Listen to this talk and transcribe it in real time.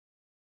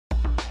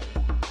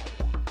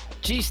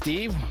Gee,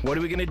 Steve, what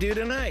are we going to do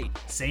tonight?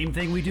 Same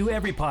thing we do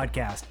every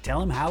podcast.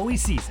 Tell him how he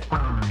sees it.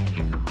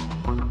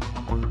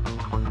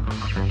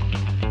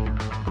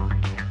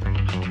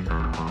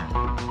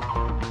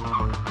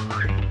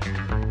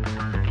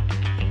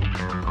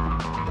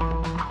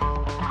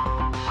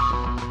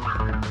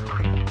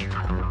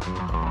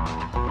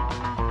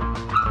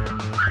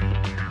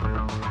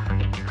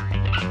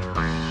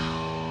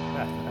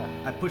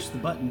 I pushed the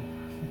button.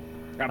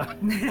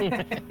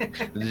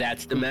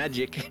 That's the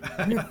magic.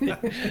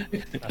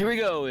 Here we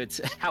go.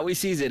 It's How He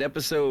Sees It,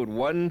 episode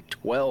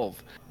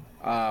 112.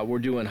 We're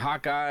doing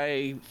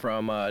Hawkeye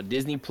from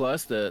Disney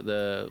Plus,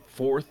 the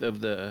fourth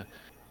of the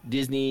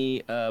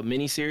Disney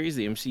miniseries,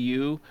 the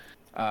MCU.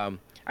 I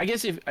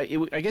guess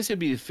it'd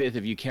be the fifth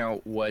if you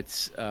count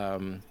what's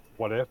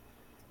What If?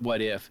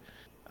 What If.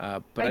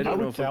 But I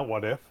don't know if count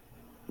What If.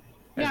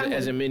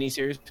 as a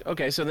miniseries.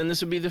 Okay, so then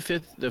this would be the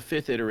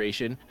fifth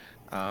iteration.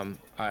 I'm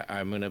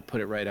gonna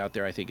put it right out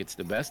there. I think it's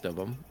the best of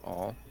them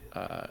all.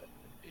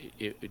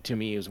 It to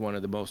me is one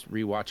of the most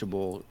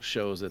rewatchable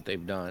shows that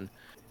they've done.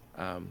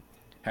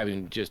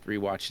 Having just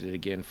rewatched it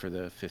again for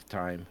the fifth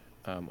time,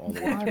 all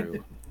the way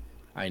through.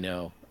 I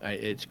know,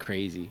 it's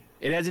crazy.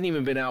 It hasn't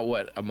even been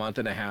out a month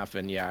and a half,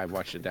 and yeah, I've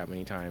watched it that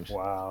many times.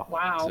 Wow.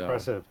 So,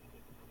 Impressive.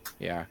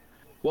 Yeah.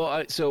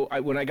 Well,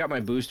 when I got my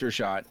booster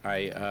shot,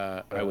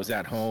 I was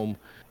at home,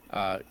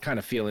 kind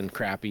of feeling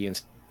crappy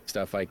and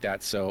stuff like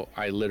that. So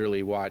I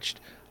literally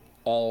watched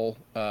all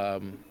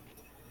the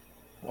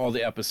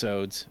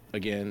episodes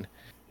again,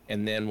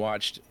 and then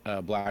watched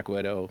Black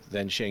Widow,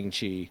 then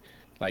Shang-Chi,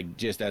 like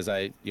just as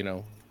I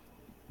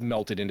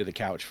melted into the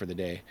couch for the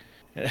day.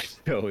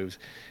 So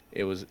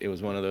it was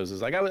one of those.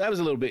 It's like I was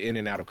a little bit in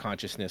and out of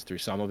consciousness through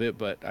some of it,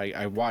 but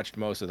I watched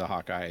most of the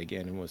Hawkeye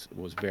again and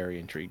was very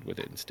intrigued with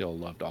it and still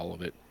loved all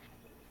of it.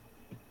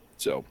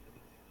 So,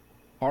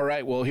 all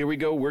right, well, here we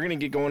go. We're gonna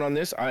get going on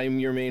this. I'm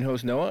your main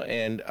host, Noah,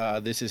 and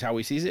this is How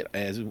He Sees It.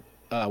 As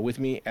with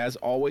me, as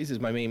always, is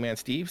my main man,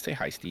 Steve. Say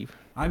hi, Steve.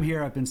 I'm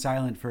here. I've been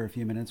silent for a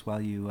few minutes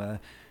while you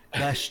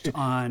gushed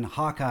on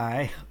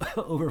Hawkeye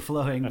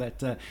overflowing,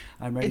 but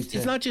I'm ready to...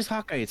 It's not just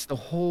Hawkeye. It's the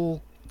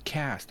whole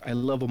cast. I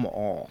love them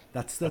all.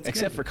 That's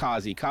except good. for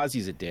Kazi.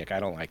 Kazi's a dick. I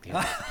don't like him.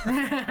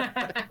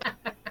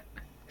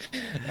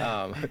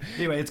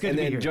 Anyway, it's good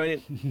to be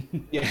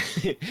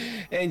here.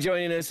 And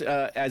joining us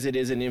as it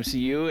is in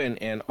MCU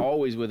and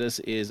always with us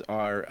is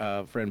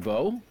our friend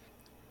Bo.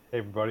 Hey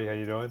everybody, how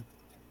you doing?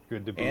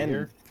 Good to be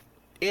here.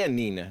 And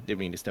Nina. Didn't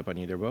mean to step on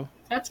you there, Bo.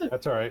 That's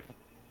all right.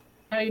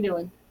 How you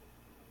doing?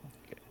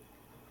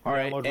 All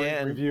right, Download, rate,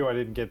 and review. I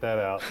didn't get that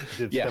out.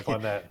 Did step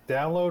on that.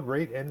 Download,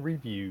 rate, and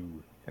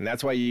review. And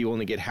that's why you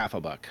only get half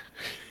 $1.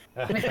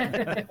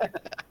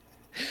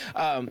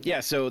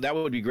 So that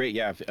would be great.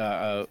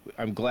 Yeah,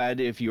 I'm glad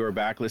if you are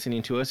back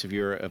listening to us. If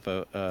you're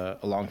a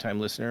long-time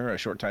listener, a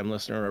short-time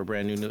listener, or a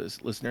brand new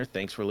listener,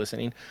 thanks for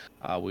listening.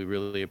 We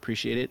really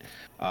appreciate it.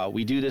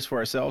 We do this for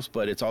ourselves,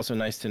 but it's also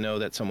nice to know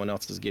that someone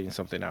else is getting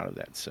something out of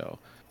that. So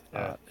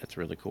that's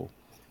really cool.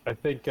 I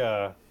think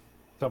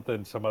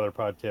something some other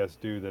podcasts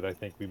do that I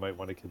think we might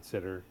want to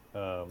consider.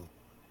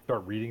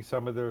 Start reading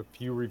some of the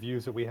few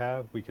reviews that we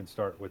have. We can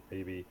start with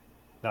maybe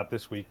not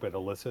this week, but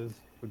Alyssa's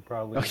would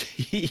probably.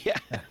 Okay,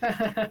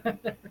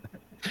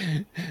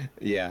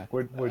 yeah.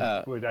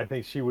 Would I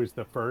think she was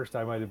the first?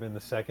 I might have been the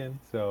second.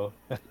 So.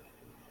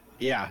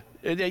 Yeah,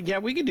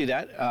 we could do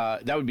that.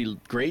 That would be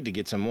great to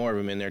get some more of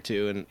them in there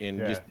too,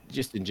 and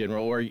just in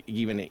general, or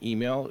even an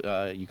email.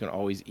 You can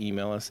always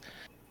email us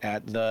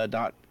at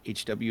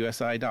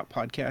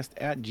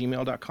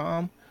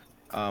the.hwsi.podcast@gmail.com.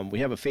 We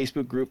have a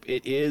Facebook group.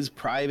 It is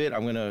private.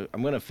 I'm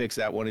gonna fix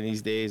that one of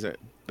these days.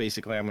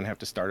 Basically, I'm gonna have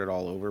to start it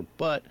all over,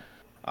 but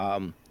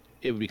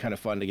it would be kind of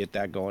fun to get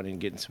that going and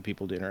getting some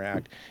people to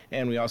interact.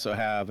 And we also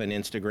have an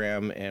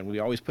Instagram, and we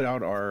always put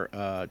out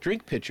our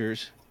drink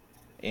pictures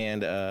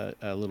and a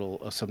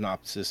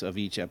synopsis of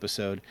each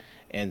episode.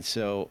 And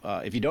so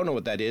if you don't know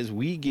what that is,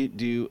 we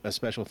do a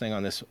special thing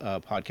on this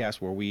podcast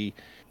where we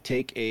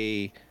take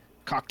a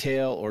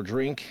cocktail or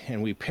drink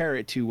and we pair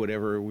it to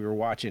whatever we were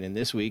watching. And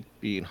this week,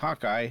 being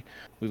Hawkeye,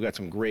 we've got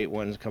some great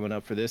ones coming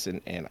up for this, and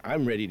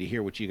I'm ready to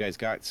hear what you guys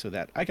got so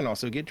that I can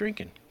also get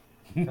drinking.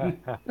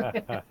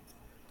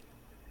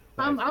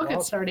 I'll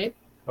get started.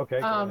 Okay.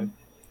 Go ahead.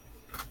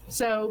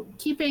 So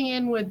keeping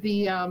in with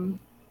the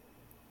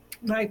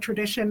my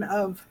tradition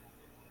of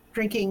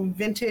drinking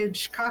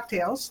vintage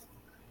cocktails,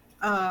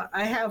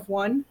 I have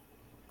one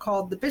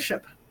called the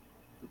Bishop,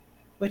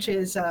 which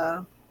is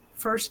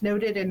first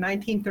noted in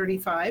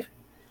 1935.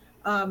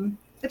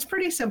 It's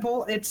pretty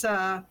simple. It's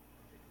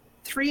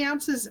 3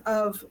 ounces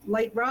of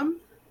light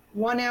rum,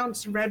 1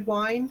 ounce red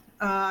wine,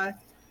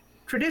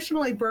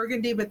 traditionally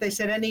Burgundy, but they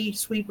said any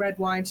sweet red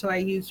wine, so I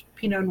use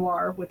Pinot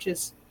Noir, which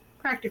is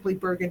practically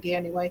Burgundy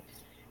anyway,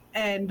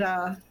 and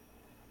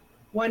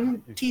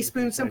 1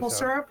 teaspoon simple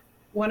syrup,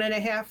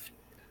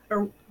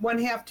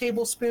 1.5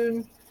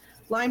 tablespoon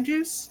lime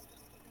juice,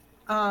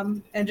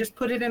 and just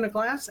put it in a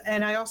glass.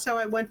 And I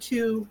went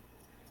to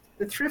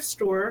the thrift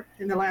store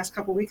in the last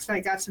couple of weeks and I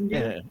got some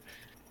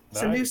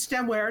It's a new Nice.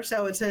 stemware,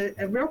 so it's a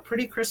real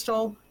pretty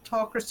tall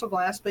crystal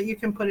glass, but you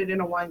can put it in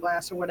a wine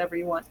glass or whatever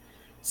you want.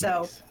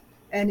 So, Nice.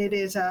 and it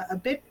is a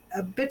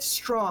bit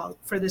strong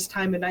for this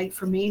time of night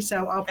for me.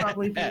 So I'll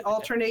probably be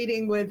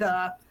alternating with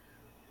a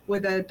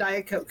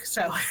Diet Coke.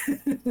 So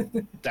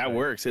That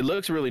works. It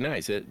looks really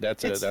nice.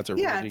 That's a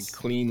yeah, really it's-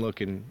 clean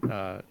looking,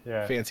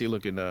 Yeah. fancy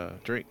looking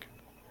drink.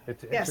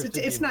 yes, it's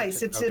interesting you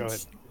nice. mentioned- go ahead.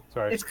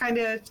 Sorry. It's kind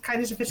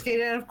of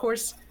sophisticated, and of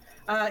course,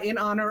 in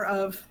honor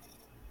of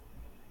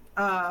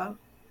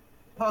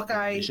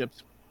Hawkeye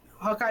Bishops.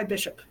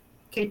 Bishop,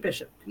 Kate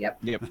Bishop. Yep.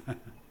 Yep.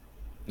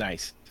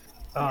 Nice.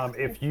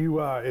 If you,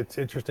 it's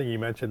interesting you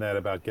mentioned that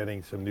about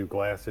getting some new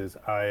glasses.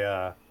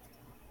 I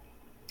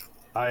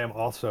am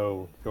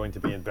also going to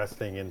be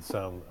investing in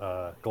some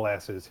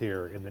glasses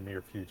here in the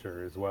near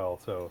future as well.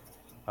 So,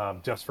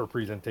 just for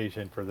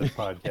presentation for this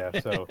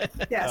podcast. So,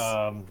 Yes.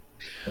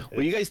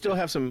 Well, you guys still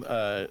have some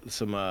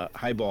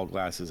highball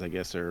glasses, I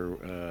guess,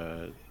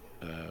 or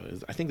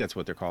I think that's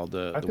what they're called.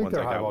 I The think ones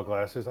they're I got. highball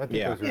glasses. I think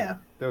Yeah. those are Yeah.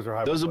 those are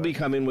highball. Those will be glasses.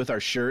 coming with our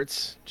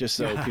shirts, just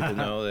so people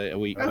know that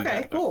we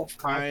Okay, cool.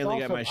 finally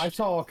got my. I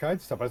saw all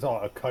kinds of stuff. I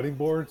saw a cutting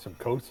board, some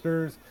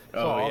coasters,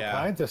 saw all yeah.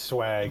 kinds of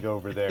swag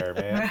over there,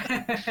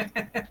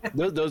 man.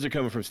 Those are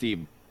coming from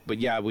Steve. But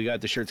yeah, we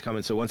got the shirts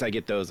coming. So once I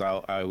get those,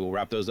 I will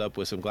wrap those up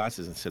with some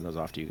glasses and send those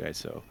off to you guys.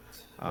 So,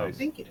 Nice.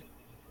 Thank you.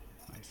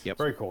 yep,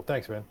 Very cool.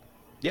 Thanks, man.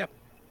 yep.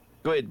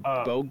 Go ahead,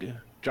 Bogue.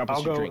 Drop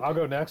us your drink. I'll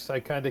go next. I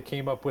kind of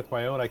came up with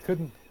my own. I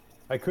couldn't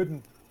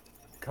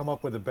come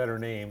up with a better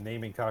name.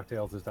 Naming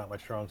cocktails is not my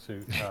strong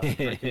suit.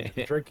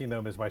 Drinking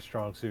them is my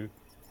strong suit.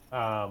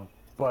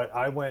 But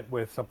I went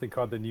with something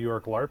called the New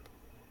York LARP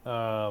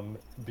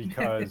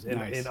because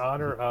Nice. in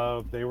honor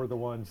of they were the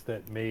ones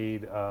that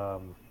made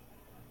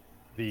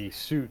the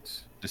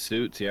suits The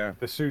suits, yeah.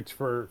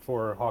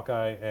 for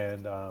Hawkeye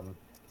and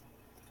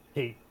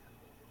Kate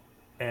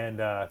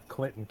and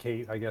Clint and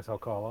Kate, I guess I'll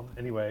call them.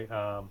 Anyway,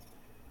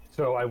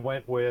 so I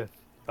went with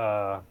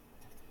an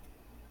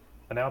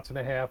ounce and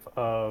a half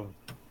of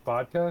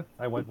vodka.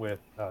 I went with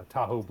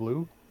Tahoe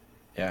Blue,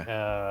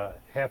 Yeah.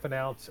 half an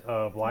ounce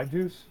of lime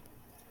juice.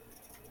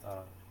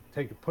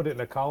 Put it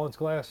in a Collins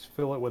glass,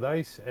 fill it with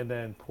ice, and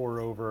then pour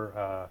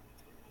over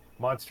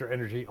Monster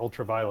Energy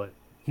Ultraviolet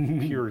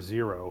Pure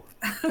Zero.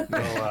 So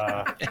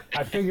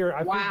I figure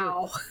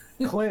Wow.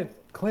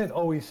 Clint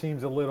always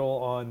seems a little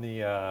on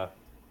the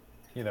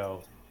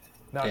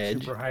not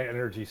Edge. super high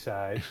energy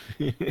side.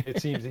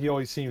 He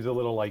always seems a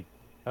little like,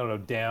 I don't know,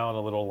 down,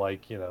 a little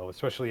like,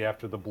 especially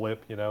after the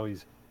blip,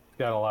 he's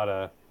got a lot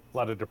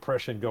of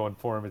depression going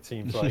for him, it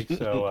seems like.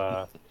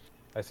 So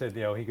I said,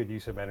 he could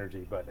use some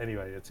energy. But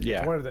anyway, it's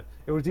one of it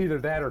was either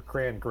that or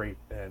cran grape,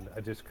 and I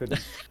just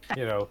couldn't,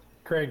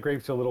 cran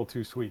grape's a little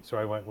too sweet, so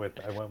I went with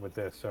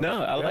this. So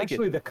No, I and like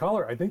actually the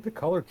color, I think the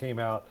color came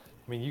out.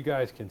 I mean, you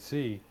guys can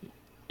see.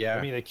 Yeah.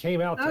 I mean, it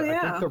came out to Oh, I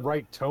yeah. think the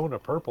right tone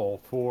of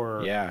purple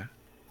for Yeah.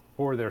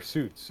 their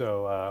suits.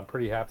 So I'm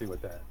pretty happy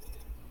with that.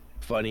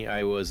 Funny,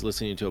 I was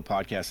listening to a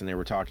podcast and they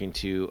were talking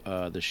to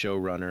the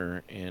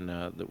showrunner and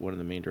one of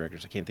the main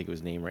directors. I can't think of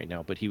his name right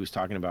now, but he was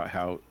talking about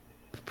how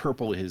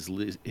purple is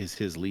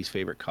his least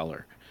favorite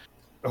color.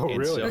 Oh, And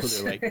really?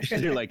 so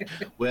they're like,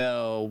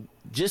 well,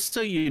 just so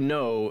you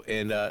know,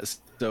 and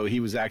so he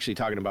was actually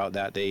talking about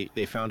that they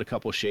found a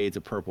couple shades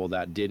of purple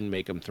that didn't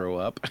make him throw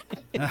up.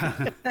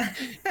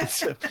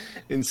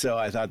 and so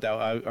I thought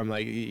that I'm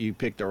like, you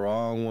picked the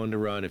wrong one to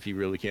run if you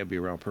really can't be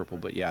around purple.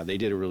 But yeah, they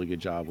did a really good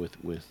job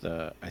with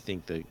I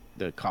think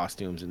the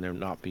costumes and them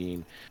not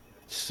being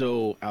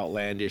so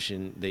outlandish,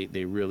 and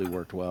they really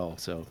worked well.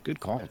 So good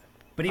call.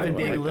 But even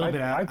being a little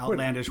bit I put-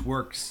 outlandish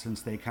works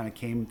since they kind of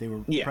came, they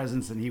were Yeah.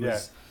 presents and he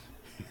was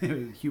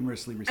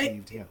humorously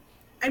received. Yeah.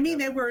 I mean,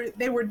 they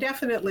were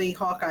definitely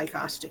Hawkeye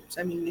costumes.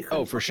 I mean, you couldn't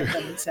Oh, for look at sure.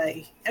 them and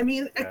say. I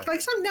mean, Yeah.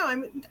 like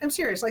I'm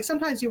serious. Like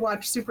sometimes you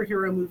watch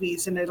superhero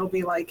movies and it'll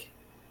be like,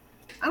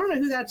 I don't know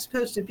who that's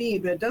supposed to be,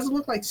 but it doesn't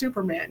look like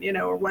Superman,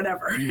 or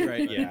whatever.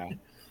 Right, yeah.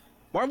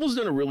 Marvel's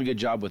done a really good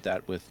job with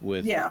that, with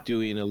Yeah.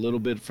 doing a little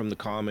bit from the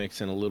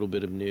comics and a little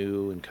bit of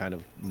new, and kind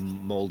of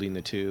molding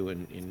the two,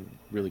 and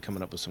really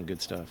coming up with some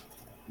good stuff.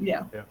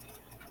 Yeah.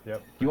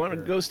 Yep. You want to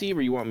go, Steve,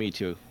 or you want me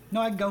to?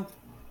 No, I can go.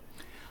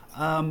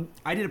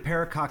 I did a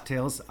pair of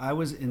cocktails. I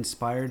was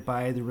inspired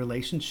by the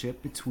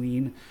relationship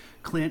between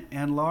Clint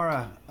and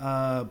Laura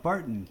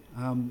Barton,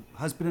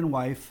 husband and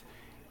wife.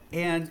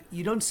 And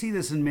you don't see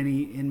this in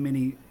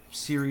many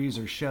series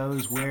or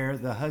shows where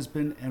the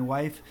husband and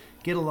wife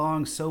get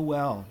along so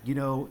well.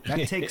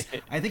 That takes.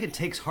 I think it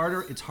takes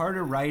harder. It's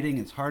harder writing.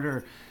 It's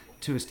harder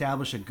to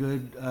establish a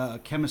good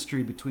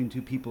chemistry between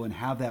two people and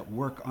have that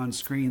work on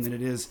screen than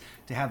it is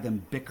to have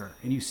them bicker.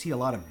 And you see a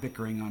lot of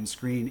bickering on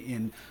screen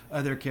in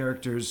other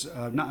characters.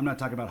 I'm not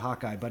talking about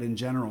Hawkeye, but in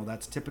general,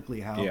 that's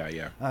typically how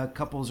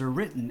couples are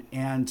written.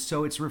 And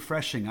so it's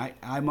refreshing.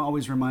 I'm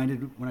always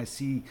reminded when I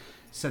see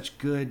such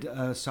good,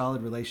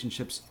 solid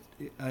relationships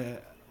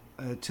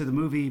to the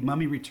movie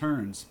Mummy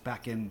Returns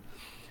back in,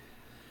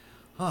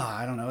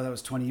 I don't know, that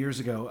was 20 years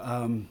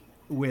ago.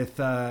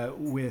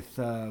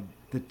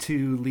 the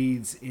two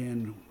leads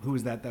in, who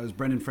was that? That was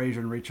Brendan Fraser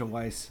and Rachel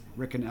Weisz,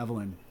 Rick and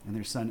Evelyn, and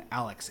their son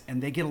Alex,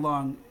 and they get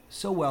along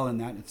so well in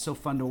that. It's so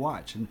fun to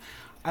watch, and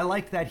I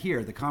liked that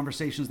here. The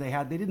conversations they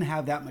had, they didn't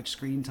have that much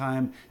screen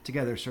time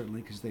together,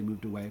 certainly because they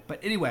moved away. But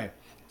anyway,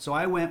 so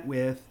I went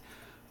with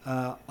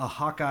a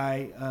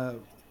Hawkeye,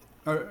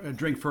 or a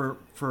drink for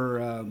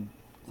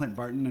Clint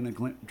Barton and a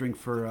drink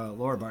for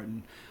Laura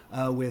Barton.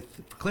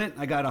 With Clint,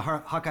 I got a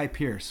Hawkeye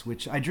Pierce,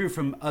 which I drew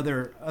from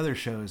other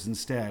shows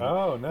instead.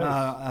 Oh,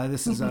 nice.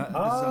 This is a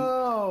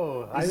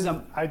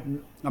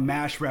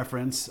MASH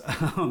reference.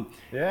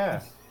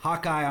 Yeah.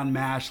 Hawkeye on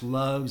MASH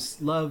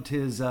loved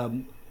his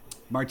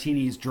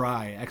martinis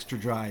dry, extra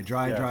dry,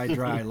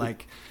 dry,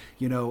 like,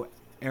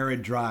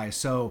 arid dry.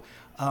 So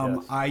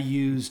Yes. I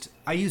used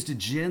a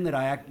gin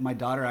that my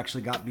daughter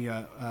actually got me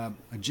a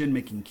gin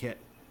making kit.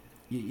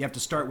 You have to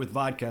start with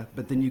vodka,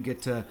 but then you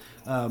get to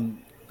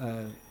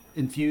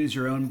infuse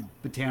your own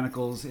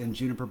botanicals and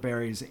juniper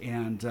berries,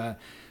 and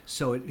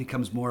so it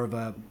becomes more of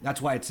a.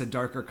 That's why it's a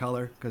darker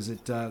color, because you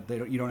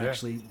don't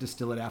actually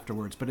distill it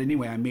afterwards. But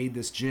anyway, I made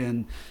this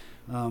gin,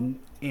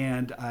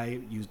 and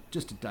I used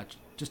just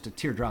a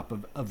teardrop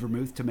of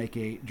vermouth to make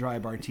a dry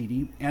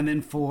martini, and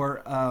then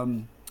for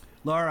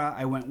Laura,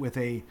 I went with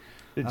a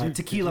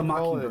tequila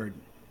mockingbird.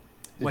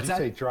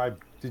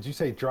 Did you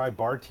say dry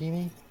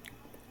Bartini?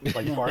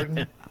 Like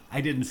Barton?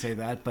 I didn't say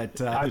that, but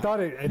I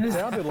thought it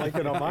sounded like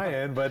it on my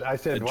end, but I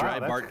said, A wow, dry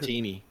that's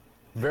Bartini.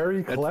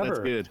 very That's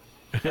clever. good.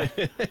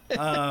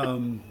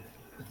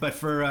 but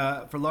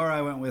for Laura,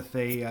 I went with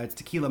a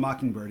tequila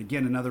mockingbird.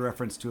 Again, another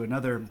reference to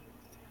another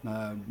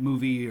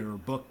movie or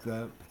book,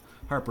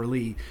 Harper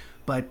Lee.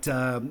 But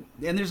and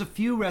there's a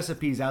few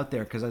recipes out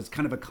there because it's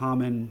kind of a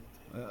common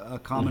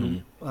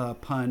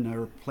pun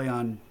or play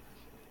on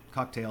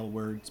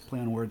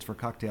words for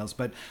cocktails.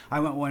 But I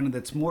went one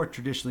that's more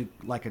traditionally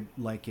like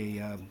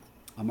a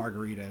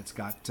margarita. It's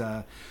got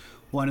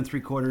 1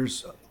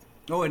 3/4.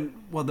 Oh, and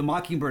well, the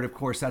mockingbird, of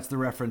course, that's the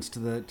reference to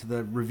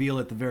the reveal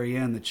at the very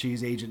end that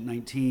she's Agent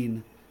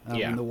 19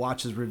 when the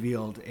watch is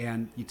revealed,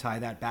 and you tie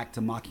that back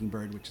to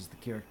Mockingbird, which is the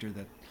character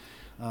that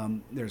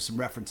there's some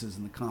references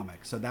in the comic.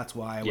 So that's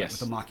why I went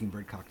with a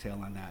mockingbird cocktail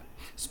on that.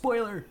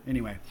 Spoiler,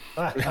 anyway.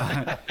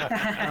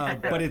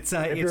 But it's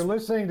if you're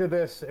listening to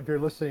this,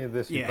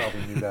 you Yeah.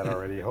 probably knew that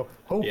already.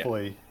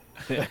 Hopefully.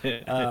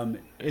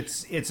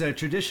 it's a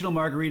traditional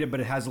margarita, but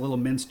it has a little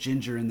minced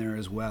ginger in there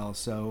as well.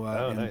 So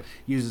and nice.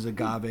 uses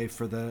agave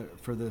for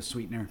the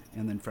sweetener,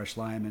 and then fresh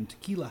lime and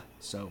tequila.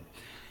 So,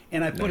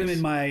 and I put them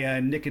in my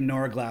Nick and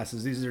Nora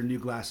glasses. These are new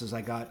glasses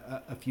I got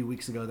a few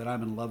weeks ago that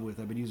I'm in love with.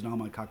 I've been using all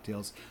my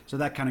cocktails, so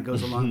that kind of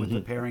goes along with the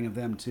pairing of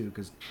them too,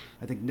 because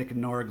I think Nick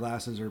and Nora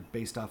glasses are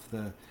based off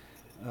the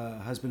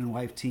husband and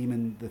wife team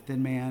in The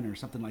Thin Man or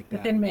something like that.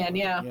 The Thin Man,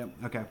 yeah. Yeah.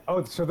 Okay.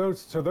 Oh, so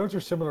those are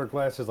similar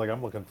glasses like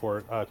I'm looking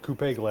for.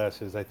 Coupe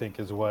glasses, I think,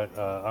 is what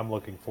I'm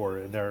looking for.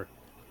 And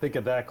think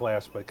of that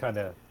glass, but kind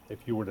of if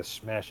you were to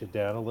smash it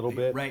down a little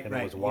bit, Right. and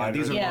Right. it was wider.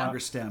 These are Yeah. longer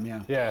stem.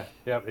 Yeah.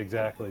 Yeah,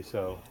 exactly.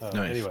 So Nice.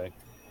 anyway,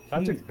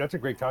 that's a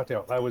great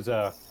cocktail. I was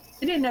I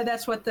didn't know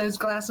that's what those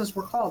glasses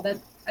were called.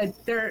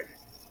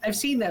 I've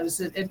seen those.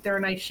 They're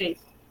a nice shape.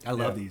 I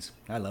love these.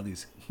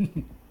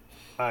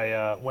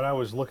 when I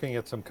was looking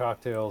at some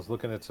cocktails,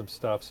 looking at some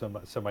stuff,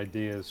 some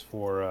ideas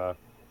for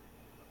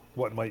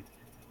what might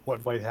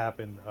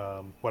happen,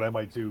 what I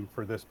might do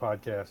for this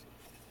podcast.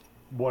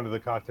 One of the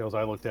cocktails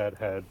I looked at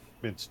had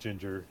minced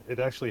ginger. It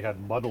actually had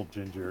muddled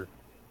ginger,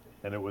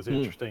 and it was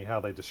interesting how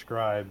they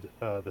described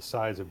the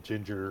size of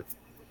ginger.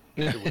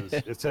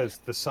 It says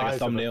the size Like a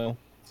thumbnail.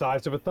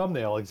 of a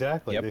thumbnail,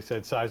 exactly. Yep. They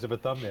said size of a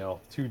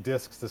thumbnail, 2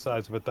 discs the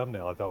size of a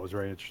thumbnail. I thought was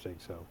very interesting.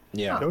 So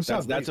Yeah, Those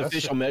sound that's great.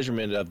 official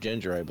measurement of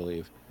ginger, I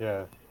believe.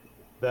 yeah,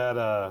 that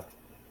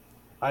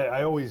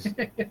I always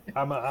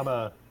I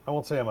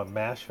won't say I'm a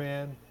MASH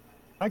fan.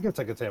 I guess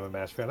I could say I'm a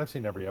MASH fan. I've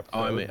seen every episode.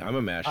 Oh, I'm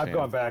a MASH I've fan.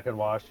 gone back and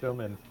watched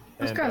them, and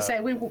I was gonna say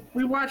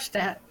we watched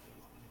that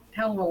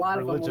hell of a lot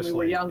of them when we were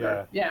religiously,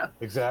 younger. Yeah.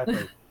 exactly.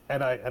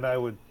 and I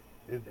would,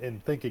 in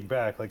thinking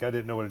back, like I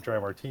didn't know what a dry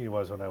martini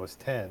was when I was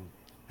 10,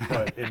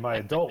 but in my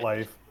adult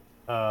life,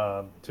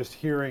 just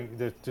hearing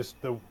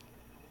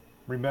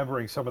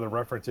remembering some of the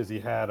references he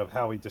had of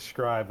how he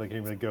described, like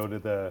he would go to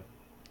the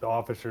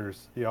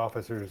officers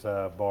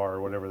bar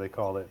or whatever they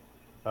called it.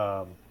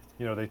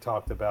 He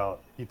talked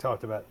about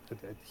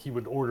he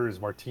would order his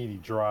martini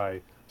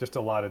dry just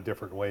a lot of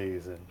different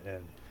ways, and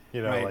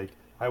Right. like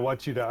I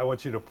want you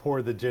to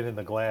pour the gin in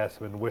the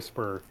glass and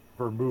whisper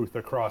vermouth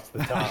across the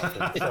top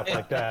and stuff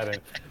like that,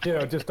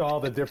 and just all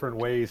the different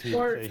ways he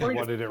wanted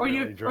it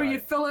really dry. Or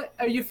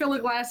you fill a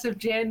glass of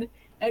gin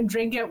and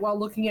drink it while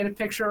looking at a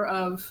picture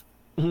of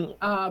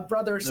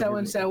brother so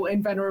and so,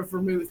 inventor of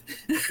vermouth.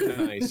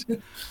 Nice.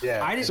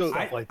 Yeah, I didn't.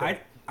 stuff like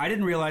that. I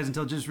didn't realize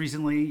until just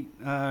recently,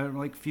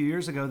 like a few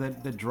years ago,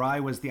 that the dry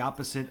was the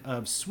opposite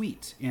of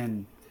sweet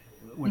when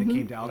it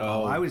came to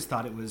alcohol. Oh. I always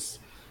thought it was,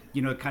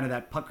 kind of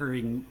that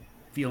puckering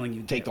feeling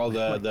you Take get all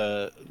with,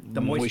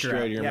 the moisture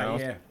out of your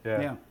mouth.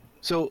 Yeah.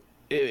 So,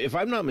 if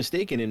I'm not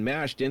mistaken, in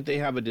MASH, didn't they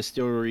have a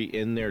distillery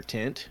in their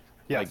tent?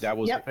 Yes. Like that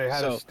was Yep. They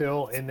had so. a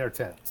still in their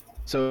tent.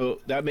 So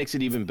that makes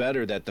it even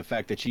better that the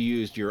fact that you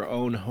used your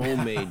own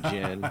homemade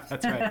gin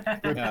That's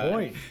right. Good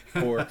point.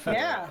 for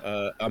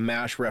Yeah. a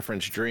MASH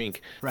reference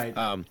drink. Right.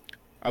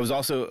 I was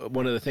also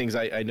one of the things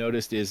I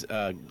noticed is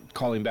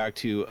calling back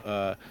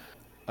to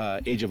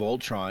Age of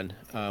Ultron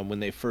when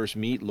they first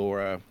meet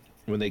Laura.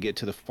 When they get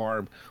to the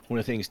farm, one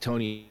of the things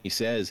Tony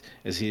says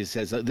is he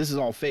says, "This is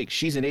all fake.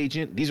 She's an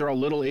agent. These are all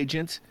little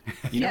agents."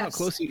 You know how Yes.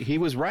 close he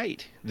was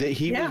right. That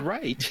he Yeah. was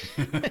right.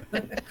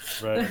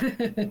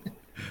 Right.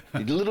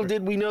 Little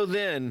did we know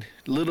then.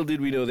 Little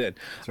did we know then.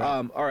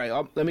 right. All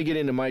right, let me get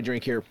into my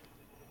drink here.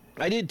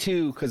 I did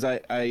too, because I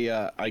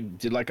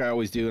did like I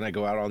always do, and I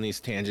go out on these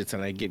tangents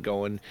and I get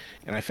going.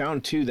 And I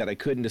found two that I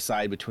couldn't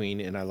decide between,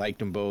 and I liked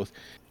them both,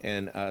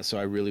 and so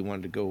I really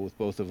wanted to go with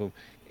both of them.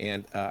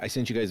 And I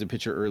sent you guys a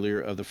picture earlier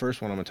of the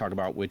first one I'm going to talk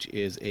about, which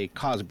is a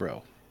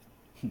Cosbro.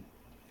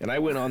 And I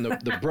went on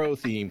the bro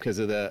theme because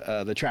of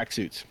the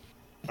tracksuits.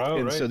 Oh,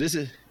 And right. so this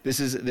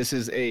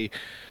is a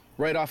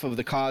right off of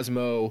the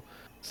Cosmo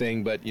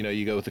thing, but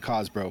you go with the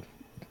Cosbro.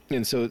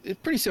 And so it's a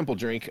pretty simple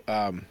drink.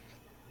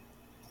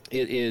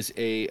 It is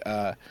a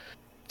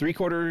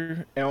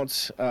 3/4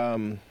 ounce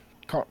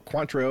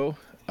Cointreau,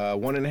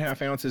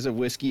 1.5 ounces of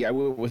whiskey. I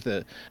went with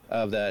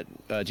that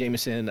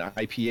Jameson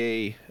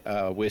IPA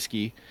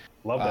whiskey.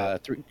 Love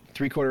that.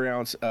 3/4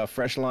 ounce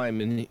fresh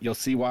lime, and you'll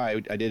see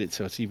why I did it,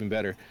 so it's even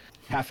better.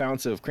 1/2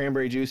 ounce of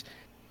cranberry juice.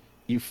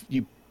 You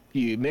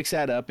mix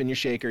that up in your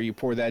shaker. You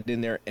pour that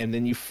in there, and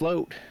then you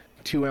float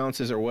 2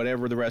 ounces or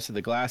whatever the rest of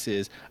the glass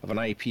is of an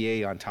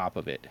IPA on top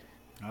of it.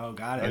 Oh,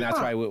 got it. And that's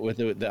why I went with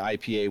the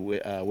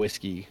IPA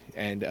whiskey.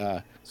 And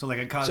So like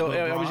a Cosmo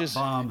I was just-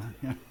 bomb.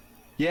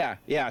 Yeah.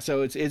 yeah.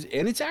 So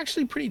it's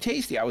actually pretty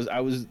tasty. I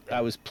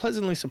was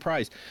pleasantly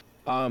surprised.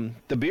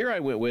 The beer I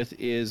went with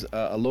is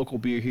a local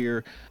beer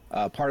here,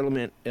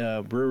 Parliament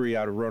Brewery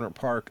out of Roanoke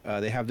Park.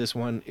 They have this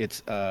one.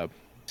 It's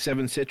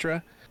Seven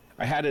Citra.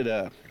 I had it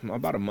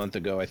about a month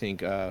ago. I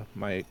think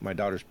my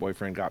daughter's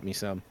boyfriend got me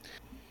some,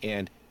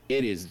 and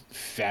it is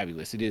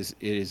fabulous. It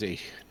is a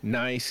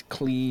nice,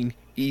 clean,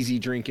 easy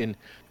drinking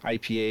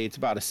IPA. It's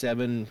about a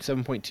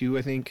 7.2,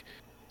 I think.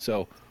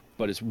 So,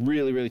 but it's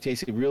really, really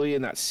tasty. Really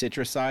in that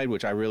citrus side,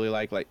 which I really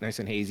like nice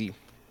and hazy.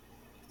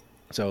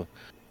 So,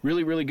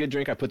 really, really good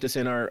drink. I put this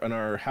in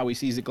our How We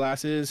Sees It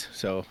glasses.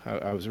 So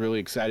I was really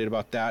excited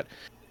about that.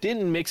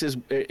 Didn't mix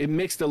it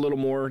mixed a little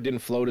more. Didn't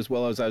float as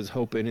well as I was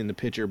hoping in the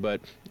pitcher, but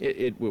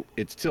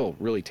it's still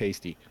really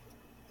tasty.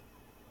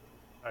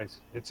 Nice.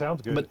 It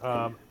sounds good.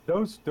 But-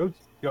 Those. Go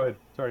ahead.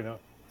 Sorry, no.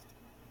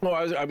 Oh,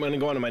 I'm going to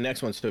go on to my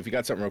next one. So if you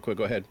got something real quick,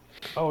 go ahead.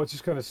 Oh, I was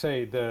just gonna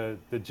say the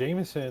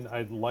Jameson.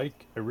 I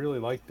really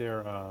like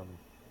their what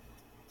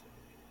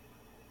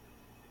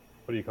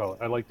do you call it?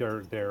 I like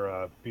their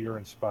beer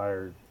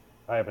inspired.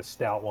 I have a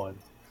stout one.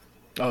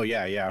 Oh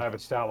yeah, I yeah. have a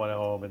stout one at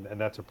home, and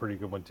that's a pretty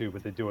good one too.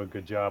 But they do a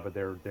good job of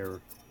their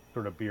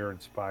sort of beer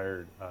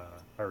inspired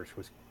Irish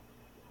whiskey.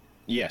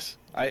 Yes.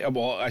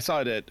 I saw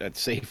it at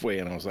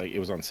Safeway, and I was like, it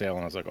was on sale,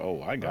 and I was like,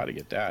 oh, I got to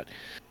get that.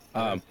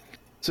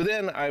 So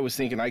then I was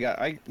thinking,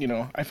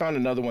 I found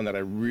another one that I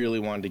really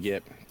wanted to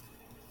get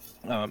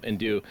and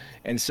do,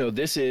 and so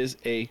this is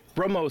a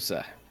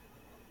Bromosa,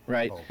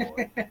 right? Oh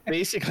boy.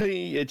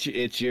 Basically,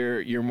 it's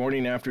your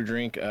morning after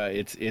drink.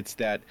 It's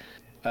that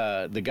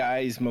the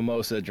guy's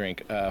mimosa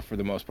drink for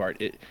the most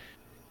part.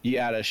 You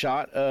add a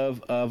shot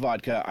of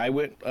vodka. I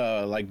went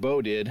like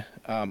Bo did.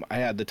 I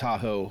had the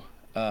Tahoe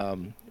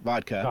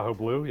vodka. Tahoe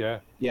Blue, yeah.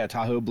 Yeah,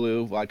 Tahoe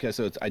Blue vodka.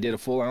 So I did a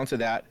full ounce of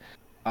that.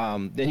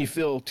 Then you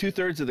fill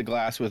 2/3 of the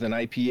glass with an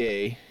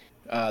IPA.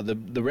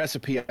 The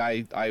recipe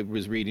I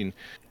was reading,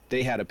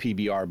 they had a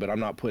PBR, but I'm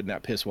not putting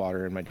that piss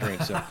water in my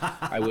drink, so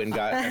I went and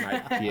got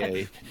an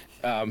IPA.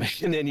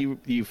 And then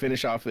you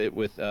finish off it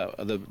with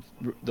the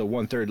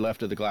 1/3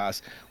 left of the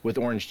glass with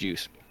orange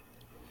juice.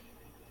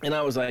 And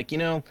I was like,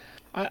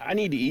 I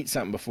need to eat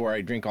something before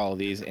I drink all of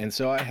these, and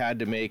so I had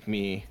to make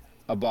me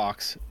a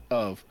box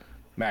of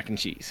mac and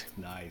cheese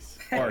Nice.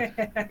 or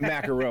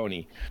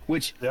macaroni,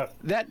 which Yep.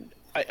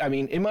 I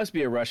mean, it must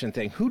be a Russian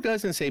thing. Who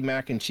doesn't say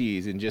mac and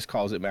cheese and just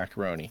calls it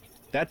macaroni?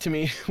 That to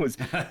me was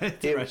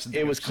It's a Russian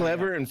thing, it was I'm sure,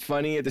 clever and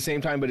funny at the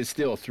same time, but it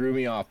still threw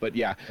me off. But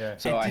yeah, Yeah.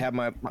 so And I did- have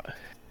my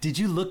Did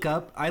you look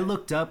up? I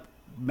looked up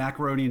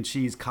macaroni and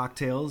cheese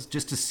cocktails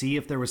just to see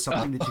if there was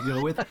something that you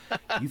go with.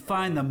 You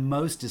find the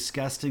most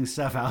disgusting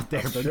stuff out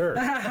there. But Sure.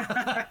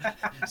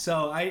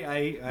 so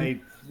I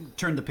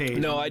turned the page.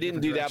 no, in a I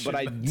didn't different do that, but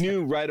I direction,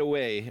 knew right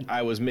away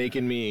I was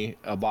making me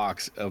a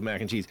box of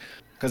mac and cheese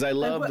because I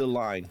love the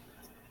line.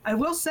 I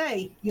will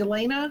say,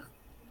 Yelena,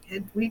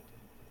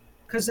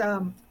 because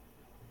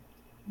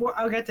well,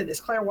 I'll get to this.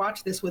 Claire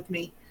watched this with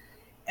me,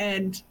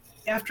 and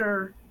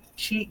after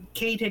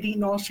Kate had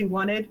eaten all she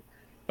wanted,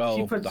 Oh,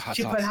 she put the hot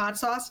sauce. put hot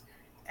sauce,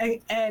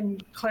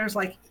 and Claire's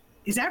like,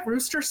 "Is that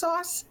rooster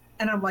sauce?"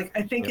 And I'm like,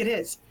 "I think it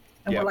is."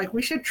 And Yep. we're like,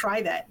 "We should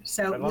try that."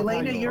 So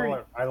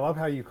Yelena, I love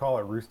how you call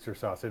it rooster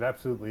sauce. It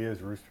absolutely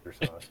is rooster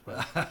sauce.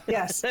 But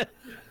yes,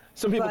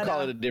 Some people but,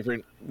 call it a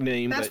different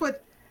name. that's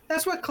but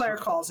what Claire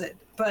calls it.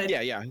 But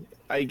yeah,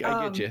 I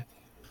get you.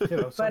 You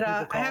know, But,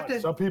 I have to-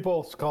 some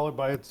people call it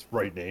by its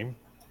right name.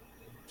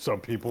 Some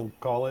people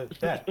call it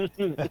that.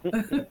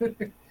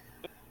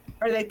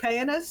 Are they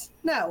paying us?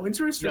 No, it's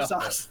rooster No.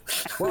 sauce.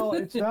 Well,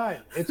 it's not.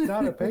 It's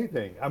not a pay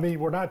thing. I mean,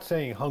 we're not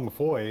saying hung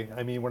foy.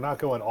 I mean, we're not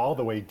going all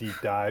the way deep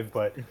dive,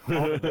 but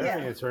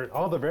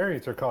all the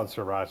variants are called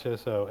sriracha.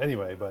 So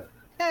anyway, but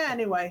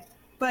Anyway,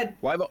 but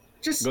Why?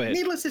 just Go ahead.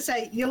 needless to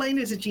say, Elaine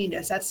is a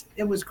genius.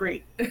 It was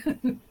great.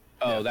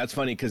 Oh, that's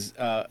funny because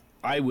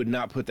I would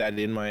not put that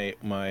in my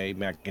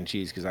mac and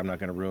cheese because I'm not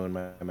going to ruin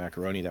my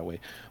macaroni that way.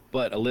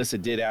 But Alyssa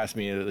did ask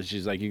me.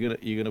 She's like, "You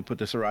gonna put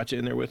the sriracha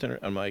in there with her?"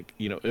 I'm like,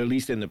 at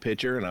least in the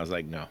pitcher. And I was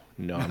like, "No,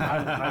 I'm not."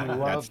 I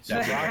love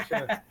That's-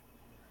 sriracha.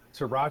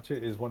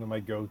 Sriracha is one of my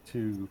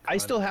go-to. I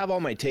still have all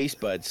my taste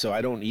buds, so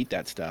I don't eat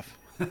that stuff.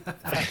 You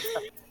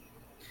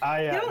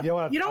know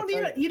what? You don't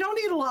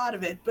need a lot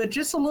of it, but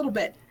just a little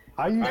bit.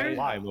 I use a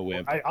lot. I'm a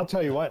wimp. I'll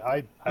tell you what.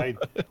 I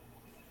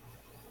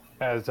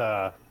as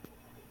I'm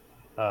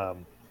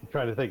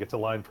trying to think. It's a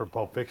line from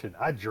Pulp Fiction.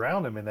 I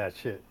drown him in that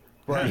shit.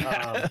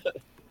 But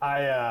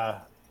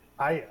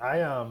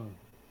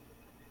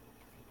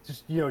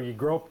just you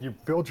grow up, you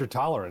build your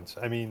tolerance.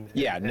 I mean,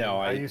 Yeah, and no,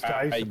 I used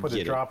to put a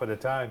get it. drop at a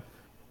time.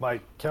 My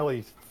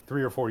Kelly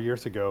 3 or 4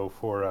 years ago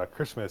for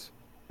Christmas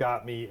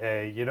got me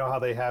you know how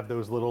they have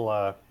those little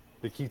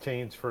the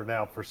keychains for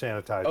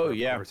sanitizer. Oh, of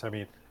yeah. course. I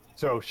mean,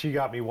 so she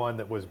got me one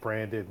that was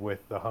branded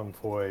with the Hung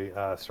Foy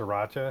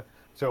sriracha.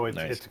 So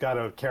Nice. it's got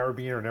a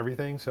carabiner and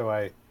everything. So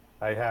I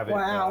have it.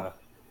 Wow.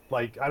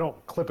 Like I don't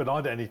clip it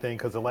onto anything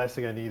because the last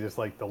thing I need is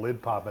like the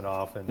lid popping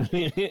off and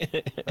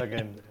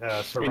again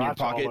sriracha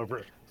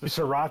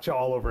pocket.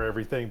 all over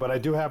everything. But I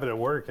do have it at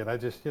work, and I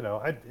just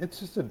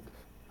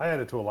I add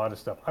it to a lot of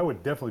stuff. I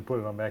would definitely put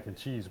it on mac and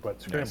cheese,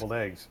 but scrambled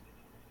eggs,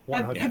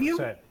 100%. Have you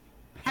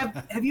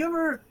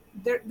ever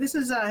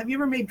have you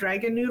ever made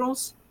dragon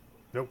noodles?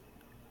 Nope.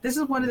 This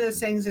is one of those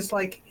things. It's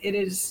like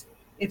it's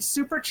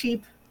super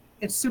cheap.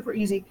 It's super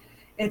easy.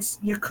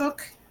 You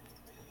cook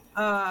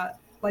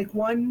like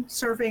one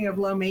serving of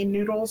lo mein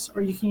noodles,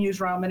 or you can use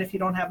ramen if you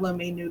don't have lo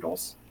mein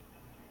noodles.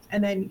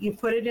 And then you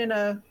put it in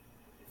a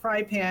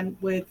fry pan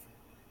with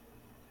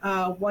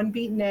one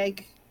beaten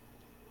egg,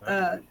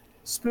 a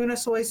spoon of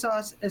soy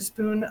sauce, a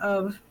spoon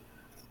of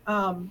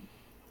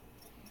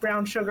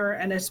brown sugar,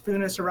 and a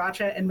spoon of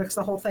sriracha, and mix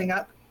the whole thing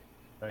up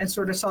and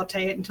sort of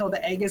saute it until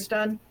the egg is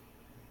done.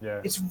 Yeah.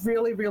 It's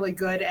really, really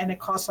good, and it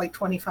costs like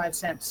 25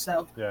 cents.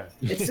 So Yeah.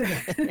 it's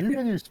You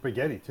can use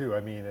spaghetti too. I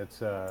mean,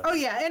 it's oh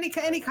yeah, any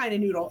kind of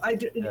noodle.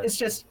 It's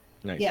just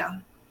Nice. yeah.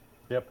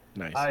 Yep.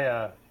 Nice.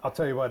 I'll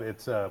tell you what.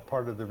 It's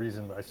part of the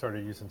reason I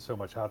started using so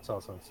much hot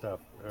sauce on stuff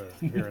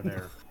here and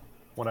there.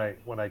 When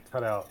I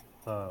cut out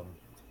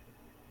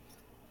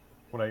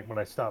when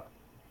I stopped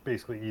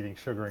basically eating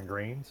sugar and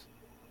grains,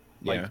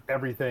 like Yeah.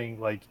 everything,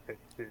 like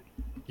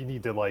you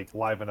need to like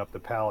liven up the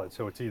palate.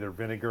 So it's either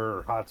vinegar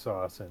or hot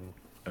sauce, and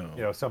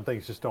Oh. some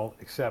things just don't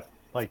accept.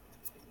 Like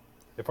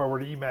if I were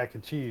to eat mac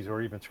and cheese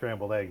or even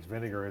scrambled eggs,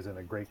 vinegar isn't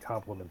a great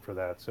complement for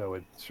that. So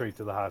it's straight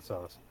to the hot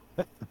sauce.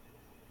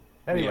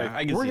 Anyway, Yeah,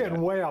 I can we're see getting that.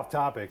 way off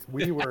topic.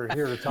 We were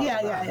here to talk Yeah,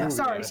 about yeah.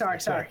 food.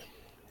 Sorry.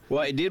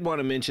 Well, I did want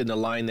to mention the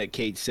line that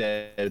Kate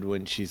said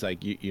when she's like,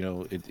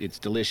 it's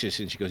delicious,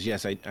 and she goes,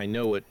 "Yes, I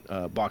know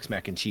what box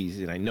mac and cheese,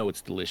 and I know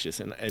it's delicious,"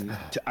 and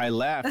I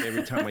laugh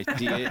every time I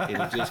see it,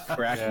 and it just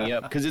cracks me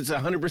up because it's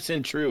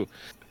 100% true,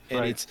 and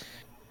Right. it's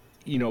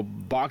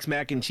box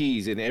mac and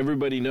cheese, and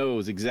everybody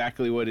knows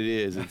exactly what it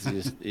is. It's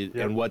just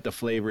and what the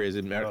flavor is.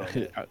 And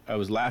I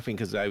was laughing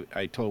because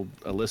I told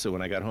Alyssa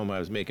when I got home I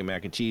was making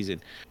mac and cheese,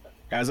 and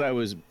as I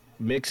was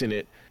mixing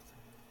it,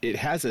 it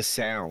has a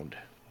sound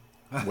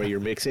where you're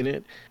mixing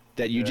it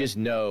that you just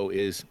know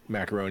is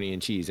macaroni and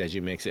cheese as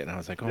you mix it. And I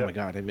was like, oh my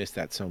God, I missed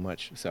that so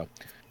much. So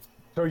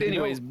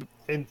anyways,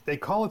 and they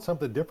call it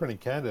something different in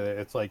Canada.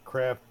 It's like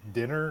craft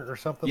dinner or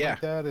something Yeah.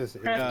 like that.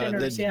 Craft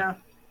dinners, yeah.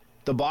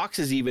 the box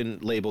is even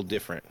labeled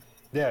different.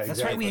 Yeah, That's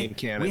exactly. right. in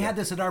Canada. We had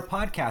this at our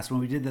podcast when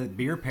we did the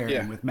beer pairing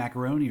Yeah. with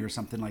macaroni or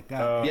something like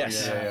that. Oh,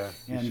 Yes. Yeah.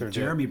 You and sure did.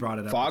 Jeremy brought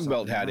it up. or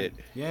Fogbelt something, had right? it.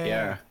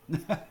 Yeah.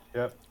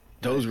 Yep.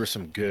 Those were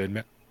some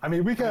good. I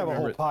mean, we could have a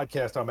whole remember-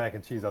 podcast on mac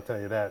and cheese. I'll tell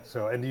you that.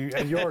 So, and you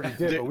already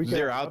did. But we could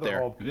They're have out another there.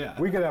 Whole, Yeah.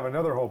 We could have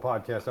another whole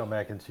podcast on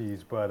mac and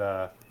cheese.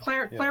 But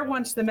Claire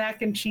wants the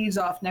mac and cheese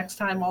off next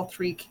time all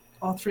three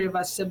of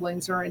us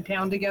siblings are in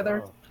town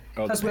together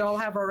Oh, because we all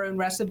have our own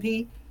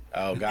recipe,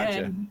 oh,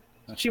 gotcha. and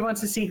she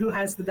wants to see who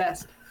has the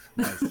best.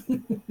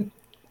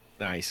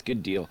 Nice,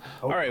 good deal.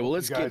 All hope- right, well hope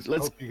let's you guys,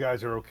 hope you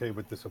guys are okay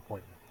with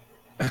disappointment.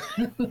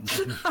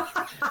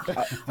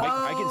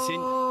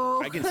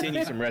 I can send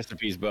you some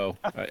recipes, Bo.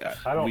 I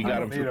don't, We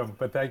got need them. them,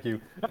 but thank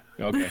you.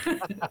 Okay.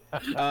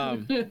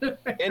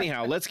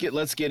 Anyhow, let's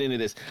get into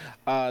this.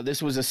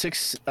 This was a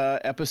 6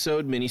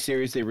 episode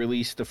miniseries. They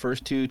released the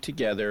first 2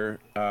 together.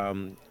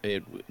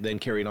 It then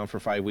carried on for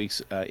 5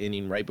 weeks,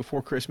 ending right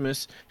before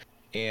Christmas,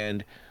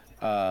 and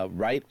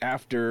right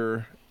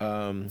after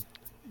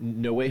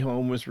No Way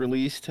Home was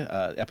released.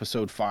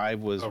 Episode 5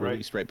 was right.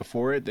 released right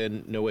before it.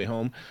 Then No Way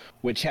Home,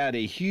 which had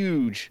a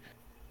huge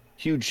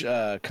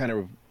kind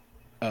of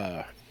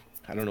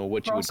I don't know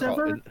what you would call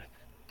Crossover? it.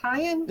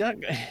 Tie-in?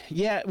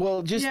 Yeah,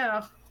 well, just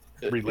Yeah.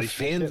 fans.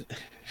 Relationship.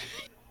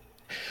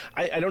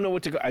 I don't know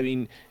what to go. I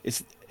mean,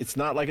 it's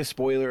not like a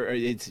spoiler.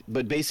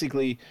 But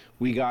basically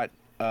we got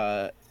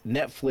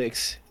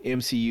Netflix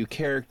MCU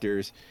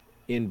characters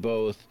in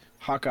both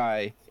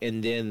Hawkeye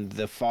and then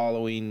the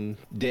following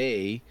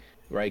day,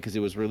 right? Because it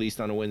was released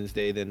on a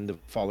Wednesday, then the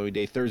following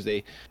day,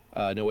 Thursday,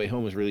 No Way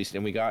Home was released,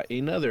 and we got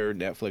another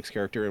Netflix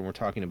character, and we're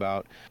talking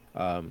about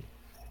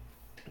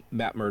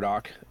Matt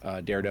Murdock,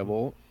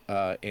 Daredevil,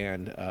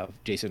 and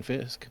Jason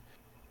Fisk.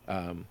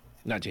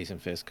 Not Jason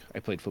Fisk. I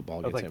played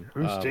football I was against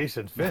like, him. who's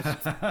Jason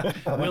Fisk?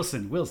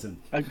 Wilson.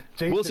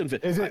 Jason, Wilson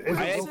Fisk. Is it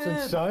I-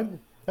 Wilson's son?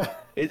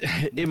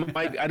 It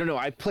might, I don't know.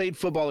 I played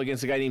football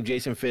against a guy named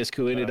Jason Fisk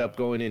who ended up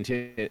going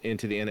into the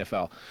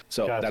NFL.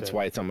 So Gotcha. that's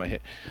why it's on my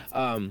head.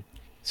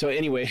 So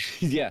anyway,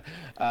 yeah.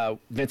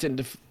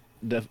 Vincent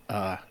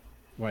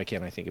why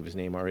can't I think of his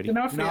name already?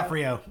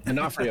 D'Onofrio.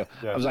 D'Onofrio.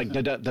 Yeah. I was like,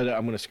 I'm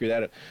going to screw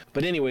that up.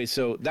 But anyway,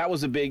 so that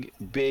was a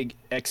big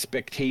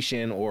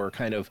expectation or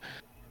kind of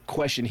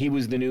question. He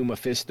was the new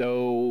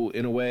Mephisto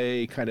in a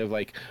way, kind of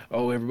like,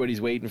 oh, everybody's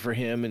waiting for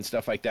him and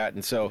stuff like that.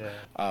 And so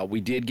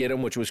we did get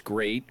him, which was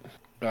great.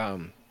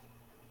 And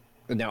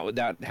now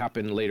that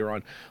happened later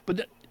on.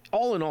 But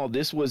all in all,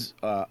 this was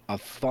a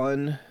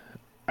fun,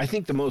 I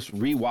think the most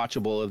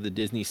rewatchable of the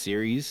Disney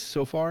series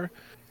so far.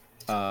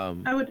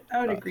 I would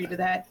agree to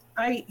that.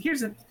 I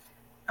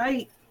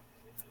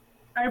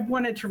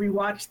wanted to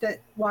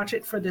watch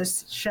it for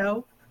this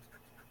show,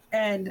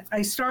 and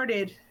I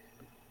started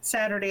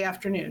Saturday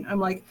afternoon. I'm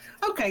like,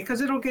 okay,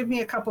 because it'll give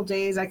me a couple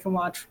days. I can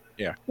watch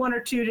one or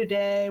two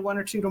today, one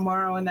or two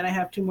tomorrow, and then I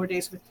have 2 more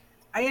days.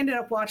 I ended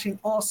up watching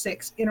all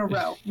 6 in a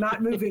row,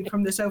 not moving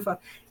from the sofa.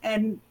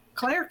 And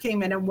Claire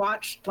came in and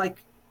watched,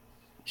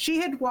 she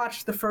had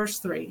watched the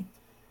first 3.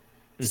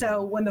 Mm-hmm.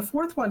 So when the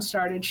 4th one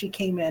started, she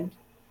came in,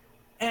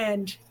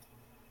 and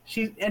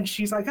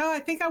she's like, oh, I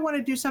think I want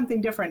to do something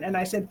different. And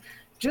I said,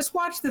 just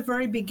watch the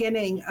very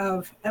beginning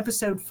of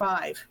episode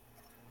 5.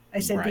 I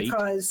said, Right.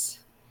 Because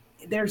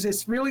there's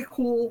this really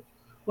cool,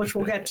 which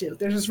we'll get to,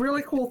 there's this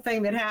really cool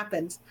thing that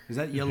happens. Is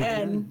that Yellow?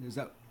 And- Is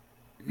that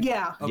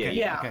Yeah. okay?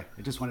 Yeah. Okay.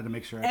 I just wanted to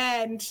make sure I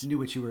And knew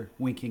what you were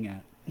winking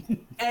at.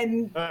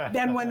 and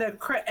then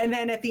and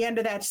then at the end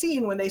of that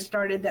scene, when they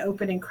started the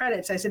opening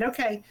credits, I said,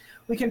 okay,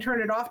 we can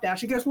turn it off now.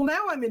 She goes, well,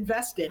 now I'm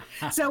invested.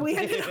 So we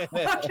ended up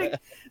watching.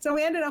 So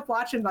we ended up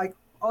watching I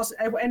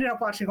ended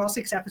up watching all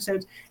 6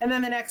 episodes, and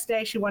then the next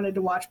day she wanted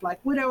to watch Black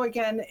Widow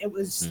again. It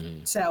was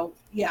so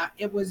yeah,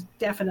 it was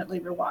definitely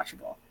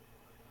rewatchable.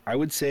 I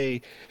would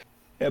say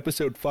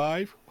episode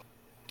 5,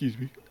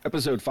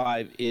 episode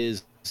 5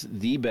 is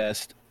the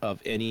best of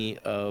any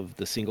of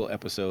the single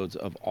episodes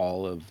of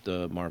all of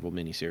the Marvel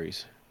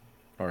miniseries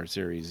or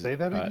series. Say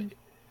that again?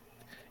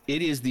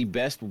 It is the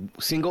best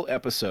single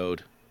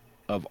episode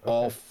of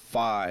all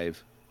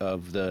 5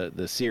 of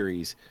the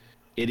series.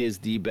 It is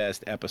the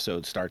best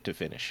episode start to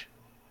finish.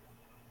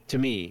 To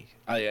me,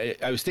 I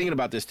was thinking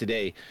about this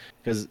today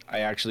because I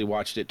actually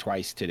watched it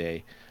twice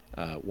today.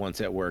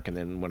 Once at work, and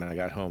then when I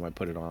got home, I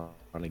put it on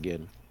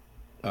again.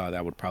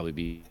 That would probably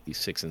be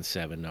 6 and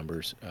 7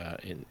 numbers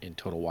in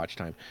total watch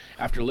time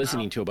after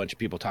listening to a bunch of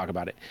people talk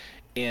about it.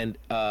 And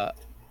I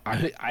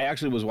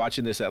actually was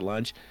watching this at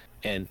lunch,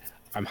 and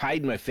I'm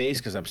hiding my face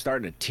because I'm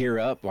starting to tear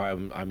up while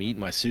I'm eating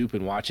my soup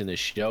and watching this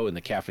show in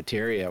the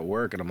cafeteria at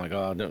work. And I'm like,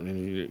 oh,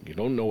 you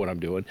don't know what I'm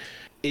doing.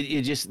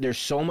 It just, there's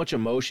so much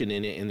emotion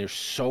in it, and there's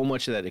so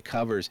much that it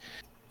covers.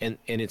 And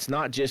it's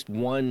not just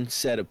one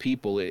set of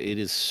people. It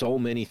is so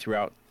many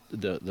throughout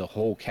the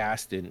whole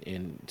cast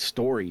and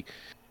story.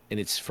 And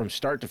it's from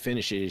start to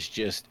finish. It is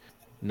just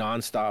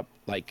nonstop,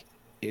 like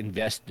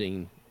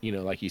investing. You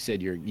know, like you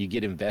said, you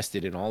get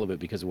invested in all of it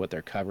because of what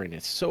they're covering.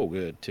 It's so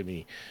good to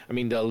me. I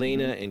mean, the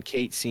Elena and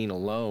Kate scene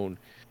alone,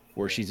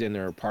 where she's in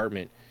their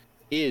apartment,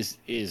 is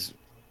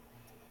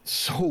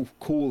so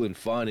cool and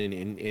fun.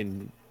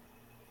 And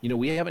you know,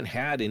 we haven't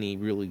had any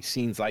really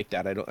scenes like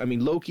that. I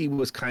mean, Loki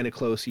was kind of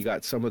close. You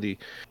got some of the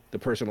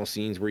personal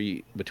scenes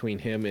between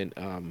him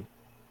and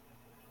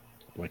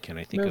what can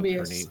I think of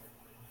her name?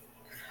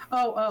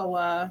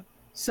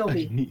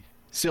 Sylvie.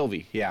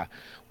 Sylvie, yeah,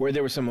 where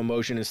there was some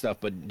emotion and stuff,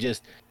 but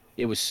just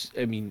it was,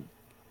 I mean,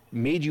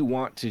 made you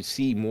want to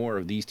see more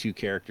of these 2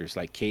 characters,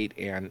 like Kate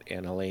and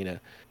Elena.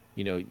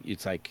 You know,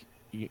 it's like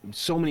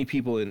so many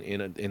people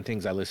in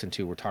things I listen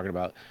to were talking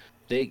about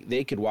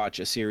they could watch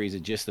a series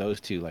of just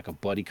those 2, like a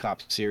buddy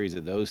cop series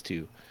of those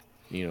 2.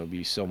 You know, it'd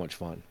be so much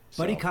fun.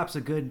 Buddy cop's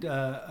a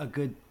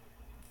good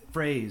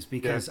phrase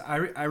because I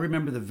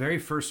remember the very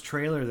first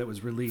trailer that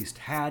was released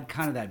had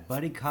kind of that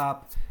buddy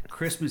cop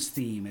Christmas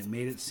theme. It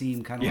made it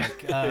seem kind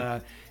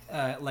of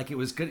like it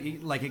was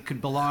good, like it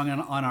could belong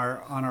on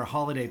our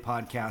holiday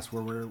podcast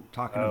where we're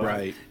talking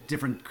about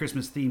different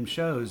Christmas themed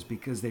shows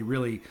because they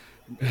really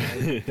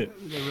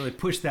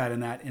push that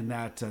in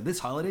that this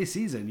holiday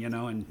season, you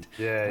know. And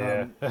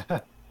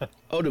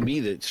to me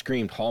that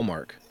screamed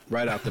Hallmark.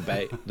 right out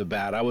the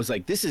bat. I was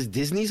like, this is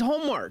Disney's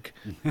Hallmark.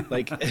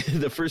 Like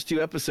the first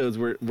 2 episodes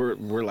were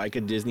like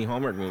a Disney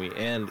Hallmark movie,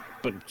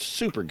 but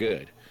super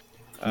good.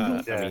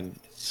 I mean,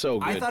 so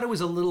good. I thought it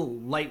was a little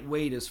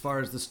lightweight as far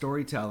as the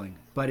storytelling,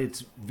 but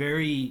it's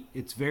very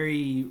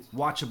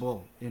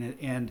watchable in it,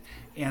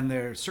 and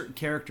there are certain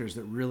characters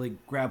that really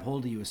grab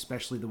hold of you,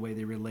 especially the way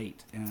they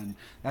relate, and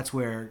that's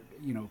where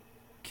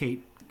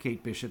Kate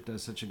Bishop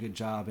does such a good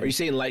job. Are you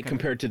saying light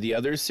compared to the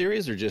other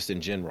series, or just in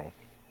general?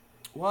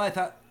 Well, I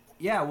thought,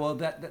 yeah, well,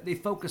 that they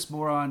focus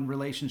more on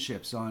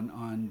relationships,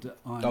 on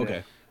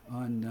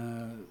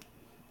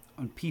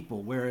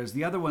people, whereas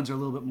the other ones are a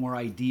little bit more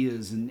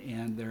ideas,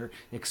 and they're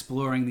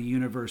exploring the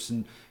universe,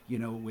 and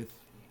with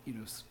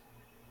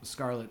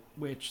Scarlet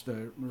Witch,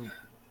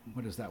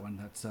 what is that one?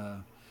 That's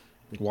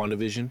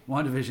WandaVision.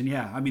 WandaVision,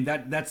 yeah. I mean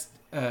that's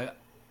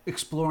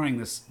exploring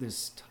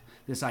this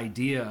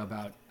idea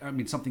about,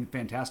 something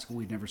fantastical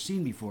we've never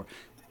seen before.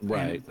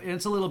 Right. And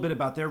it's a little bit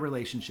about their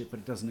relationship, but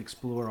it doesn't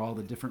explore all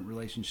the different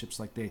relationships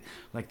like they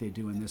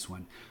do in this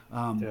one.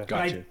 Gotcha. But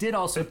I did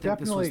also think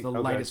this was the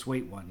lightest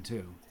weight one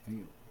too.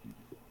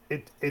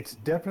 It's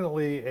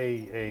definitely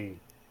a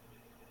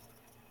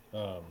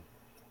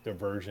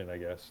diversion, I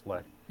guess.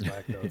 Lack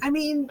of, I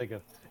mean,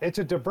 it's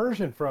a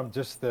diversion from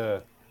just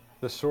the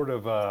sort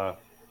of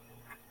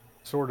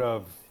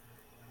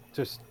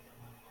just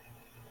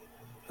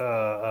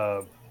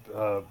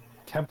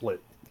template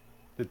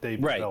that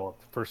they've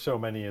developed for so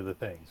many of the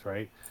things,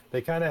 right?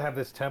 They kind of have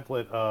this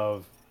template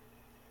of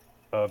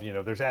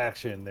there's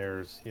action,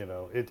 there's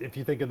if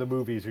you think of the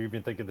movies or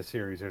even think of the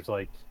series, there's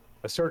like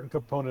a certain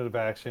component of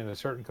action, a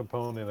certain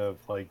component of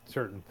like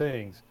certain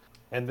things,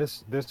 and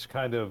this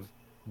kind of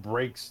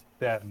breaks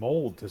that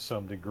mold to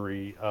some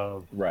degree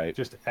of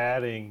just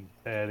adding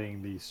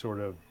these sort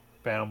of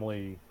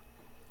family.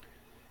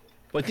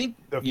 Well, I think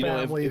the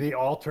family, the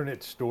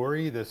alternate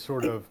story, the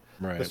sort of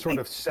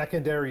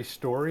secondary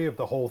story of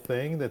the whole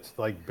thing that's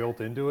like built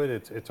into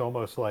it. It's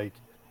almost like,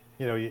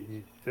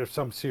 there's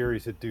some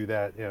series that do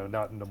that,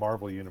 not in the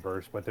Marvel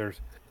universe, but there's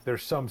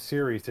some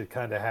series that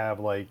kind of have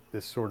like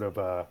this sort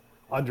of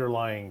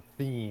underlying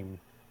theme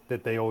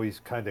that they always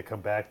kind of come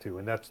back to,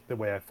 and that's the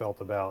way I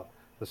felt about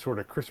the sort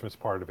of Christmas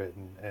part of it,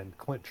 and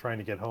Clint trying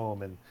to get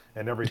home and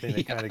everything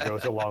that kind of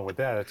goes along with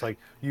that. It's like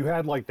you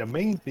had like the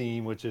main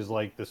theme, which is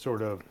like the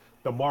sort of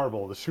the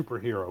Marvel, the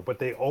superhero, but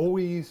they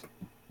always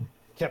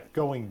kept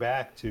going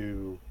back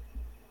to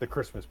the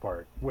Christmas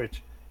part,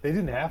 which they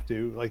didn't have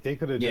to. Like they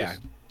could have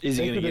just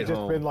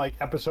been like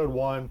episode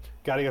 1,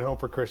 got to get home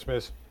for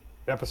Christmas,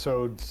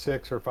 episode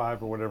 6 or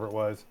 5 or whatever it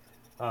was,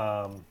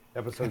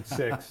 episode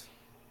 6.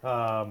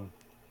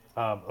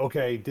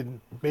 Okay,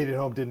 made it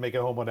home, didn't make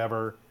it home,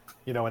 whatever,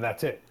 and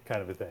that's it,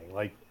 kind of a thing.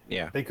 Like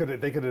they could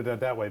have done it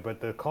that way, but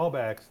the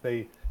callbacks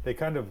they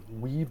kind of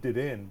weaved it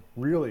in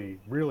really,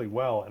 really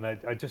well, and I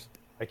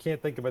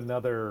can't think of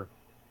either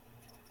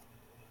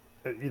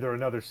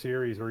another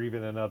series or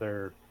even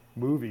another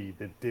movie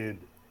that did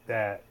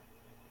that.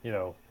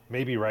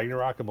 Maybe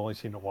Ragnarok. I've only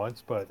seen it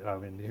once, but I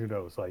mean, who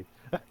knows? Like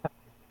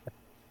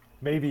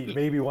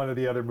maybe one of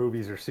the other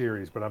movies or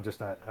series, but I'm just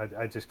not.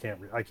 I just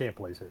can't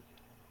place it.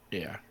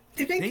 Yeah.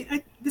 I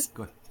think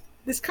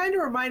this kind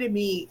of reminded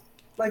me,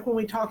 like when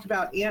we talked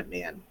about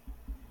Ant-Man,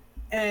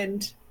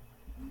 and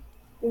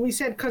when we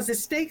said because the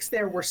stakes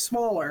there were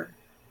smaller,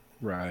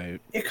 right?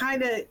 It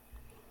kind of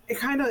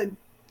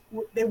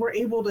they were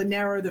able to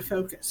narrow the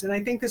focus, and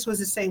I think this was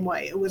the same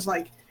way. It was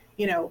like,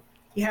 you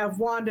have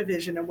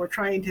WandaVision, and we're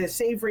trying to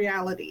save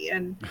reality,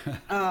 and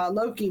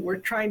Loki, we're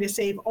trying to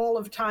save all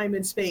of time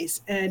and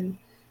space, and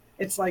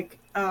it's like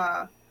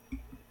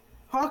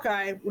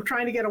Hawkeye, we're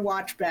trying to get a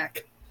watch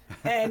back.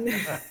 And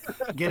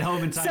get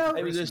home in time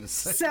for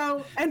Christmas.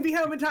 And be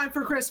home in time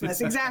for Christmas.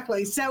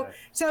 Exactly. So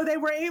they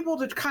were able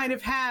to kind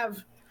of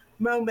have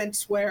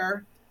moments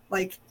where,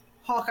 like,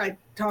 Hawkeye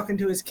talking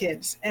to his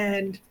kids,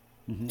 and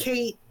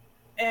Kate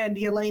and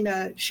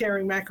Yelena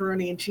sharing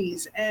macaroni and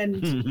cheese,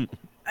 and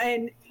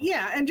and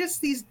just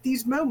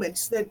these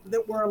moments that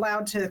were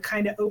allowed to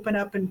kind of open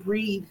up and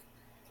breathe,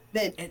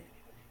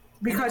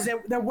 because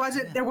there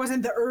wasn't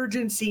the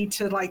urgency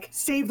to like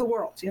save the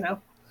world,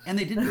 And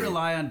they didn't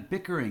rely on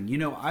bickering.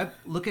 I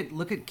look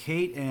at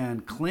Kate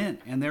and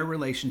Clint and their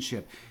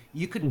relationship.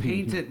 You could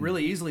paint it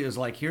really easily as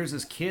like, here's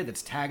this kid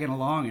that's tagging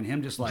along and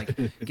him just like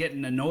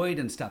getting annoyed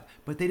and stuff.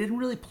 But they didn't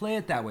really play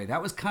it that way.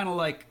 That was kind of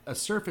like a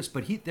surface,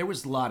 but there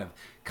was a lot of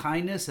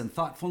kindness and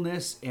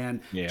thoughtfulness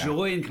and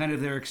joy in kind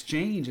of their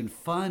exchange and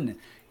fun.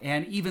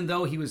 And even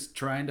though he was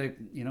trying to,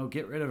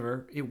 get rid of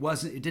her, it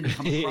didn't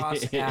come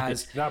across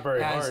as not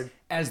very hard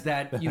as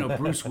that,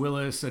 Bruce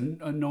Willis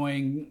and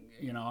annoying,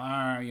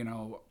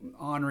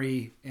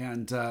 Henri,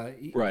 and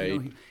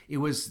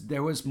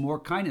there was more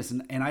kindness,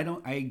 and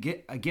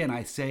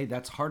I say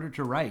that's harder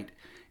to write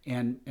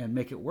and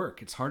make it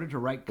work. It's harder to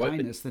write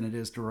kindness than it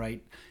is to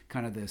write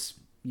kind of this,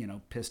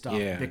 pissed off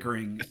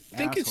bickering. I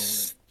think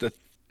it's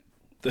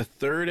the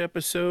third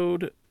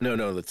episode.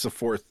 No, that's the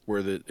fourth, where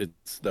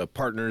it's the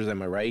Partners,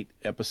 am I right,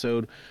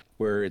 episode,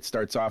 where it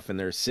starts off and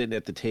they're sitting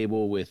at the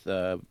table with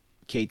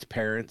Kate's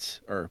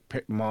parents or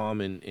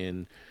mom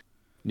and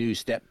new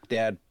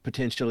stepdad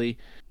potentially,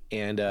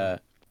 and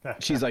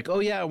she's like, "Oh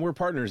yeah, we're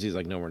partners." He's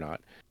like, "No, we're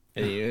not."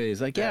 And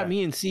he's like, "Yeah,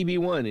 me and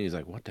CB1." And he's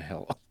like, "What the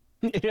hell?"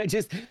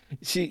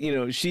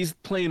 She's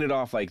playing it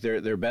off like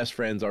they're best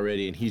friends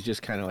already, and he's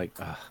just kind of like,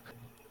 ugh.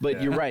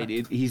 But you're right.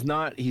 He's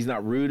not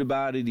rude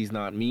about it. He's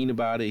not mean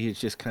about it. He's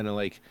just kind of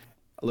like,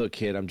 "Look,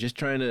 kid, I'm just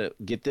trying to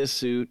get this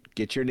suit,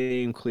 get your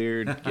name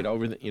cleared, get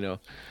over the,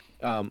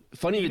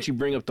 Funny that you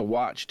bring up the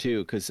watch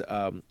too, because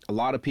a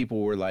lot of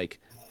people were like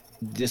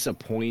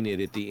disappointed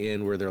at the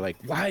end where they're like,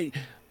 "Why?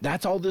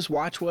 That's all this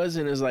watch was?"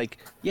 And it's like,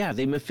 "Yeah,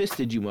 they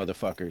Mephisted you,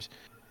 motherfuckers.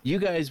 You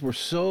guys were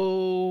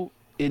so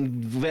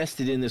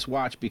invested in this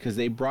watch because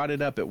they brought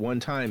it up at one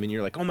time, and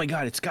you're like, oh my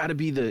god, it's got to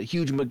be the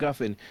huge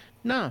MacGuffin."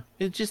 Nah,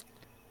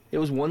 it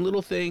was one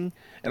little thing,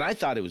 and I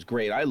thought it was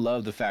great. I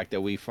love the fact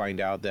that we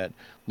find out that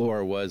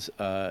Laura was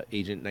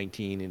Agent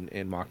 19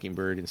 and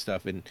Mockingbird and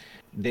stuff, and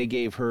they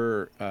gave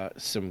her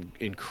some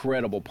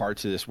incredible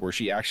parts of this where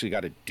she actually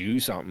got to do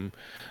something,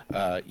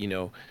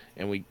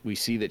 and we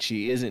see that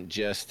she isn't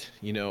just,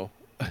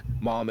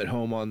 mom at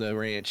home on the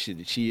ranch.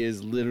 She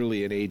is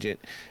literally an agent,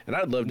 and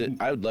I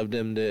would love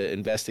them to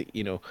invest,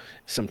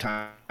 some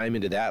time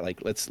into that.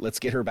 Like let's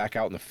get her back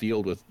out in the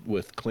field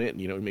with Clint.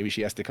 Maybe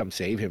she has to come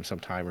save him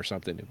sometime or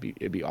something.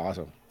 It'd be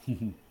awesome.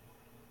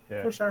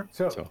 Yeah, for sure.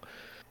 So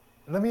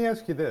let me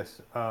ask you this: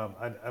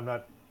 I'm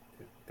not,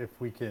 if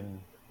we can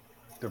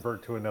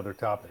divert to another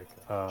topic.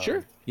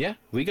 Sure. Yeah,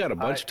 we got a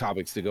bunch of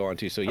topics to go on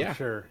to. So yeah, I'm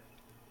sure.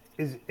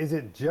 Is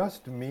it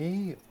just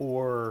me,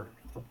 or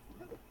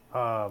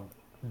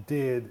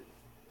did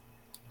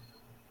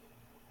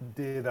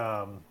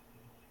oh,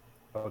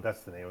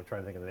 that's the name. I'm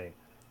trying to think of the name.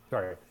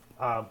 Sorry.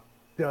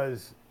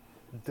 Does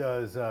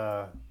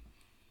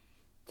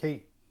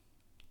Kate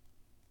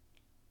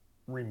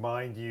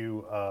remind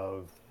you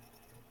of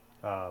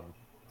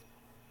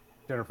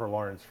Jennifer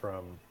Lawrence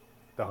from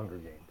The Hunger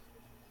Games?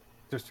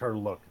 Just her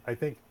look. I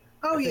think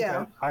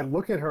I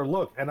look at her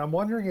look, and I'm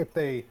wondering if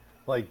they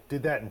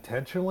did that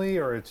intentionally,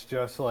 or it's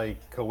just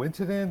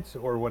coincidence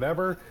or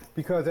whatever,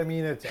 because I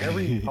mean it's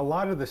a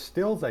lot of the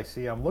stills I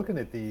see, I'm looking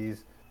at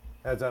these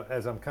I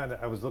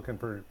was looking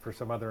for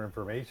some other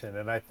information,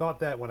 and I thought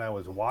that when I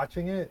was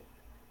watching it,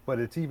 but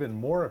it's even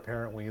more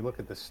apparent when you look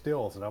at the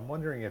stills, and I'm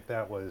wondering if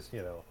that was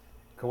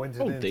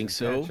coincidence. I don't think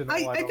so. I don't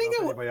know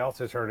if anybody else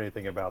has heard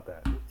anything about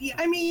that. Yeah,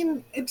 I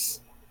mean it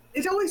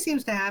always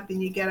seems to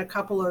happen. You get a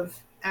couple of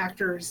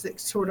actors that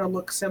sort of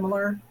look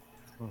similar,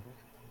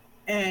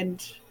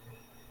 and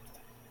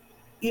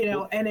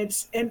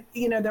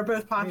they're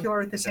both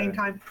popular at the same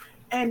time.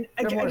 And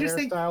similar I just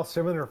think hairstyle,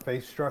 similar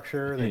face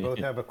structure. They both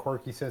have a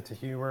quirky sense of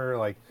humor.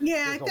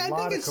 There's a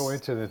lot of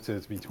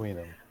coincidences between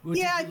them. Well,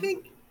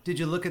 Did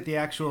you look at the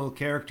actual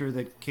character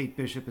that Kate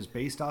Bishop is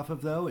based off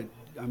of, though?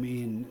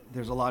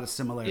 There's a lot of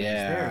similarities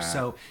there.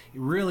 So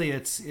really,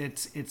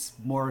 it's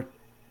more.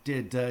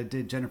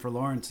 Did Jennifer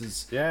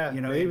Lawrence's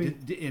maybe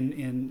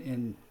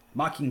in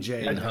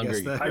Mockingjay and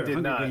I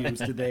did not. Games,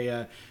 did they?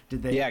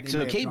 Yeah,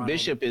 so Kate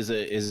Bishop is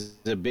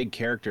a big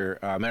character.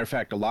 Matter of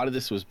fact, a lot of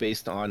this was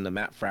based on the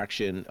Matt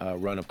Fraction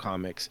run of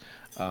comics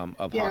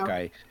of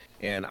Hawkeye,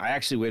 and I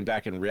actually went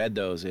back and read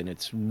those, and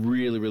it's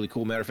really, really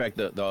cool. Matter of fact,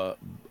 the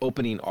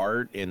opening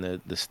art and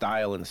the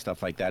style and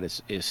stuff like that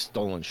is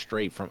stolen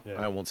straight from.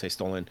 I won't say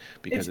stolen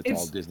because it's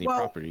all Disney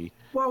property.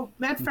 Well,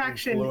 Matt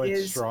Fraction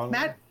is strongly.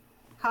 Matt.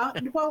 Huh?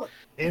 Well,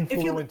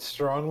 influenced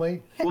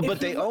strongly. Well, but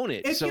they own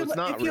it, so it's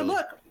not really. If you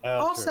look,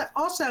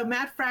 also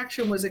Matt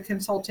Fraction was a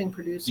consulting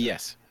producer.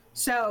 Yes.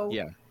 So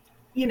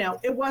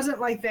it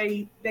wasn't like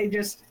they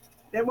just.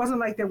 It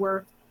wasn't like they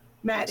were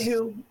Matt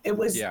who. It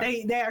was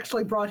they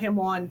actually brought him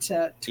on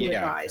to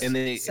advise. And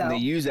they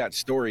use that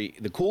story.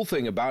 The cool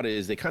thing about it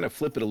is they kind of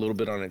flip it a little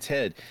bit on its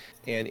head,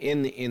 and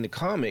in the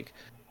comic,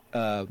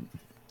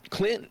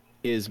 Clint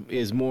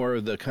is more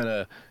of the kind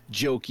of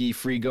jokey,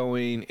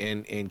 free-going,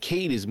 and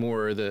Kate is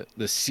more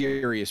the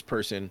serious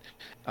person.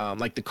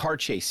 Like the car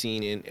chase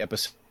scene in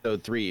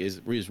episode 3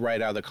 is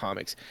right out of the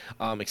comics,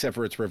 except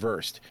for it's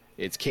reversed.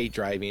 It's Kate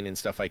driving and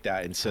stuff like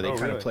that, and so they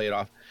kind of play it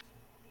off.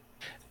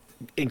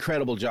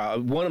 Incredible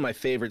job. One of my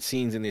favorite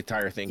scenes in the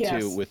entire thing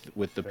too,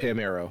 with the Pym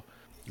arrow.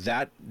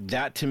 That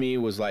to me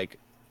was like,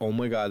 oh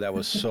my god, that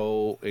was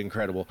so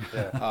incredible.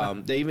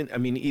 They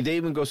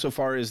even go so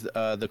far as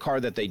the car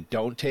that they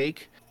don't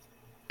take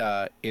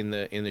in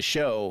the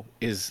show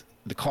is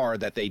the car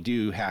that they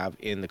do have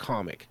in the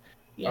comic.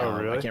 Yeah.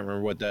 Oh, really? I can't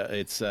remember what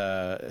it's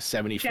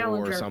 74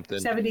 Challenger, or something.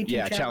 72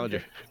 Yeah,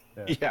 Challenger.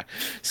 Yeah.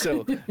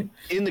 So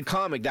in the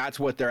comic, that's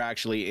what they're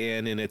actually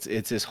in, and it's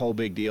this whole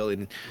big deal.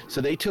 And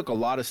so they took a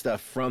lot of stuff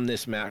from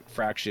this Matt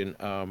Fraction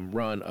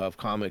run of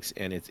comics,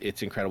 and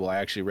it's incredible. I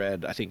actually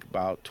read, I think,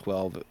 about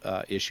 12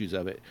 issues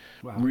of it.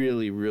 Wow.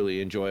 Really, really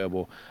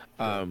enjoyable.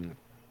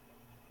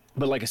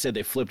 But like I said,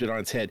 they flipped it on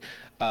its head.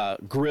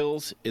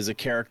 Grills is a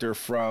character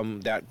from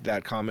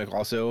that comic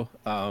also.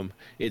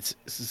 It's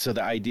so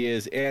the idea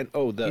is, and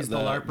he's the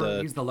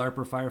LARPer. He's the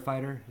LARPer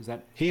firefighter. Is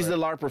that? He's the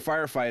LARPer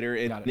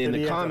firefighter, and in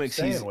the comics,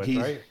 he's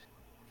right?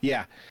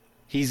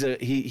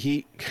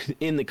 he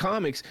in the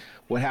comics,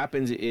 what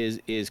happens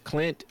is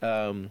Clint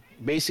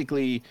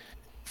basically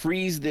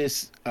frees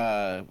this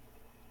apartment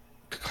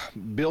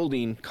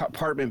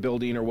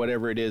building or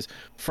whatever it is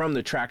from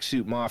the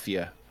tracksuit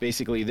mafia.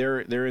 Basically,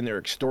 they're in there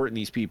extorting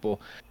these people,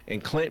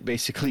 and Clint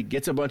basically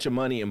gets a bunch of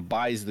money and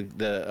buys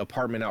the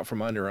apartment out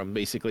from under them.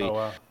 Basically,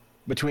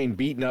 between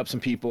beating up some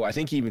people, I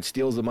think he even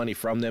steals the money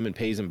from them and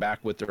pays them back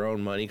with their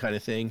own money, kind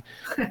of thing.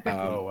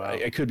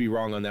 I could be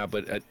wrong on that,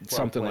 but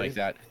something like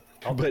that.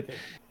 But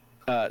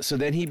so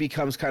then he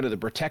becomes kind of the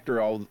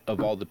protector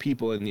of all the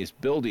people in this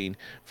building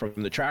from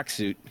the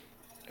tracksuit.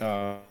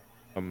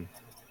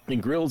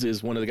 And Grills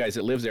is one of the guys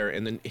that lives there,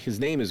 and then his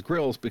name is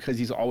Grills because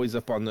he's always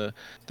up on the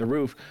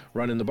roof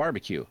running the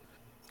barbecue.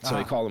 So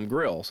they call him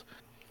Grills.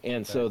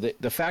 And so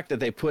the fact that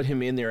they put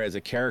him in there as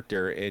a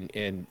character,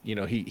 and you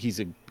know, he's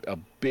a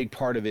big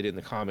part of it in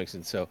the comics,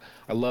 and so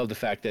I love the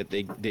fact that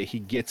he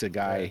gets a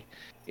guy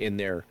in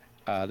there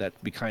that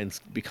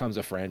becomes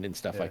a friend and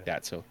stuff like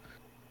that. So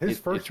his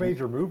first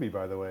major movie,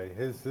 by the way,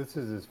 this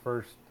is his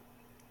first.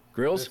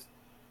 Grills?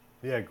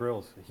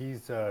 Grills.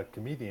 He's a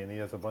comedian. He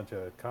has a bunch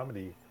of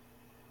comedy.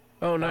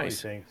 Oh,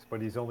 nice. Things, but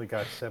he's only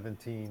got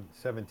 17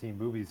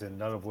 movies, and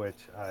none of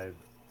which I've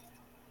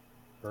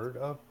heard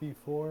of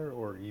before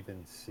or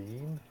even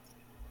seen.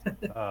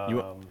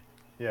 You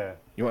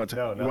want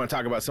to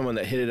talk about someone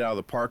that hit it out of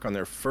the park on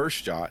their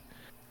first shot?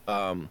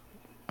 I'm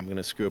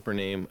gonna screw up her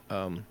name.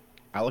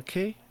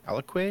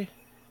 Alakwe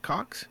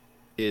Cox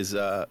is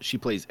she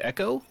plays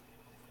Echo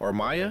or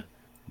Maya.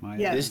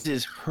 Yes. This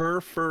is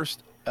her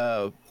first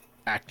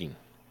acting.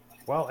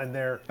 Well, and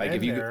they're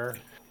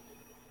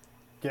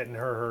getting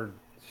her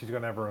she's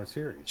gonna have her own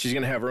series. She's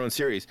gonna have her own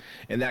series,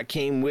 and that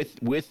came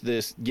with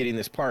this getting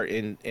this part.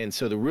 And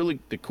so the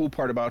cool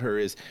part about her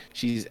is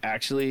she's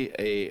actually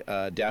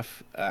a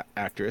deaf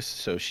actress.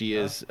 So she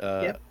is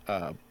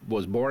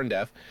was born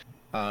deaf.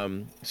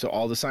 So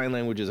all the sign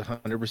language is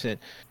 100%.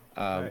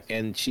 Nice.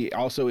 And she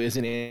also is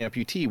an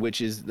amputee,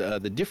 which is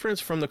the difference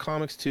from the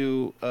comics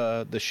to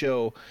the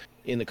show.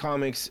 In the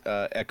comics,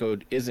 Echo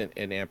isn't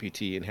an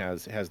amputee and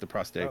has the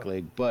prosthetic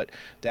leg, but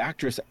the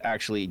actress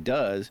actually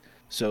does.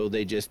 So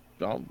they just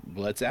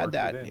let's add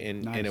that,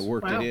 and it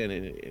worked it in,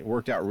 and it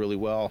worked out really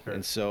well. Sure.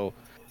 And so,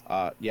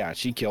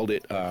 she killed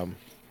it.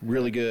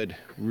 Really good,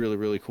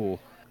 really cool.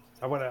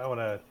 I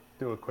wanna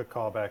do a quick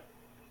callback,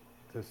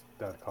 just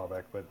not a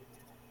callback, but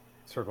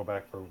circle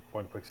back for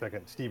one quick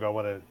second. Steve, I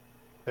want to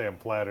say I'm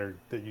flattered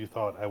that you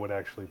thought I would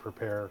actually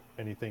prepare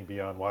anything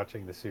beyond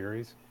watching the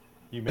series.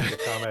 You made a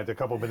comment a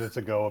couple minutes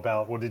ago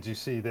about, well, did you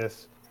see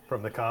this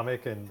from the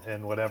comic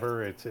and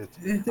whatever? I'm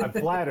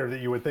flattered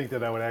that you would think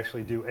that I would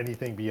actually do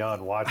anything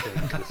beyond watching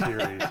the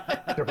series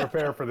to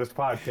prepare for this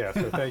podcast.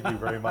 So thank you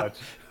very much.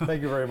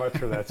 Thank you very much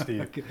for that,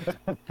 Steve.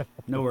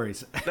 No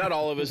worries. Not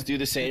all of us do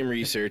the same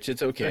research.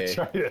 It's okay.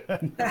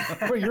 That's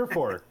right. What you're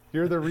for.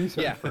 You're the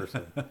research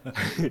person.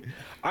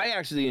 I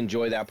actually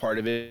enjoy that part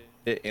of it,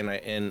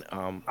 and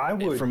I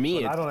would. For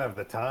me, but I don't have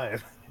the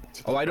time.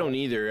 Oh, I don't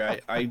either.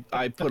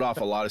 I put off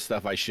a lot of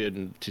stuff I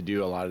shouldn't to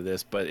do a lot of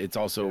this, but it's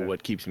also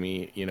what keeps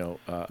me,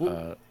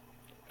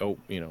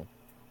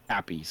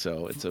 happy.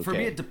 So it's okay. For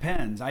me, it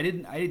depends. I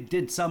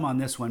did some on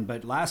this one,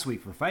 but last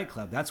week for Fight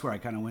Club, that's where I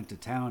kind of went to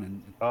town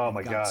and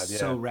got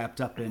so wrapped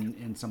up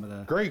in some of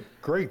the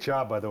great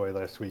job, by the way,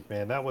 last week,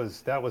 man. That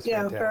was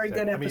fantastic. Very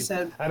good episode.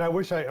 I mean, and I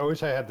wish I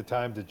had the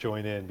time to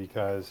join in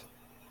because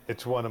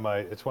it's one of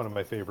my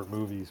favorite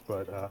movies.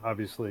 But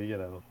obviously,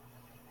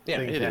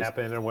 things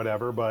happen or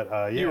whatever, but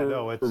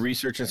we're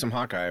researching some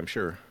Hawkeye, I'm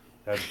sure.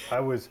 I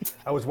was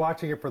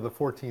watching it for the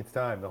 14th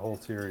time, the whole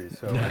series,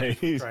 so nice.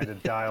 I was trying to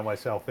dial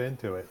myself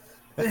into it.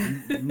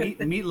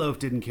 Meatloaf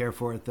didn't care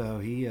for it though.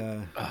 He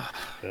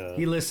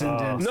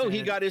listened. And no,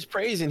 he got his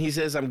praise, and he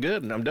says, "I'm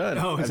good, and I'm done."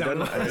 Oh, is that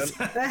what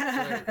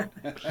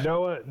it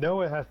was?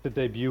 Noah has to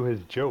debut his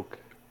joke.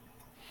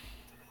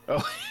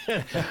 Oh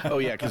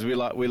yeah, because we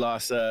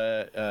lost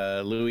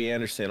Louis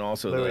Anderson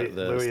also.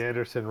 Louis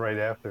Anderson right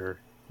after.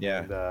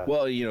 Yeah. And,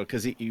 well,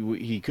 because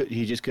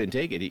he just couldn't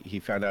take it. He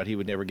found out he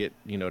would never get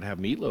to have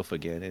Meatloaf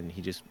again, and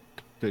he just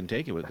couldn't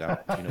take it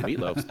without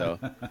Meatloaf. So.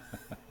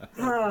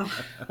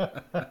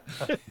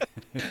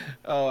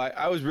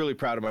 I was really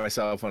proud of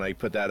myself when I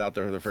put that out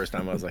there for the first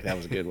time. I was like, that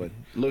was a good one.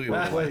 Louis,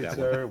 well played,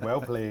 sir.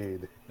 Well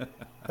played.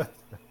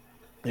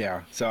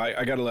 Yeah, so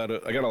I got a lot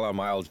of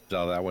mileage out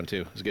of that one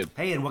too. It was good.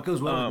 Hey, and what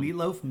goes well with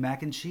meatloaf?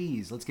 Mac and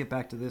cheese. Let's get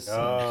back to this.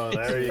 Oh,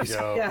 there you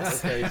go.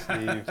 Yes. Okay,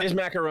 Steve. Just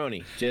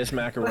macaroni.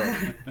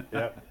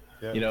 Yep.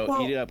 Eat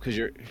it up because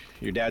your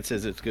dad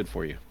says it's good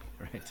for you.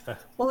 Right.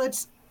 Well,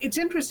 it's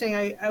interesting.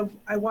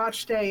 I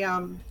watched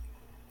a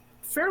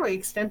fairly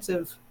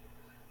extensive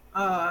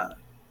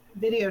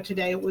video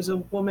today. It was a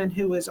woman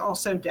who was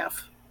also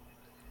deaf,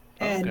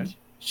 and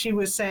she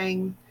was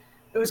saying.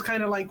 It was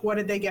kind of like, what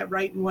did they get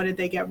right and what did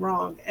they get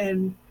wrong?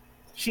 And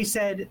she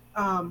said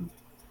one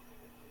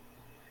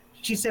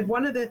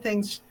of the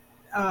things,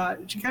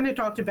 she kind of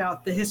talked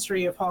about the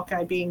history of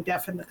Hawkeye being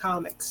deaf in the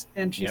comics.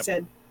 And she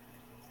said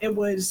it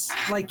was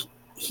like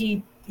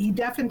he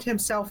deafened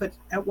himself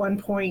at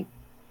one point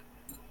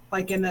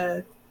like in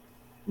the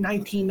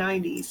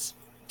 1990s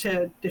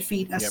to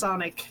defeat a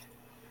Sonic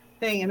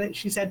thing. And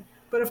she said,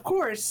 but of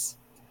course,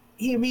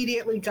 he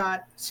immediately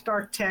got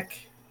Stark Tech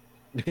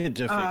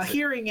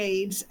hearing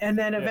aids, and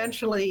then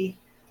eventually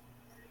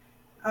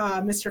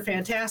Mr.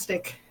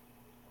 Fantastic,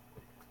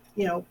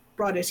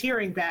 brought his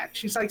hearing back.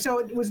 She's like, so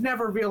it was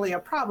never really a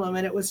problem,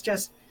 and it was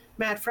just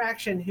Matt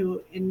Fraction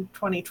who in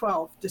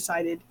 2012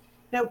 decided,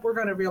 no, we're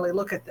going to really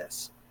look at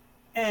this.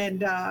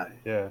 And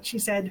she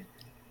said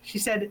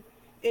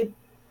it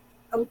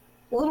a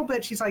little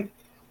bit. She said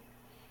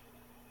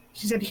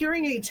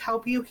hearing aids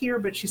help you hear,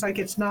 but she's like,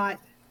 it's not.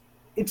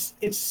 It's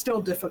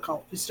still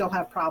difficult. You still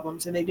have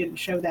problems, and they didn't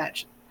show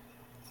that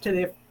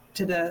to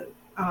the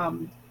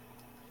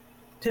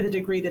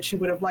degree that she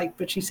would have liked.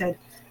 But she said,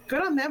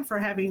 good on them for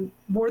having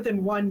more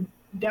than one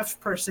deaf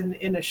person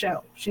in a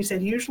show. She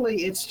said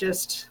usually it's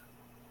just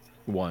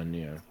one.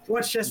 Yeah.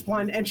 What's just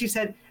one? And she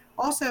said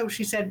also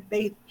she thought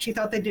they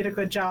did a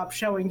good job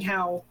showing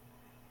how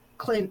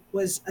Clint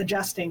was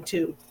adjusting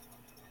to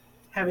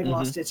having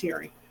lost his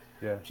hearing.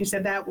 Yeah. She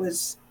said that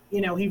was.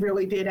 He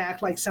really did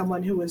act like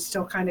someone who was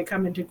still kind of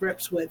coming to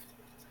grips with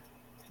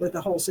the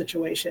whole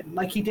situation.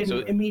 Like he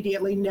didn't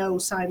immediately know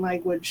sign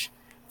language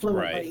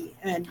fluently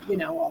and,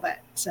 all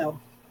that. So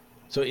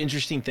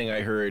interesting thing I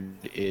heard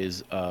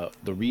is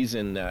the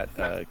reason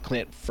that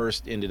Clint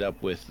first ended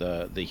up with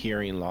the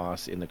hearing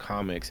loss in the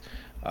comics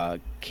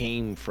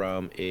came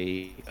from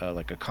a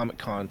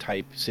Comic-Con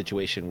type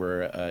situation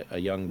where a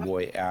young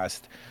boy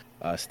asked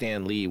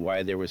Stan Lee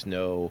why there was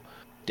no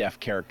deaf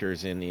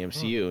characters in the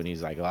MCU, and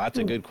he's like, well, that's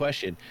a good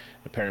question.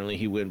 Apparently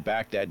he went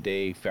back that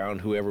day, found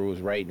whoever was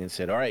writing, and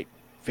said, all right,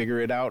 figure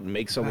it out and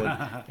make someone.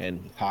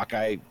 And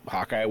Hawkeye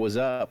was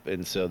up,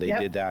 and so they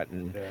did that,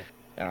 and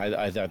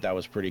I thought that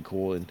was pretty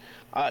cool. And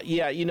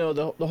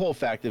the whole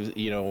fact of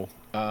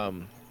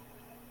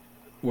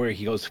where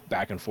he goes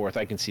back and forth,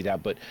 I can see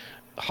that. But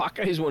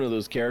Hawkeye is one of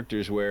those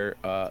characters where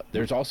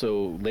there's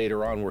also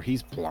later on where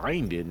he's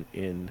blind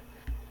in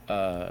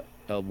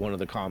one of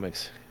the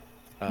comics.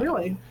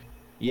 Really?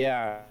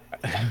 Yeah,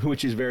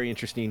 which is very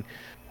interesting.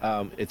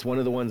 It's one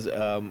of the ones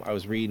I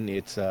was reading.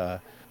 It's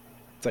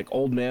like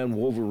Old Man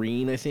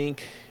Wolverine, I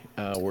think,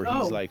 where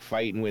he's like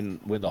fighting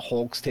when the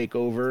Hulks take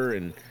over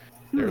and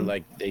they're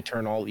like they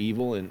turn all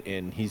evil,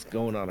 and he's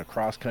going on a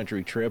cross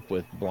country trip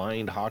with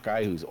blind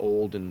Hawkeye, who's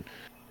old and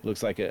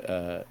looks like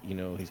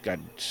he's got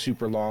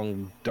super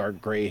long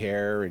dark gray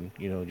hair and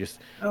just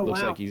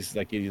looks like he's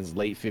like in his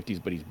late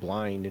 50s, but he's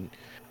blind. And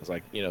it's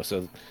like,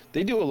 so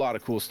they do a lot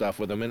of cool stuff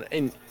with him.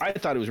 And I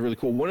thought it was really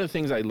cool. One of the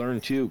things I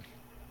learned too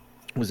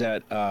was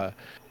that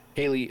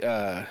Haley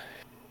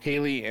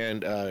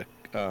and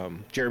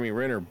Jeremy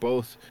Renner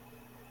both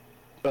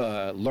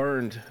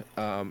learned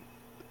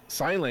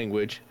sign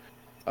language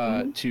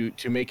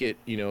to make it,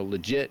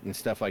 legit and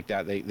stuff like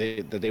that.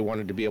 They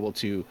wanted to be able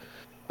to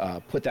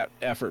put that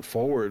effort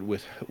forward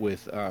with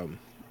I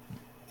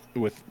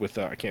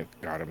can't,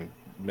 God, I'm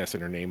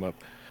messing her name up.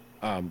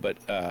 But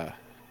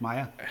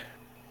Maya.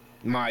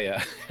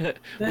 We'll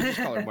just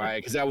call her Maya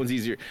because that one's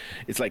easier.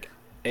 It's like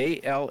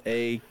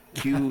Alaquaa,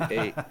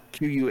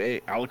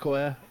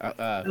 Aliqua.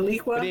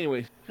 But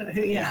anyway,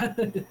 yeah.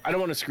 I don't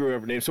want to screw up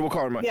her name, so we'll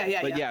call her Maya.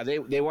 Yeah.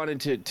 They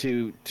wanted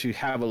to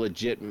have a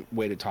legit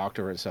way to talk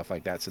to her and stuff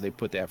like that, so they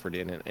put the effort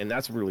in, and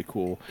that's really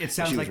cool. It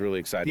sounds she like was really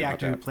excited the about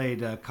actor that. who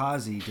played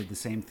Kazi did the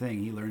same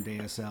thing. He learned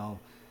ASL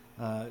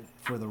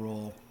for the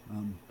role.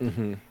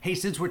 Hey,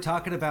 since we're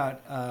talking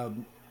about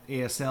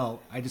ASL,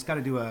 I just got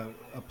to do a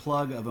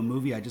plug of a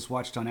movie I just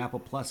watched on Apple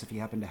Plus, if you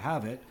happen to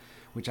have it,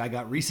 which I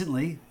got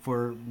recently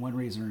for one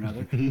reason or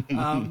another.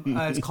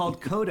 It's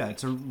called Coda.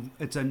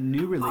 It's a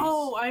new release.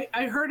 Oh,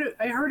 I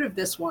heard of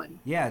this one.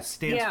 Yeah, it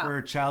stands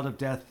for Child of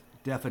Deaf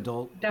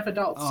Adult. Deaf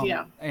adults,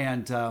 yeah.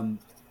 And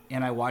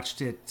I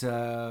watched it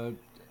a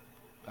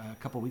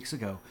couple weeks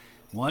ago.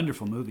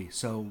 Wonderful movie.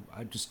 So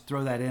I just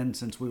throw that in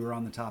since we were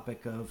on the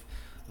topic of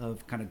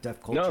kind of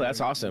deaf culture. No,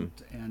 that's awesome.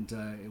 And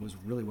it was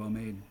really well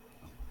made.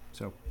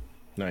 So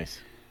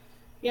nice.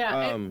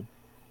 Yeah.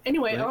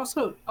 Anyway,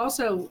 also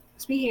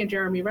speaking of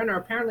Jeremy Renner,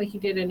 apparently he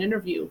did an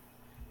interview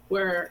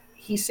where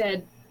he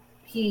said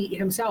he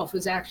himself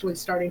is actually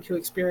starting to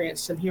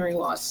experience some hearing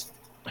loss.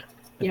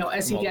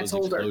 As he gets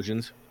older.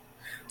 Explosions.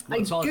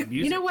 Well, it's all music.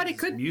 You know what? It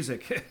could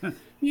music.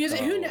 music.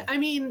 Who? I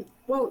mean,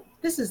 well,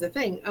 this is the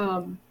thing.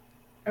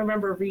 I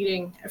remember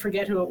reading, I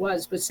forget who it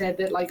was, but said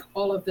that like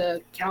all of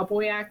the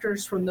cowboy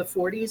actors from the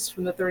 40s,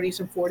 from the 30s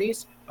and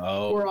 40s,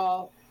 were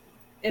all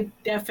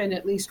deaf in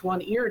at least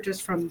one ear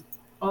just from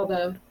all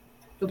the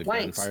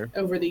blanks gunfire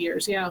over the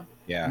years. Yeah.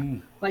 Yeah.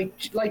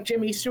 Like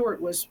Jimmy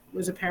Stewart was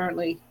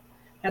apparently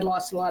had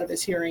lost a lot of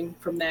his hearing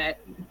from that.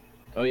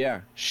 Oh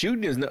yeah,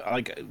 shooting is not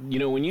like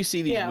when you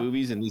see these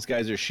movies and these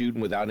guys are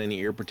shooting without any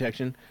ear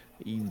protection,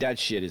 that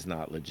shit is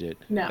not legit.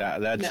 No,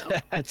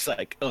 that's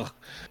like oh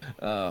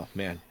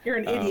man, you're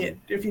an idiot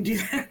if you do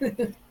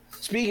that.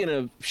 speaking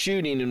of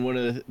shooting, in one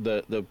of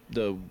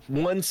the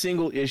one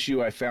single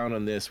issue I found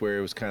on this where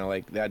it was kind of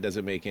like that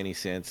doesn't make any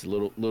sense,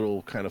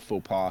 little kind of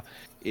faux pas,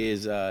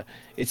 is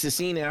it's the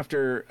scene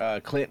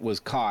after Clint was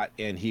caught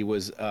and he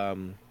was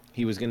going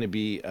to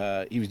be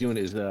he was doing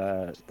his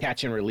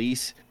catch and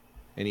release,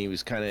 and he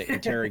was kind of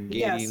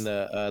interrogating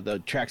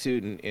the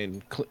tracksuit,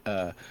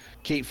 and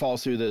Kate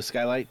falls through the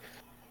skylight.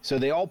 So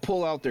they all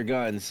pull out their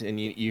guns, and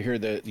you hear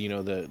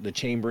the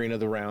chambering of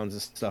the rounds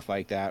and stuff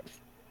like that,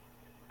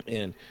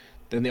 and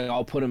then they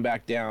all put them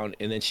back down,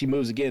 and then she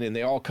moves again, and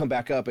they all come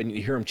back up, and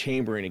you hear them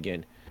chambering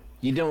again.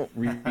 You don't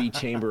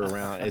re-chamber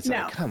around. It's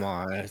like, come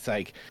on. It's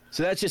like,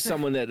 so that's just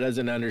someone that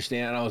doesn't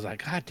understand. I was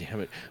like, God damn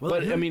it. Well,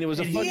 but I mean, it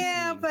was a fun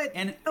Yeah, scene. but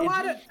And- a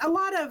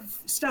lot of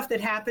stuff that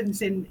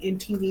happens in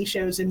TV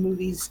shows and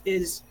movies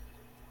is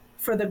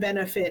for the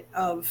benefit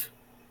of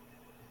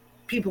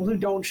people who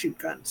don't shoot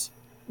guns.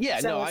 Yeah,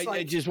 So no, it's I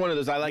like- just one of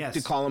those. I like Yes.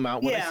 to call them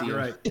out when I Yeah. see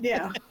You're them. right.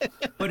 Yeah.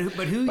 But who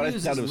But I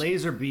uses thought it was-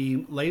 laser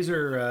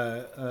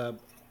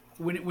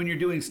when you're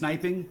doing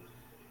sniping?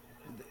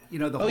 You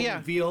know, the whole yeah.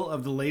 reveal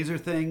of the laser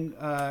thing.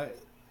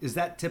 Is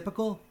that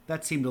typical?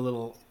 That seemed a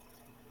little.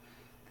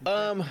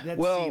 That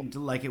Well, seemed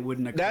like it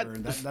wouldn't occur.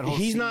 That whole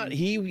he's scene not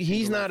seemed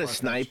he's a little not a far-fetched.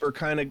 sniper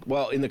kind of.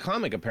 Well, in the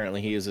comic,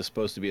 apparently he is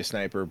supposed to be a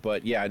sniper,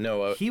 but yeah,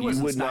 no, He you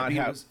wasn't would not sniping.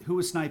 have. Who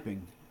was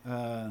sniping?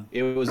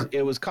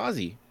 It was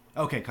Kazi.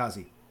 Okay,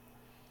 Kazi.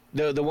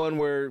 The one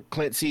where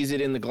Clint sees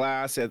it in the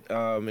glass at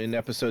in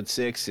episode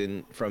 6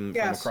 and from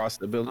Yes. across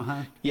the building.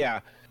 Uh-huh. Yeah.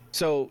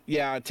 So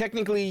yeah,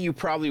 technically you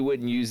probably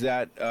wouldn't use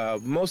that.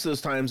 Most of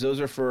those times, those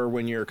are for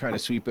when you're kind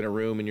of sweeping a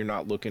room and you're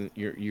not looking.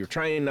 You're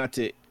trying not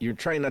to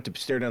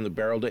stare down the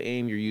barrel to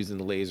aim. You're using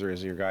the laser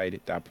as your guide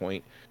at that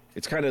point.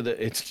 It's kind of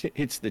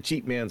it's the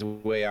cheap man's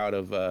way out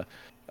of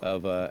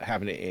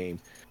having to aim.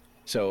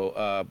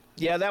 So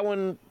yeah, that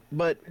one,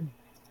 but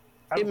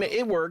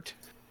it worked.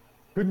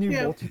 Couldn't you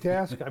Yeah.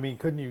 multitask? I mean,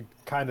 couldn't you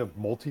kind of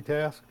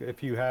multitask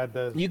if you had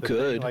the? You the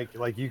could. thing?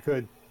 Like you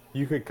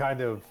could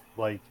kind of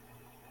like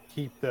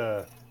keep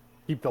the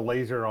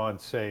laser on,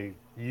 say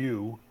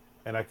you,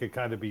 and I could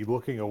kind of be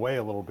looking away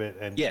a little bit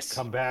and Yes.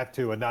 come back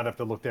to and not have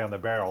to look down the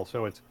barrel.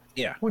 So it's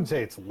Yeah. I wouldn't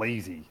say it's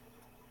lazy.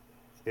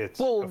 It's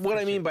Well, what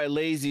I mean efficient. by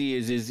lazy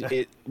is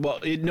it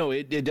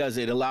does,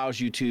 it allows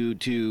you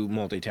to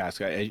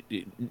multitask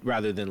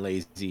rather than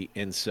lazy,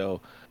 and so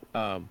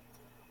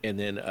and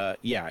then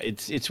yeah,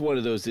 it's one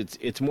of those.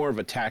 It's more of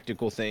a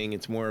tactical thing.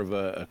 It's more of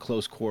a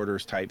close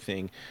quarters type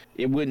thing.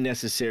 It wouldn't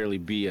necessarily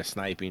be a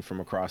sniping from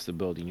across the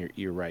building.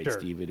 You're right, Sure.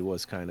 Steve. It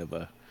was kind of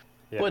a,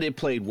 Yeah. but it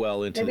played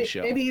well into Maybe, the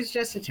show, maybe he's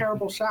just a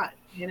terrible shot,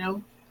 you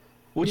know?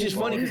 which is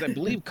funny because I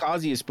believe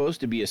Kazi is supposed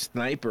to be a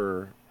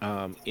sniper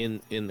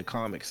in the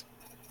comics.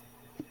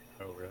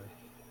 Oh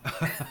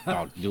really?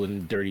 Oh,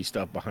 doing dirty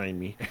stuff behind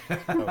me.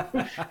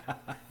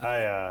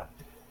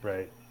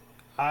 Right.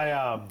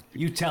 I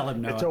You tell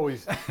him, Noah.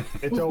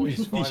 It's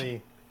always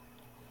funny.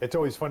 It's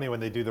always funny when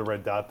they do the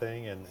red dot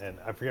thing, and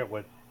I forget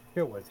what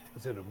was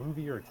it, a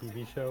movie or a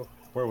TV show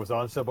where it was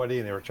on somebody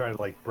and they were trying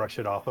to like brush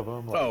it off of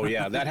them. Like, Oh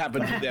yeah, that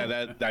happened. Yeah,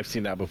 that I've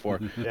seen that before.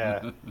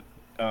 yeah.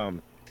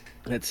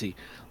 Let's see.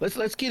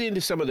 Let's get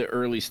into some of the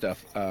early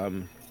stuff.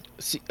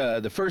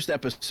 The first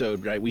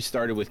episode, right? We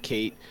started with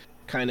Kate.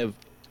 Kind of,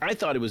 I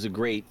thought it was a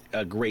great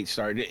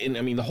start, and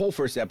I mean the whole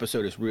first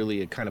episode is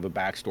really a kind of a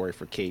backstory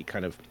for Kate.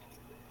 Kind of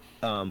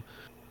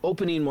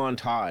opening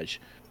montage,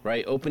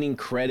 right? Opening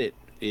credit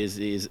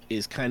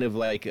is kind of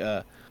like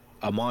a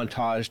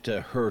montage to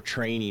her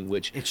training,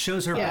 which It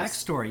shows her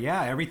Yes. backstory.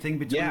 Yeah, everything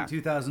between Yeah.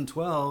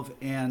 2012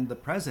 and the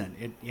present.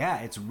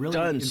 It's really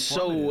done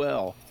so informative.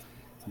 well.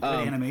 Good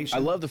animation.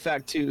 I love the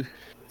fact too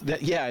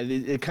that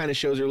it kind of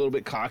shows her a little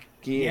bit cocky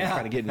Yeah. and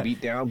kind of getting beat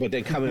down, but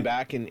then coming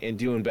back and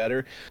doing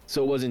better.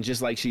 So it wasn't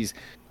just like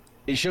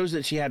it shows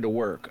that she had to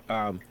work.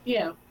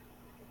 Yeah.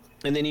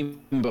 And then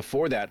even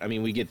before that, I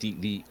mean, we get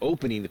the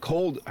opening, the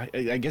cold.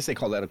 I guess they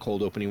call that a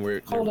cold opening, where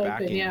Cold they're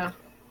back open, in yeah.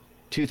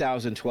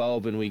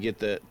 2012, and we get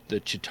the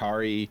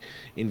Chitauri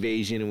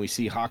invasion, and we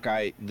see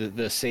Hawkeye.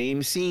 The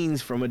same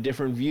scenes from a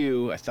different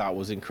view. I thought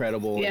was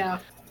incredible. Yeah.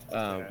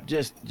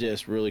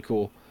 Just really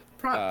cool.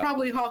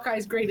 Probably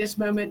Hawkeye's greatest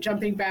moment,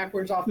 jumping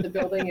backwards off the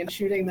building and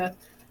shooting the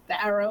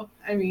arrow.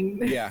 I mean,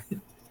 Yeah.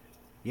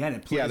 Yeah, and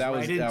it plays that right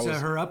was- into that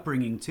was- her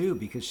upbringing too,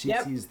 because she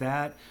Yep. sees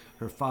that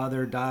her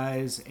father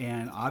dies,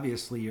 and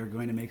obviously you're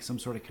going to make some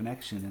sort of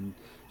connection, and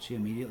she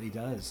immediately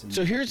does. And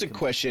So here's a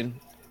question.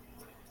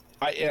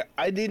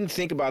 I didn't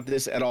think about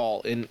this at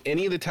all in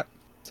any of the time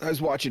I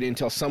was watching it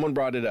until someone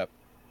brought it up.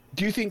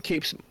 Do you think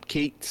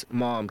Kate's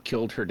mom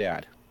killed her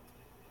dad?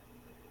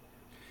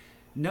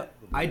 No,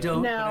 I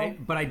don't. No.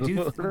 But I do.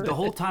 The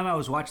whole time I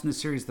was watching the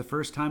series, the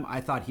first time,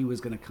 I thought he was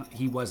going to.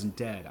 He wasn't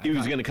dead. He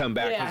was going to come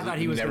back. Yeah. I 'cause thought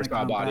he was never going to saw a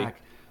come body.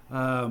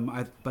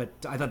 back. But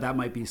I thought that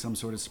might be some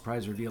sort of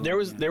surprise reveal. There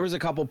was at the a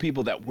couple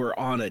people that were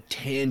on a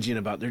tangent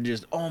about they're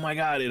just, oh my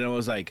god, and I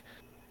was like,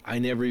 I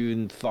never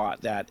even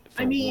thought that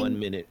for I mean, 1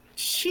 minute.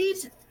 she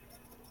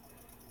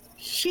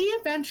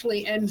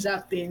eventually ends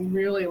up being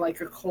really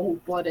like a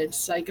cold-blooded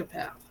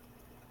psychopath.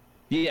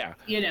 Yeah.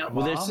 You know,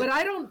 Well, there's- but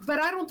I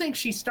don't think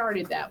she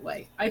started that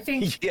way. I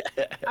think Yeah.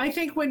 I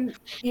think when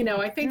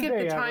I think Did at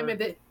the they time ever? of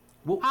the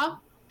Well, huh?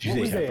 What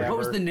was, they what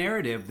was ever? the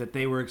narrative that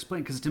they were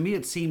explaining? Because to me,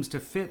 it seems to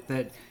fit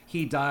that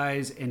he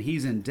dies and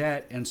he's in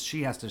debt, and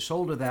she has to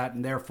shoulder that,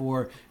 and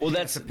therefore Well, she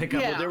that's has to pick Yeah.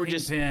 up. Well, they were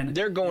just Kingpin,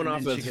 they're going and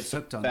off then of she gets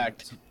hooked on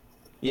fact. that.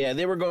 Yeah,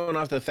 they were going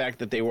off the fact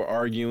that they were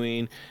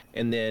arguing,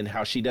 and then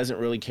how she doesn't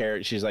really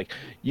care. She's like,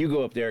 "You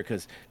go up there,"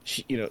 because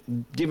she,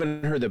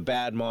 giving her the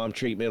bad mom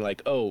treatment.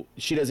 Like, oh,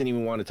 she doesn't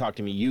even want to talk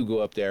to me. You go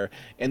up there,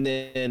 and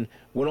then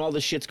when all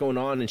the shit's going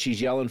on and she's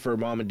yelling for her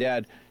mom and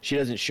dad, she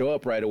doesn't show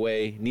up right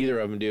away. Neither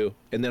of them do,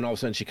 and then all of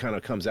a sudden she kind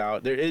of comes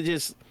out. They're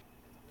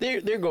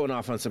going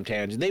off on some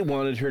tangent. They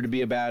wanted her to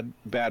be a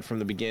bad from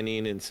the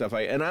beginning and stuff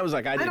like. And I was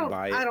like, I didn't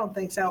buy it. I don't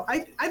think so. I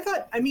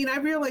thought.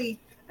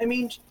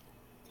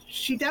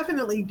 She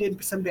definitely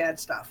did some bad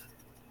stuff,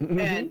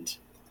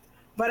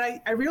 but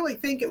I really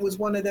think it was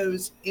one of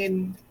those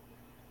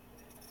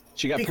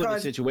She got put in a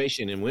because-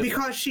 situation and went.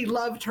 because she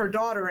loved her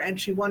daughter and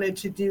she wanted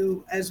to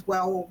do as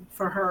well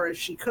for her as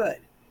she could.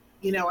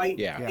 Yeah.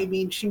 I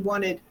mean, she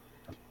wanted.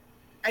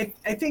 I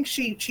think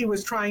she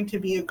was trying to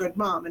be a good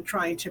mom and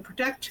trying to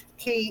protect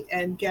Kate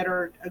and get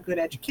her a good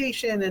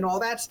education and all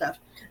that stuff.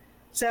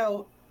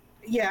 So,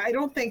 yeah, I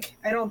don't think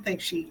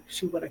she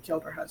would have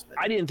killed her husband.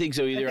 I didn't think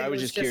so either. think I it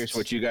was was just curious just-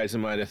 what you guys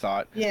might have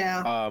thought.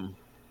 Yeah.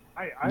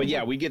 But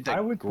yeah, we get that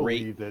I would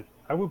great-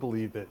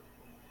 believe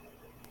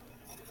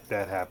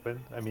that happened.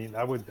 I mean,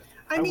 I would.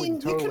 I mean,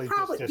 wouldn't totally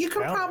you could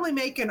discount probably it.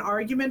 make an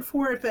argument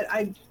for it, but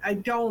I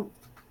don't.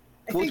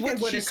 I Well, think what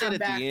they would she have said come at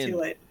the back end- to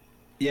it.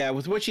 Yeah,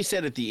 with what she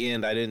said at the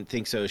end, I didn't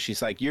think so.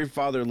 She's like, your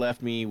father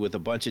left me with a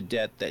bunch of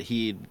debt that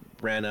he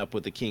ran up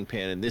with the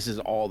Kingpin, and this is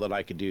all that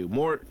I could do.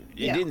 It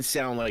Yeah. didn't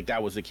sound like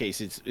that was the case.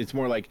 It's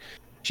more like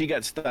she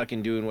got stuck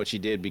in doing what she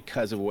did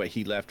because of what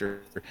he left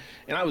her,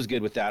 and I was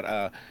good with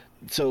that.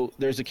 So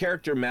there's a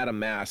character, Madame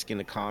Mask, in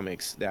the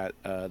comics that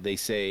they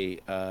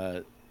say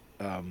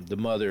the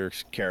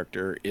mother's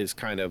character is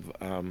kind of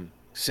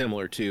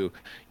similar to,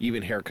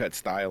 even haircut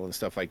style and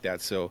stuff like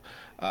that. So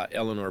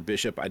Eleanor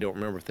Bishop, I don't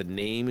remember if the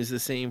name is the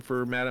same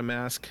for Madame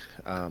Mask.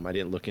 I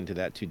didn't look into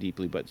that too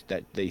deeply, but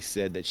that they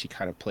said that she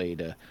kind of played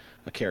a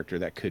character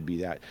that could be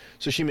that.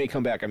 So she may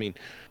come back. I mean,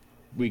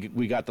 we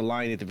got the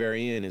line at the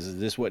very end: "Is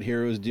this what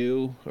heroes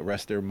do?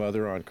 Arrest their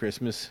mother on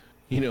Christmas?"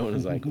 And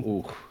it's like,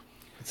 ooh.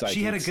 It's like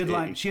She had a it's- good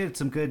line. She had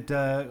some good.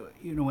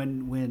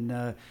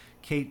 When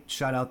Kate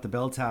shot out the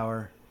bell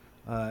tower,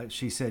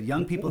 she said,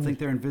 "Young people think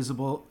they're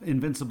invincible,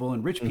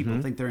 and rich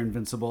people think they're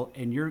invincible,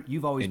 and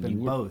you've always And been you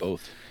were both."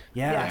 both.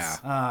 Yes.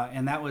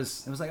 And it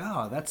was like,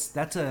 oh, that's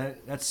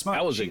smart.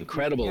 That was an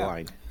incredible yeah.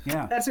 line.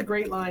 Yeah. That's a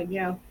great line.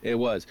 Yeah. It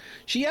was.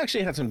 She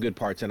actually had some good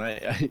parts, and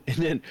and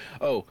then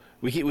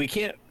we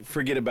can't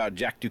forget about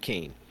Jack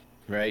Duquesne,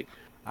 right?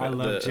 I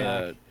love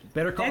Jack.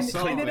 Better Call and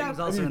Saul. ended He up- was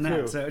also in Me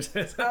that. too.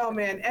 So, Oh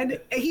man, and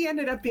he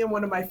ended up being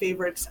one of my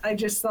favorites. I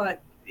just thought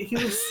he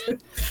was.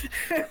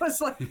 It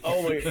was like.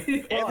 Oh my!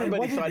 Everybody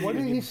What thought did, what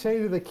he did was. he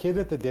say to the kid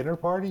at the dinner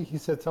party? He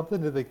said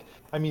something to the.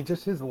 I mean,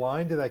 just his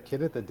line to that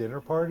kid at the dinner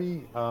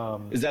party.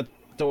 Is that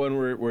the one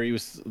where he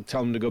was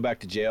telling him to go back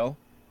to jail?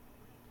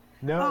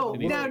 No. Oh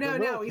the no little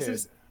no! He kid.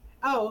 says,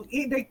 "Oh,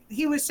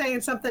 he was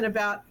saying something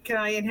about can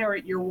I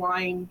inherit your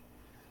wine?"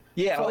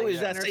 Yeah. Oh, Collection is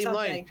that or same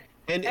line? something.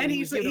 And he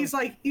he's was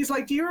giving he's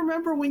like, do you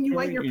remember when you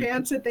wet your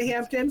pants at the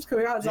Hamptons?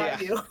 Because I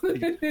do.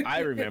 him- I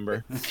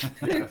remember.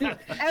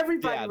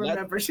 Everybody Yeah, that-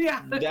 remembers.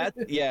 Yeah.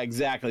 Yeah,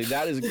 exactly.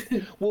 That is.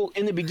 Well,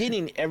 in the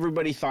beginning,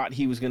 everybody thought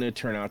he was going to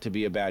turn out to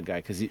be a bad guy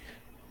because a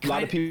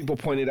lot of people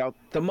pointed out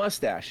the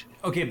mustache.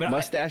 okay, but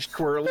Mustache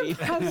twirly.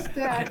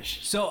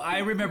 Mustache. So I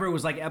remember it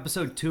was like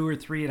episode 2 or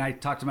 3, and I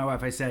talked to my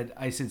wife. I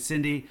said,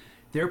 Cindy,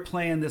 they're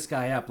playing this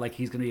guy up like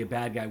he's going to be a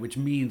bad guy, which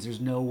means there's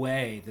no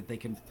way that they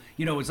can.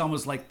 It's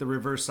almost like the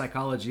reverse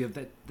psychology of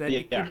that.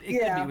 It Yeah. could be.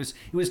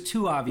 It was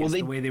too obvious Well,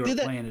 the way they were did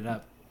that- playing it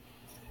up.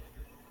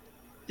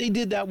 They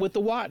did that with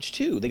the watch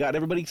too. They got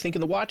everybody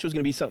thinking the watch was going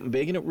to be something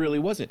big, and it really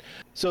wasn't.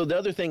 So the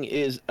other thing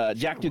is,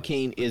 Jack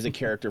Duquesne is a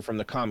character from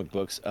the comic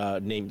books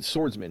named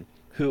Swordsman,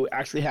 who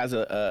actually has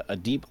a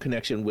deep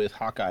connection with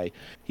Hawkeye.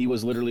 He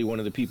was literally one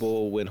of the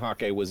people when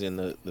Hawkeye was in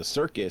the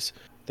circus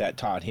that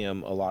taught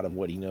him a lot of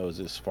what he knows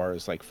as far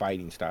as like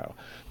fighting style.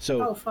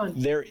 So Oh, fun.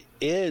 there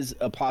is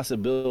a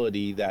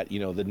possibility that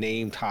the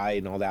name tied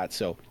and all that.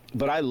 So,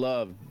 but I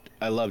love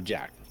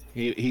Jack.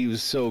 He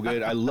was so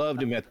good. I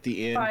loved him at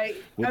the end. I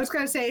was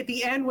gonna say at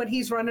the end when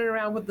he's running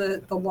around with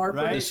the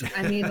LARPers. Right.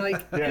 I mean, like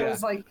it Yeah.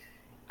 was like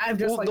I'm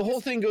just Well, like the whole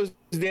thing goes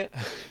down.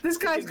 this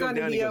guy's goes going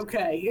to down, he be goes,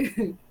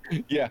 okay.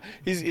 Yeah,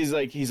 he's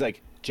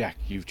like, Jack,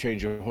 you've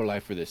changed your whole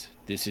life for this.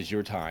 This is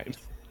your time.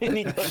 And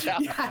he goes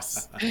out.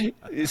 Yes.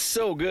 It's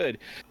so good.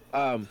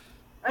 I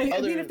mean,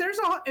 Other- if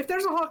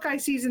there's a Hawkeye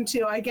season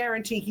 2, I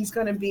guarantee he's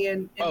going to be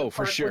in Oh, the for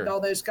park sure. with all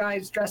those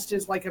guys dressed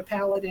as like a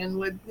paladin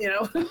with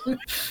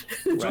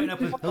He'll join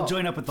up with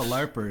the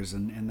LARPers,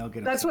 and they'll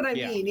get. That's what I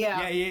Yeah. mean.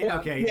 Yeah. Yeah.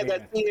 Okay. Yeah,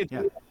 that thing.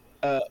 Yeah.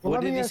 Well, What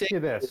let did me he ask say? you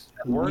this: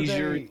 Were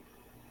Leisure- they?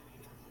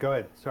 Go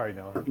ahead. Sorry,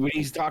 Noah. when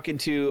he's talking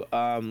to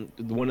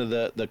one of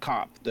the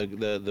cop,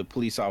 the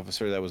police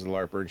officer that was the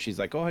LARPer, and she's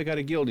like, "Oh, I got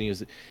a guild." And he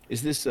goes,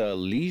 "Is this a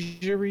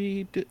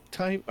leisurely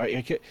time?" I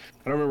don't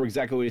remember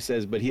exactly what he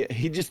says, but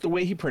he just the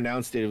way he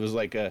pronounced it, it was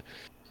like a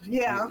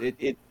Yeah.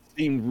 It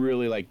seemed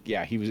really like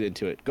he was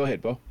into it. Go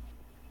ahead, Bo.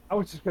 I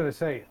was just gonna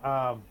say,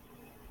 I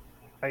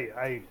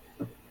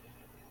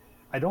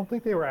don't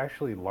think they were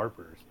actually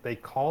LARPers. They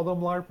called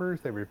them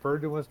LARPers. They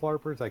referred to them as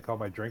LARPers. I call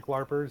my drink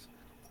LARPers.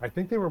 I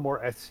think they were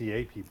more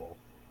SCA people.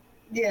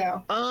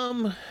 Yeah.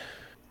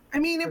 I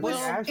mean, it was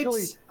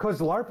Actually, because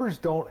LARPers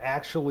don't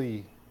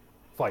actually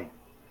fight.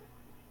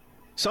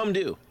 Some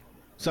do.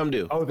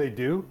 Oh, they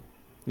do?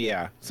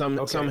 Yeah, some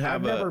have.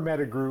 I've never met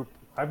a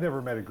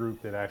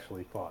group that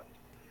actually fought.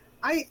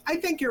 I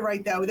think you're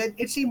right though. That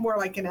it seemed more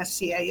like an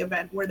SCA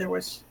event where there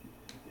was.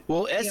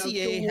 Well, know, SCA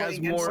dueling has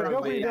and more. stuff Of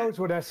Nobody a, knows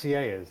what SCA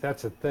is.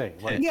 That's the thing.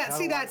 Like, Yeah.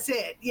 See, that's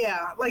it.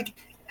 Yeah. Like,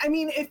 I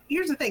mean,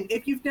 here's the thing: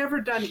 if you've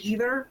never done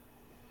either,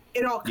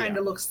 it all kind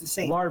of looks the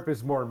same. LARP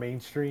is more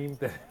mainstream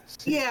than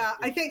SCA. Yeah,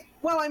 I think.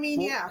 Well, I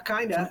mean, yeah,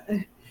 kind of.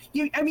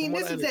 I mean,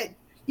 this is it.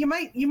 You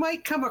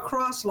might come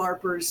across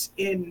LARPers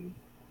in,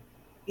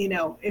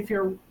 if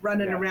you're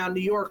running around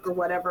New York or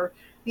whatever.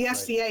 The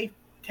SCA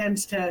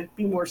tends to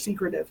be more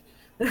secretive.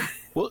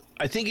 Well,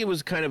 I think it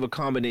was kind of a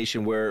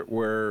combination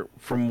where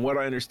from what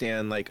I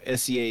understand, like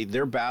SCA,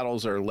 their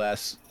battles are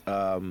less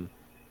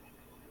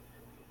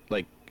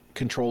like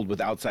controlled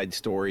with outside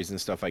stories and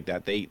stuff like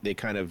that. They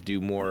kind of do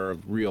more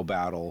of real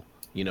battle.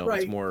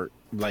 Right. It's more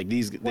like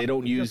these. They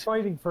don't use.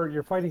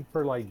 You're fighting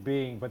for like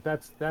being, but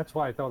that's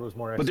why I thought it was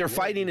more. But their SCA.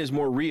 fighting is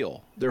more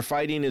real. Their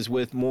fighting is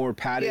with more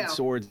padded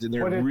swords, and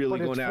they're really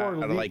going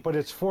out like. But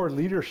it's for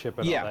leadership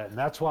and all that, and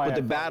that's why. But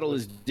the battle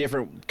is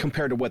different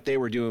compared to what they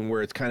were doing,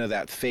 where it's kind of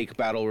that fake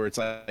battle where it's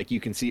like you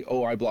can see,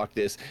 oh, I blocked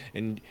this,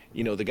 and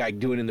the guy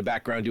doing in the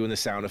background doing the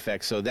sound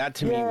effects. So that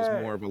to me was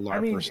more of a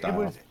LARPer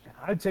style.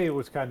 I'd say it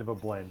was kind of a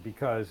blend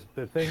because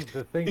the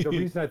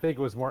reason I think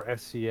it was more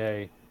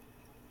SCA.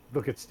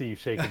 Look at Steve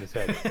shaking his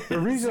head. The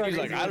reason He's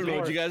like, I don't know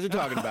what you guys are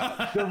talking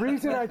about. The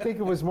reason I think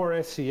it was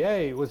more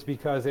SCA was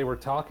because they were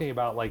talking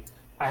about like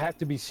I have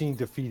to be seen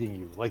defeating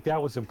you. Like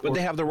that was important. But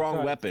they have the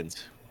wrong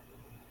weapons.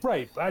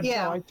 Right.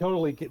 I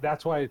totally get.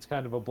 That's why it's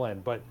kind of a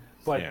blend. But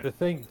the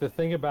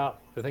thing about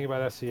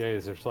SCA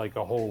is there's like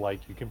a whole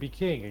like you can be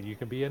king and you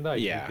can be a knight.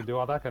 Yeah. You can do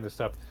all that kind of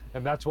stuff.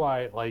 And that's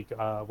why like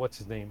what's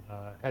his name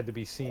had to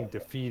be seen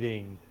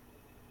defeating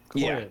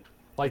Clint. Yeah.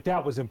 Like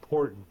that was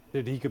important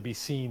that he could be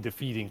seen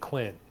defeating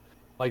Clint.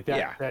 Like that,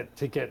 Yeah. that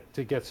to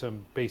get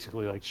some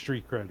basically like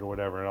street cred or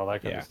whatever and all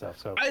that kind of stuff.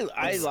 So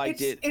I liked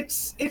it. It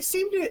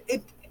seemed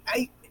to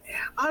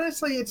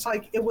honestly, it's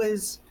like it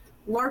was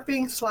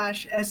LARPing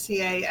 /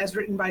 SCA as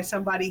written by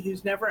somebody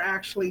who's never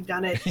actually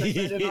done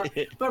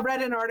it, but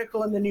read an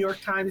article in the New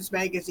York Times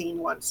Magazine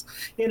once.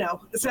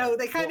 So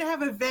they kind of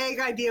have a vague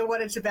idea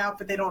what it's about,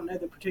 but they don't know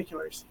the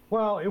particulars.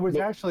 well, it was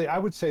actually I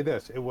would say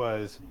this. It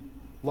was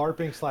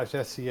LARPing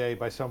 / SCA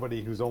by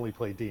somebody who's only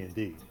played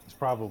D&D. It's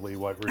probably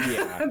what we're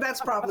doing.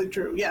 That's probably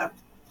true. Yeah.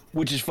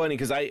 Which is funny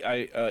because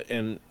I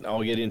and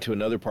I'll get into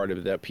another part of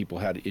it that people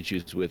had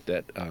issues with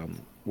that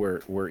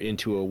we're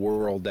into a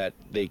world that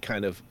they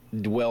kind of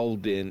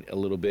dwelled in a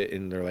little bit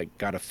and they're like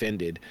got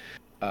offended.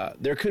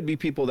 There could be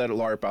people that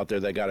LARP out there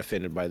that got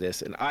offended by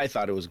this, and I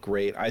thought it was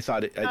great. I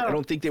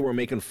don't think they were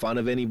making fun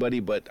of anybody,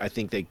 but I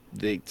think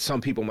they some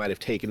people might have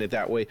taken it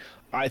that way.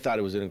 I thought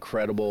it was an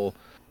incredible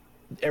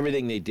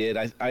everything they did.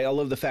 I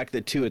love the fact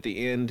that too at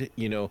the end,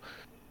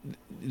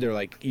 they're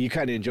like, you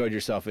kind of enjoyed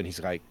yourself, and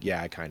he's like,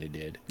 yeah, I kind of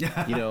did.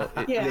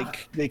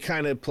 They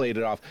kind of played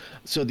it off.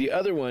 So the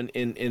other one,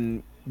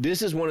 in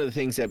this is one of the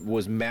things that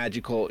was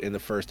magical in the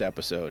first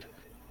episode.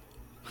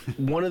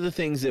 One of the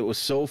things that was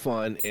so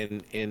fun,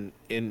 and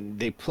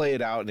they play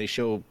it out and they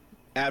show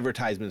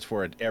advertisements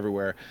for it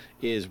everywhere,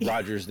 is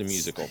Rogers the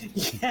Musical.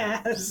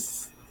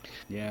 Yes.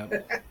 Yeah.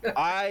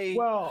 I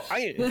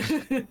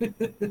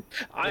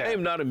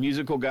am not a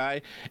musical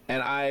guy,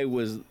 and I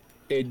was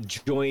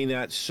enjoying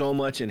that so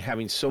much and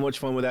having so much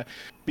fun with that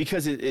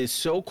because it is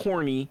so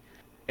corny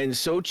and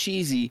so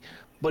cheesy,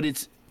 but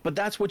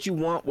that's what you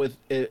want with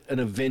an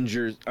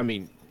Avengers. I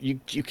mean,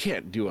 you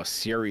can't do a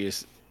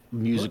serious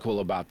musical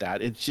about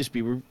that. It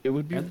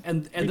would be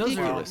and those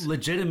are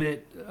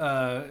legitimate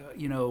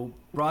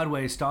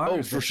Broadway stars.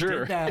 Oh, for sure.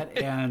 Did that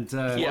and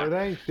Were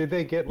they? Did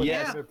they get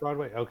Yeah.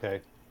 Broadway?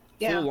 Okay.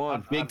 full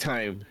on, big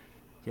time.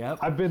 Yep.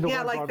 I've been to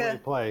one like Broadway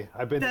play.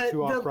 I've been to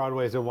two off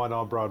Broadways and one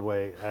on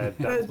Broadway, and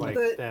that's my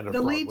extent of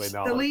Broadway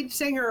knowledge. The lead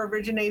singer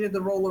originated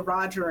the role of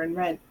Roger in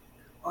Rent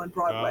on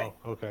Broadway.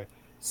 Oh, okay.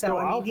 So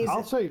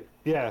I'll say,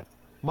 yeah,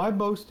 my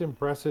most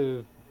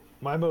impressive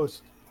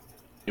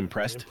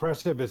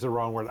impressive is the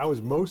wrong word. I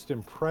was most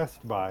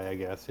impressed by, I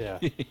guess, yeah,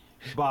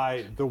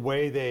 by the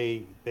way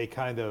they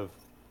kind of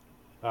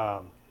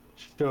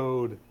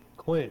showed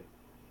Clint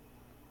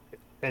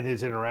and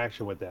his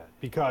interaction with that,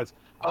 because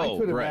I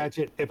could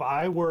imagine if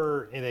I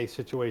were in a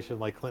situation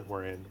like Clint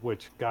were in,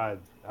 which God,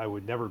 I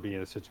would never be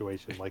in a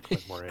situation like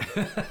Clint were in.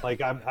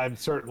 Like I'm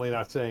certainly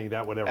not saying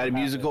that would ever At a happen.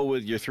 musical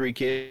with your 3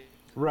 kids.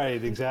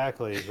 Right,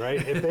 exactly.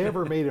 Right. If they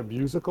ever made a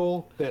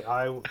musical that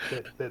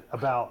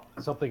about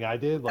something I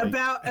did, like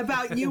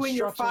About you and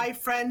your Construction- 5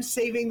 friends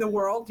saving the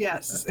world.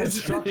 Yes.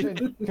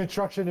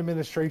 construction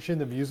administration,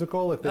 the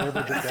musical. If they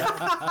ever did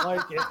that,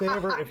 like if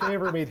they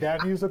ever made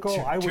that musical,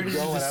 I would Turn it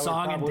go into and I would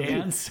song and probably-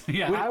 dance.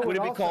 Yeah. I Would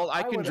it be also- called I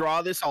I Can would-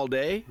 Draw This All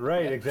Day?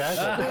 Right,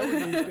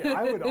 exactly.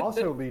 I would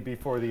also leave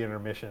before the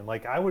intermission.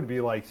 Like I would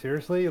be like,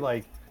 seriously,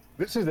 like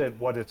this isn't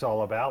what it's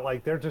all about.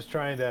 Like they're just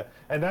trying to,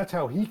 and that's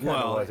how he kind of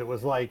Well, was. It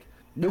was like,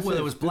 No, this well, it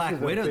is- was this Black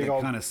is a Widow big that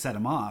old- kind of set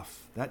him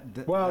off.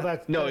 Well,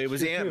 that's No, that's it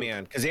was true, too.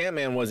 Ant-Man, because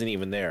Ant-Man wasn't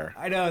even there.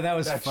 I know that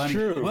was That's funny.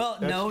 true. Well,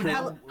 That's no, true.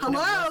 no.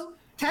 Hello?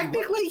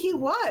 Technically, he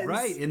was.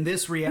 Right, in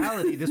this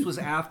reality, this was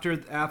after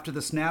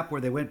the snap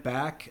where they went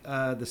back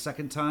the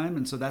second time,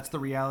 and so that's the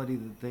reality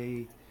that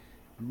they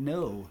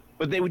know.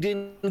 But they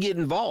didn't get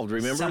involved,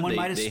 remember? Someone They-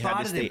 might have they had to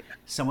spotted stay- him.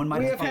 Someone might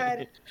We have have spotted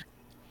had.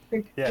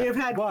 Yeah, We have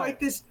had but- quite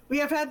this. We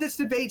have had this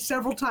debate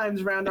several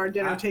times around our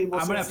dinner table.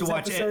 I'm gonna have since to this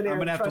watch. episode I'm aired,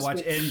 gonna have to trust watch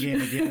me.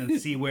 Endgame again and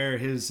see where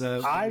his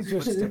I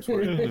just- footsteps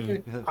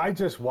were. I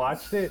just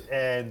watched it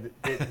and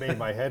it made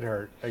my head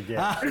hurt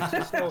again.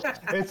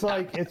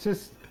 It's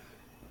just.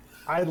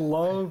 I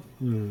love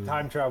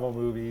time travel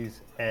movies,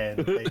 and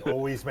they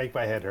always make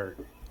my head hurt.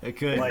 It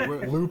could. Like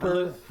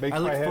Looper makes I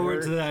my look head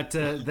forward hurt.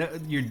 to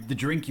the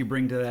drink you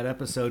bring to that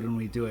episode when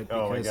we do it.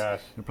 Oh my because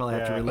gosh. you'll probably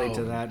have to Yeah. relate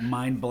to that.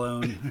 Mind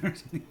blown.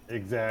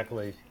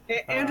 Exactly.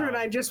 Andrew and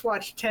I just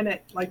watched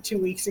Tenet like 2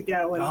 weeks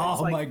ago, and Oh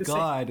it's like my the same-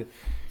 God.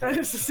 I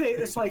was to say,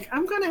 it's like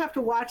I'm going to have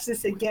to watch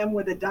this again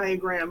with a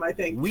diagram. I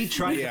think. We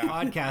tried to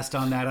podcast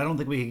on that. I don't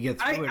think we could get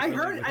through it. I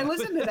heard. I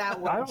listened to that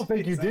one. I don't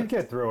think you did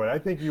get through it. I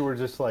think you were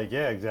just like,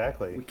 yeah,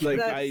 exactly. Like,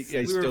 I That's-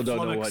 we still were don't know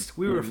what flummoxed.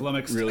 We were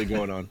flummoxed. really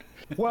going on.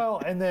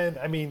 Well, and then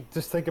I mean,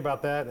 just think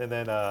about that, and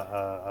then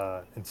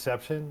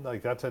Inception.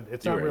 Like it's You're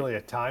not right. really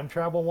a time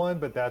travel one,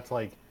 but that's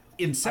like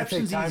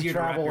Inception's time easier to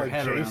wrap travel your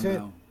head around, adjacent.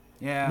 though.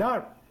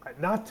 Yeah.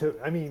 not to.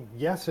 I mean,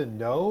 yes and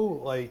no.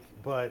 Like,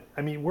 but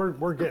I mean,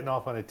 we're getting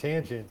off on a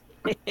tangent.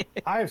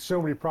 I have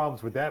so many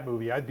problems with that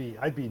movie. I'd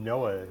be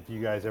Noah if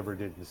you guys ever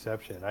did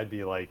Inception. I'd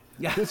be like,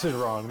 Yeah. this is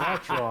wrong,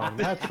 that's wrong,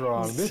 that's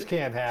wrong, this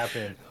can't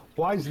happen.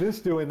 Why is this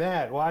doing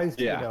that? Why is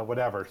Yeah.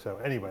 whatever. So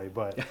anyway,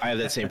 but I have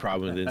that same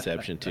problem with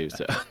Inception too.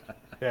 So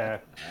yeah.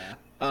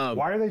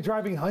 Why are they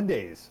driving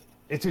Hyundais?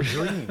 It's a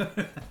dream.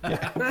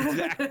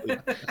 exactly.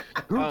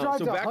 Who drives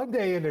so a back-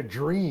 Hyundai in a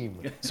dream?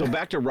 So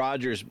back to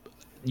Rogers.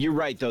 You're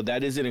right though.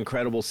 That is an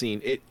incredible scene.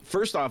 It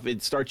first off,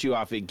 it starts you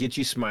off. It gets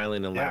you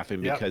smiling and Yep,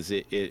 laughing yep. because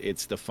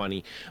it's the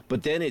funny.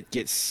 But then it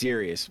gets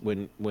serious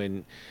when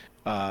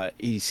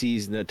he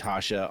sees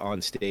Natasha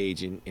on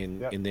stage and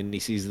Yep. and then he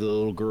sees the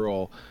little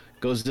girl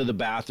goes to the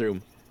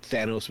bathroom.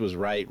 Thanos was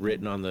right,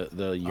 written on the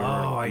urinal.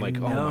 Oh, I I'm like,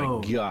 know. oh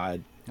my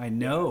god. I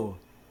know.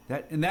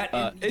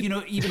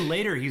 Even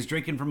later, he's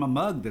drinking from a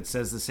mug that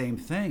says the same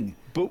thing.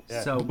 But,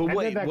 So- but And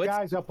wait, then that what's,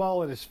 guy's up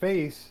all in his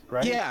face,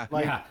 right? yeah,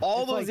 Like, Yeah.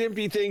 all it's those like-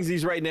 empty things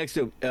he's right next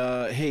to him.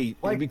 Hey,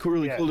 Like, it'd be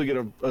really yeah. cool to get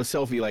a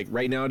selfie like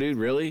right now, dude.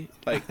 Really?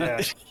 Like,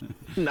 Yeah.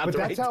 not But the that's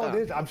right how time.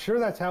 it is. I'm sure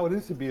that's how it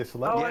is to be a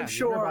celebrity. Oh, I'm You hear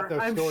sure. about those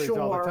I'm stories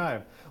all the sure.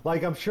 time.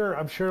 Like I'm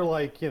sure,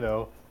 like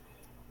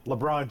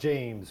LeBron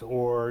James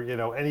or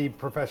any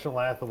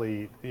professional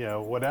athlete,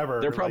 whatever.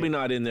 They're probably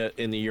like, not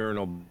in the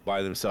urinal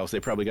by themselves.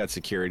 They probably got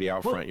security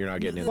out front. You're not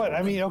getting in. But there.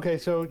 I mean, okay,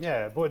 so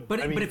yeah, But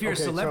I mean, if you're a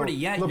okay, so celebrity,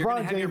 yeah, you're LeBron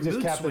gonna have your James is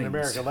mood Captain swings.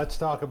 America. Let's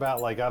talk about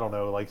like I don't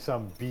know, like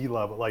some B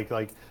level, like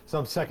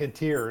some second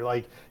tier,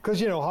 like because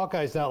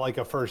Hawkeye's not like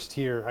a first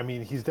tier. I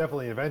mean, he's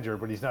definitely an Avenger,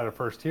 but he's not a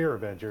first tier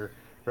Avenger,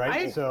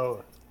 right?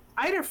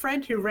 I had a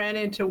friend who ran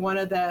into one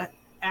of the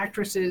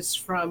actresses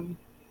from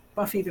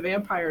Buffy the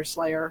Vampire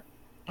Slayer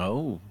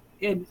Oh,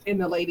 in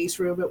the ladies'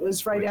 room. It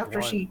was right Which after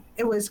one?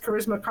 it was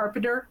Charisma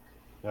Carpenter.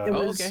 No, It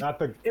was- okay. not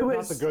the it not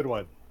was- the good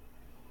one.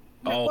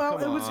 Oh, well,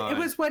 come on.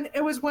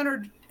 it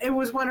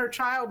was when her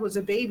child was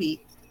a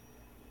baby,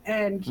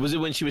 and Was it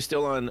when she was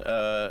still on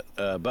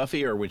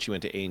Buffy or when she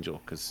went to Angel?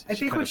 Because I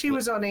think when she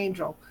was on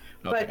Angel.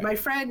 But Okay.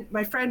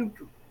 my friend,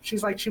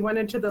 she's like, she went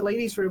into the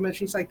ladies' room and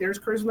she's like, "There's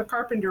Charisma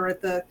Carpenter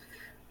at the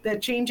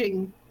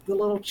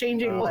little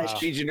changing Oh, ledge, wow.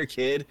 changing her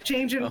kid.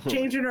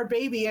 changing her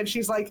baby," and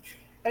she's like,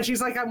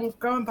 I'm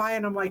going by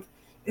and I'm like,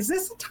 is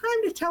this the time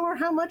to tell her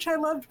how much I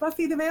loved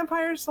Buffy the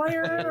Vampire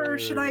Slayer, or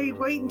should I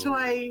wait until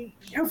I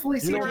hopefully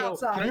see her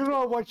outside? You don't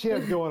know what she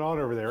has going on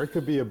over there. It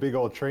could be a big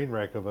old train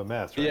wreck of a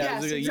mess. Right?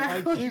 Yeah, Yes, you-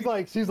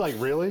 exactly. She's like,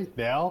 really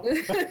now?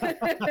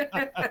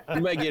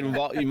 You might get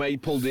involved. You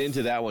might pulled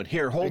into that one.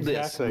 Here, hold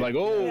Exactly. this. Like,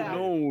 oh Yeah.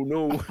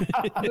 no.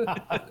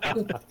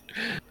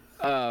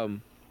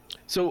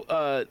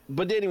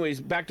 But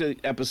anyways, back to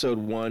episode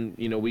 1.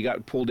 We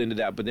got pulled into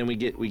that, but then we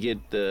get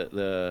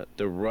the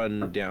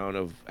rundown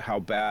of how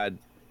bad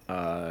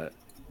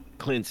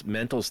Clint's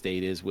mental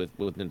state is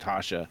with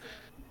Natasha,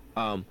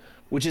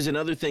 which is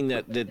another thing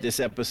that this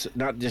episode,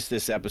 not just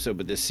this episode,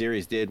 but this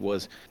series did,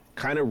 was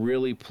kind of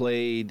really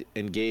played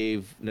and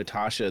gave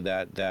Natasha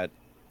that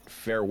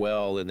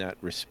farewell and that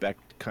respect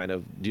kind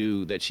of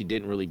due that she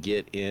didn't really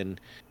get in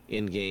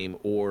Endgame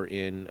or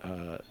in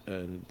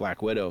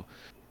Black Widow.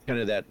 kind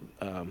of that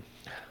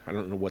I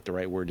don't know what the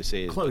right word to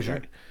say is.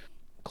 Closure.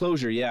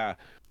 Closure, yeah.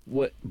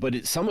 But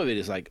some of it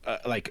is like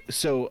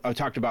so I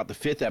talked about the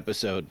 5th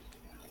episode.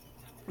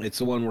 It's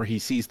the one where he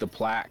sees the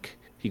plaque.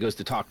 He goes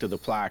to talk to the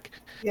plaque.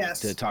 Yes.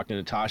 To talk to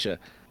Natasha.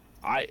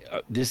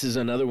 This is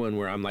another one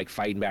where I'm like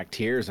fighting back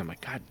tears. I'm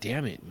like, God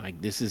damn it!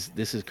 Like this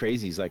is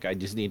crazy. He's like, I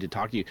just need to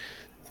talk to you.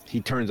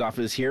 He turns off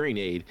his hearing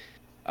aid,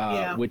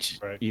 which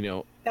you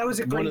know. That was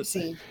a great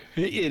scene.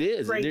 It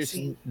is. Great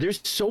scene.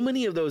 There's so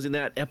many of those in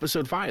that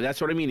episode 5.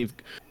 That's what I mean.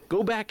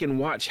 Go back and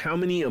watch how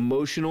many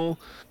emotional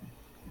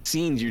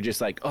scenes you're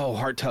just like, oh,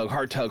 heart tug.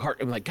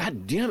 I'm like,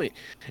 God damn it.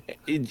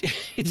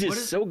 It's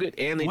just so good.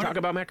 And they talk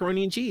about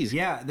macaroni and cheese.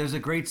 Yeah, there's a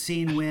great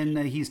scene when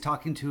he's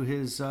talking to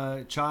his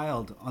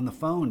child on the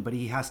phone, but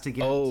he has to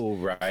get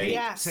right.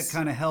 Yes. to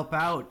kind of help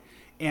out,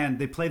 and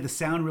they play the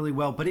sound really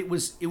well. But it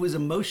was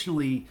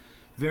emotionally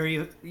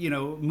very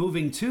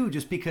moving too,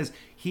 just because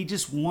he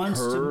just wants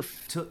to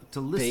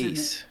listen.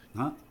 Face.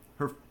 Huh?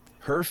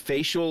 Her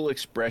facial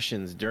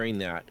expressions during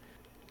that.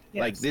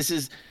 Yes.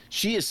 Like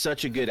she is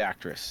such a good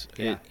actress.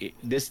 Yeah.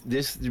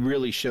 This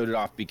really showed it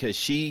off because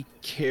she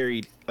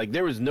carried, like,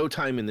 there was no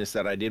time in this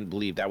that I didn't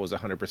believe that was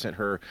 100%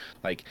 her,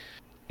 like,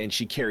 and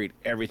she carried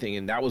everything.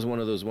 And that was one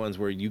of those ones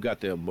where you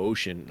got the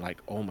emotion, like,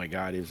 oh my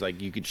God, it was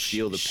like you could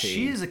feel the pain.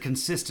 She is a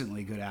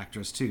consistently good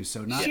actress too.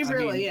 So she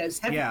really is.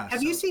 Have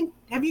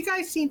you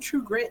guys seen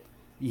True Grit?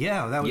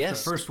 Yeah, that was the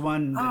first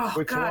one. Oh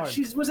Which God, one?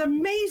 she was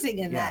amazing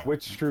in that.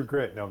 Which True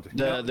Grit? No, I'm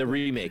just The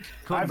remake.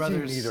 Coen I've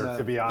Brothers, seen neither,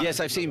 to be honest. Yes,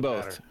 I've seen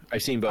both. Matter.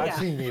 I've seen both. I've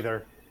seen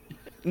neither.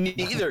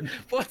 Neither.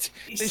 What?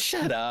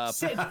 Shut up.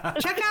 Check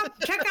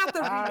out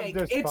the I'm remake.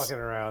 just It's fucking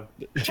around.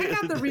 check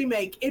out the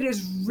remake. It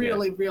is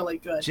really really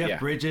good. Jeff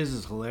Bridges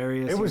is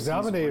hilarious. It was He's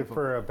nominated wonderful.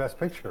 for a Best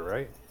Picture,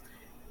 right?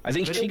 I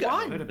think she got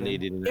won.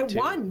 nominated in that It too.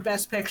 won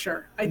Best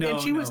Picture. I No, think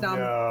she was no.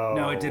 nominated.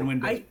 No, it didn't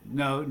win. I-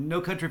 No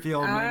Country for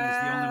Old Men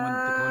is the only one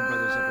that the Coen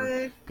Brothers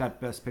ever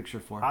got Best Picture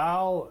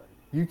for.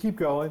 You keep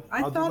going. I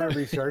I'll do thought my it-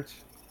 research.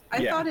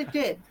 I thought it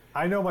did.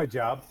 I know my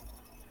job.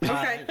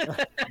 Okay.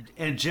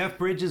 And Jeff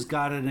Bridges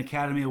got an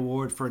Academy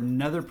Award for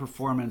another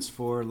performance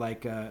for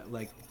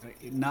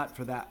not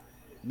for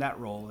that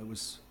role. It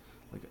was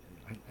like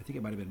I think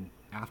it might have been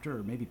after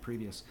or maybe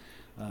previous.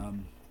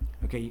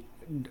 Okay,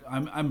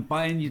 I'm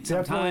buying you some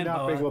Definitely time.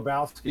 not Big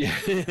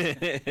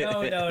Lebowski.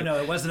 No,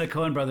 it wasn't a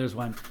Coen Brothers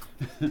one.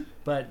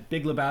 But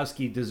Big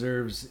Lebowski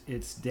deserves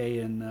its day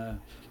in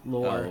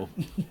lore.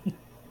 Oh.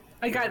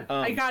 I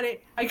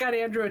got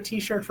Andrew a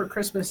T-shirt for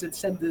Christmas that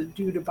said "The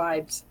Dude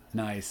Abides."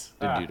 Nice.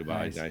 The dude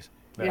nice. nice.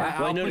 Yeah.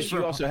 Well, I noticed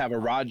you also have a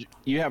Roger.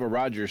 You have a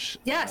Rogers.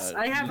 Yes,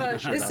 I have a.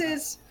 This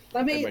is.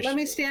 Let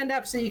me stand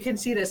up so you can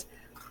see this.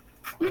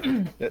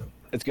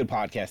 It's good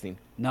podcasting.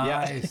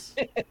 Nice.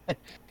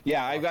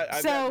 Yeah, I've got my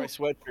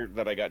sweatshirt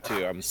that I got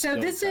too.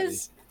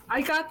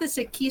 I got this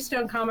at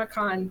Keystone Comic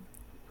Con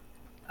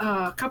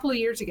a couple of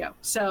years ago.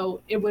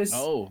 So it was.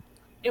 Oh.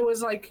 It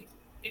was like,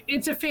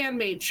 it's a fan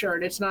made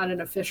shirt. It's not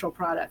an official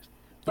product.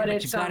 But you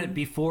it's got it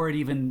before it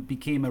even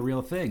became a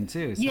real thing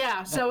too. So.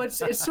 Yeah, so it's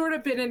sort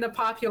of been in the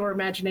popular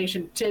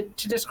imagination. To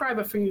describe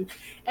it for you,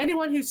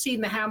 anyone who's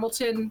seen the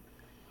Hamilton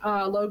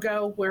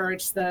logo, where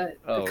it's the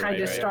kind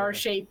of star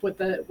shape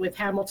with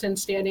Hamilton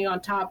standing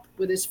on top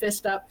with his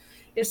fist up,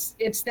 it's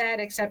that,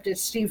 except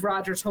it's Steve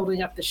Rogers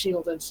holding up the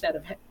shield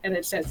and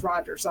it says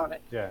Rogers on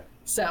it. Yeah.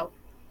 So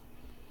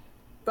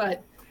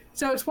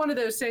it's one of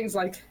those things,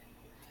 like,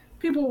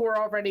 people were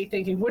already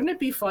thinking, wouldn't it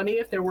be funny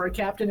if there were a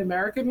Captain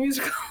America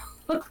musical?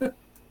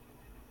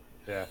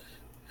 Yeah.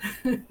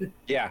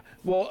 Yeah.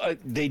 Well,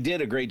 they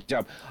did a great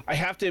job. I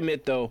have to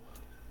admit, though,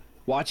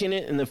 watching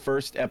it in the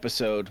first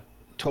episode,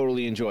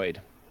 totally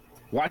enjoyed.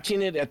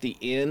 Watching it at the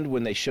end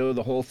when they show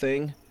the whole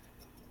thing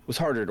was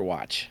harder to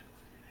watch.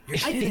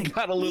 It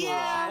got a little.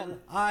 Yeah.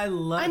 I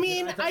love. I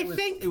mean, I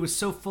think it was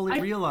so fully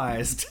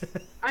realized.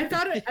 I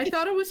thought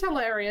it was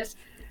hilarious,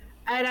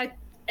 and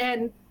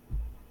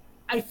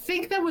I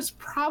think that was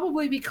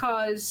probably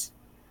because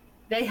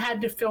they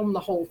had to film the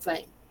whole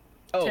thing.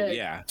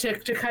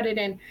 To cut it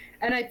in,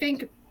 and I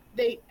think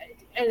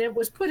it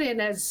was put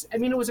in as, I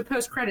mean, it was a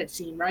post-credit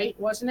scene, right?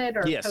 Wasn't it?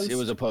 Or yes, it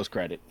was a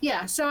post-credit.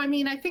 Yeah, so I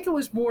mean, I think it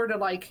was more to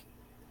like,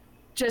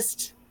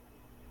 just.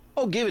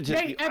 Oh, give it to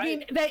me.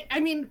 I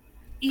mean,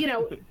 you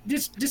know,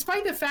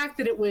 despite the fact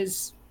that it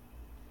was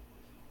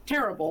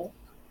terrible,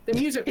 the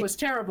music was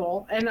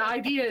terrible, and the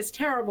idea is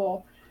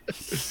terrible.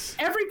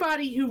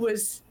 Everybody who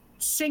was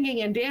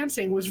singing and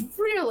dancing was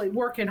really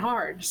working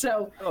hard.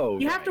 So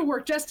you have to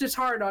work just as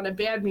hard on a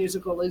bad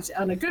musical as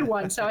on a good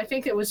one. So I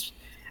think it was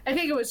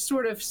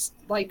sort of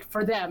like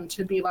for them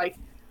to be like,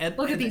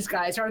 look at these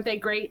guys, aren't they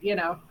great? You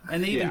know.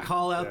 And they even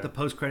call out the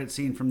post-credit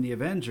scene from the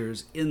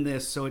Avengers in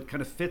this, so it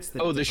kind of fits the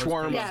the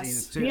shawarma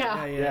scene too.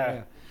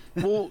 Yeah.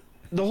 Well,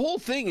 the whole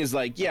thing is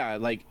like,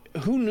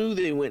 who knew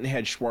they went and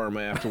had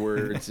shawarma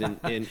afterwards and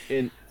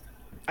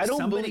I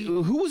don't believe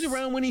who was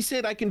around when he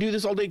said I can do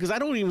this all day, because I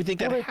don't even think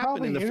that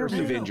happened in the first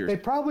Avengers. They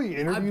probably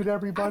interviewed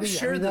everybody. I'm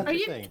sure I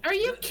mean, are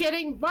you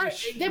kidding?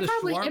 They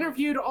probably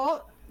interviewed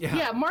all.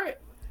 Yeah,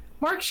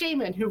 Mark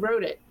Shaman, who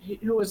wrote it,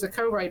 who was the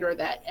co-writer of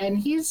that, and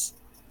he's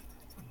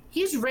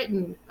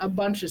written a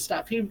bunch of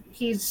stuff.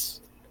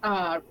 He's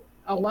a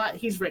lot.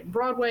 He's written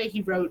Broadway.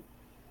 He wrote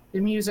the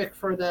music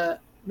for the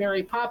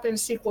Mary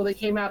Poppins sequel that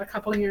came out a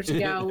couple of years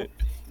ago.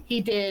 He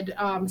did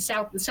the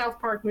South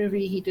Park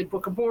movie. He did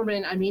Book of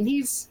Mormon. I mean,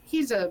 he's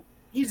a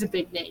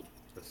big name.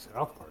 The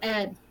South Park.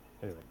 And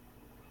Anyway.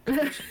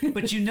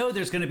 But you know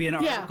there's going to be an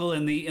article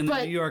in the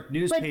New York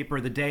newspaper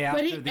the day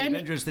after the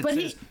Avengers that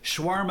says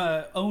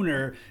shawarma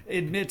owner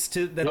admits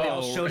to that they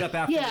all showed up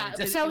after. Yeah,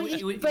 so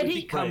it would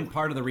become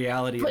part of the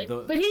reality of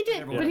the. But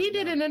he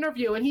did an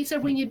interview, and he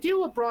said when you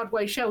do a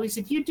Broadway show, he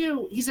said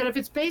if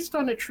it's based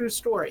on a true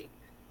story,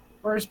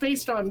 or it's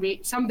based on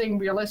something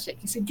realistic,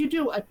 he said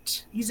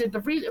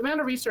the amount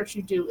of research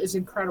you do is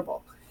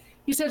incredible.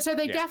 He said so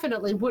they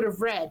definitely would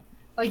have read.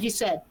 Like you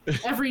said,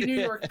 every New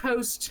York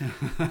Post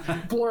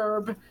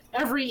blurb,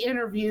 every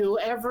interview,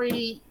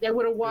 they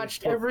would have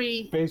watched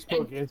every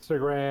Facebook,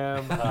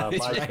 Instagram,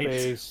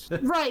 MySpace.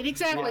 Right,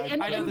 exactly.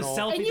 I know the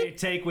selfie they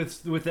take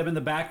with them in the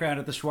background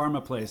at the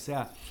shawarma place.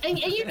 Yeah, and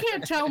you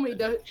can't tell me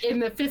that in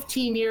the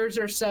 15 years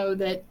or so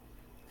that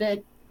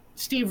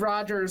Steve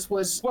Rogers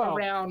was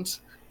around.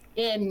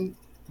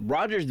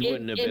 Rogers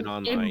wouldn't have been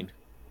online.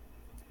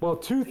 Well,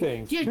 two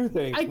things.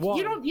 One,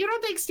 you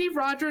don't think Steve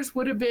Rogers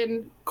would have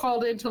been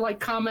called in to like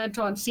comment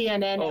on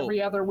CNN every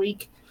other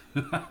week?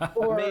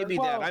 Or, maybe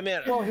that. I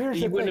mean,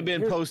 he wouldn't have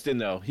been posting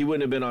though. He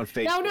wouldn't have been on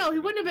Facebook. No, he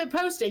wouldn't have been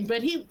posting.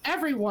 But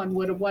everyone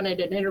would have wanted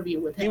an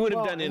interview with him. He would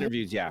have done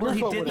interviews. Yeah. Well,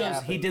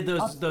 he did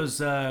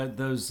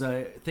those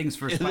things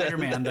for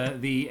Spider-Man.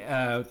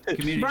 the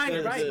community.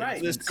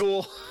 Right. The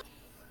school.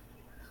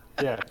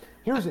 Yeah.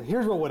 Here's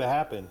what would have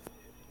happened.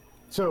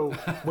 So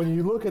when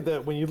you look at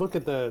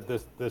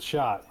the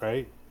shot,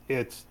 right?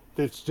 It's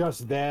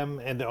just them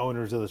and the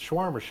owners of the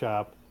shawarma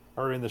shop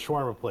are in the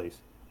shawarma place.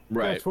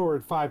 Right. Fast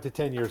forward 5 to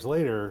 10 years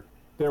later,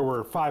 there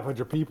were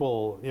 500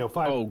 people,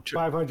 500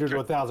 to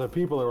 1,000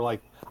 people that were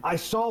like, I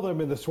saw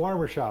them in the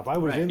shawarma shop. I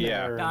was in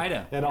there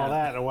and all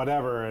that and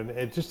whatever. And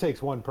it just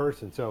takes one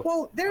person.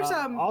 So there's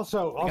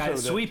also the guy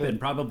sweeping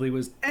probably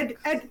was. At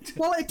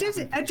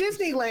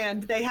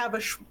Disneyland they have a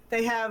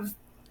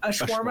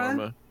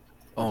shawarma.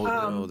 Oh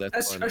no,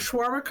 that's a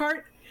shawarma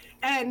cart,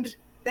 and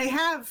they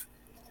have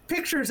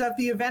pictures of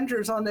the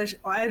Avengers on this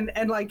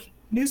and like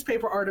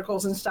newspaper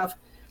articles and stuff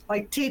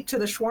like taped to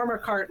the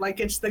shawarma cart, like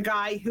it's the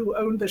guy who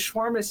owned the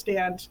shawarma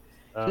stand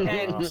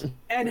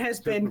and has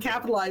been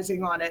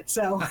capitalizing on it.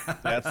 So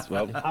that's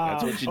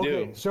what you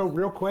do. So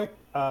real quick,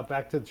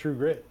 back to True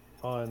Grit.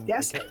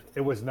 Yes,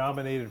 it was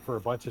nominated for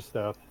a bunch of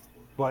stuff,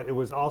 but it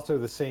was also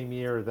the same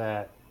year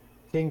that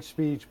King's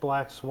Speech,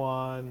 Black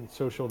Swan,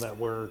 Social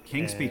Network.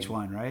 King's Speech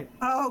won, right?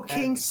 Oh,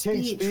 King's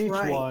Speech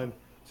right. won.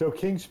 So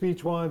King's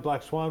Speech won,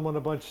 Black Swan won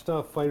a bunch of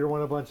stuff, Fighter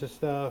won a bunch of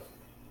stuff,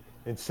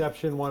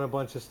 Inception won a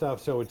bunch of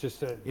stuff. So it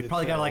just it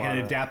probably got like an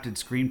adapted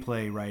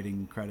screenplay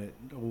writing credit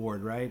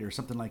award, right, or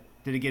something like.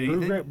 Did it get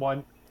anything? True Grit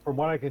won. From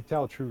what I can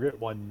tell, True Grit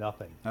won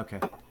nothing. Okay.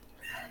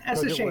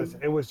 That's a shame.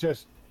 It was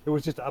just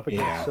up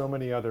against so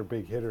many other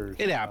big hitters.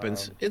 It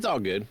happens. It's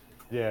all good.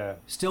 Yeah.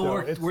 Still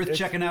worth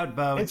checking out,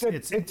 Bo. It's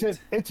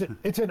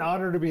an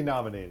honor to be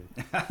nominated.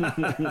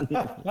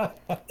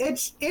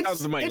 It's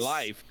my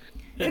life.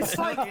 It's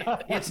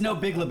like it's no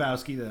Big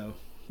Lebowski though.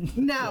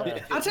 No,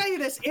 I'll tell you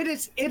this. It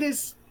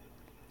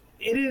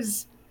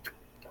is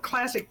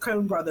classic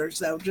Coen Brothers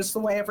though. Just the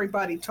way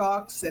everybody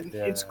talks, and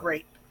it's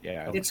great.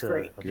 Yeah, it's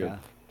great. Okay.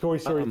 Toy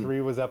Story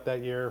 3 was up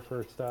that year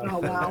for stuff. Oh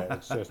wow.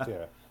 It's just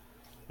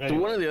So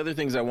one of the other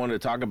things I wanted to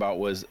talk about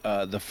was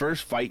the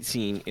first fight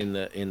scene in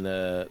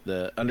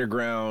the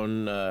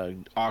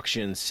underground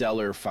auction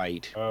seller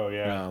fight. Oh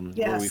yeah.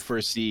 Where we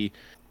first see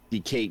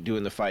Kate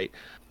doing the fight.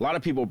 A lot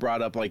of people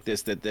brought up like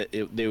this that they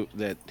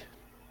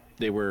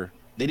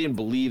didn't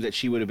believe that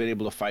she would have been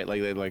able to fight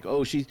like that. Like,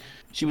 oh, she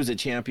was a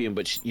champion,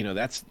 but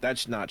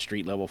that's not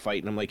street level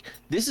fight. And I'm like,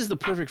 this is the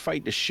perfect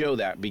fight to show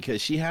that,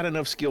 because she had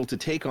enough skill to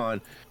take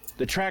on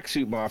the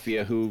tracksuit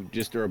mafia, who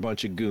just are a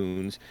bunch of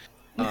goons.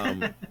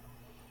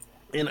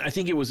 And I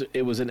think it was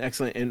an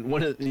excellent, and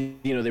one of the,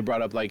 they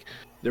brought up like,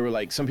 there were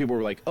like, some people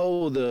were like,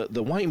 oh,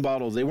 the wine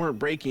bottles, they weren't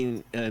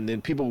breaking. And then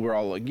people were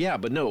all like, yeah,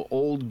 but no,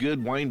 old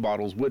good wine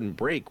bottles wouldn't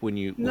break when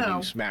you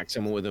smack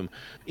someone with them.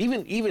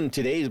 Even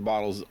today's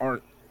bottles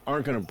aren't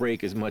going to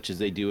break as much as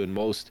they do in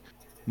most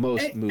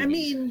movies. I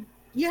mean,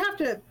 you have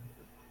to,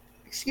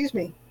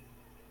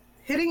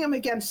 hitting them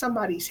against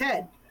somebody's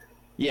head.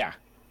 Yeah.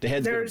 The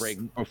head's going to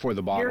break before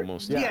the bottle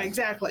most. Yeah,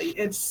 exactly.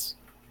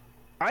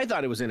 I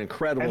thought it was an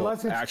incredible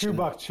Unless it's action.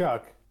 $2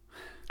 Chuck.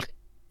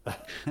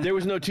 There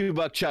was no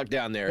 $2 Chuck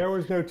down there. There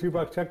was no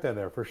 $2 Chuck down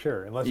there for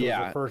sure. Unless it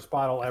was the first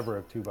bottle ever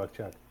of $2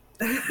 Chuck.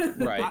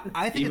 Right.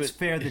 I think it's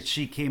fair that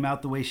she came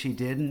out the way she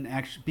did, and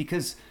actually,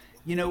 because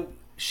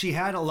she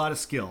had a lot of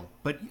skill.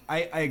 But I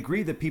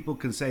agree that people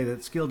can say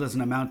that skill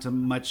doesn't amount to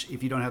much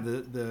if you don't have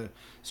the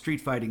street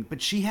fighting. But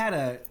she had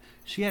a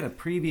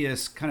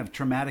previous kind of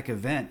traumatic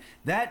event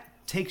that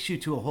takes you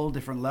to a whole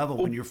different level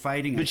when you're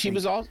fighting. But she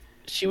was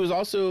she was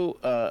also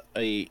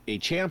a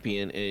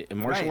champion, a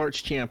martial Right.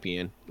 arts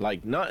champion.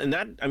 Like not, and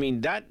that I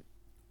mean that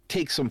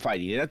takes some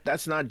fighting.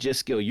 That's not just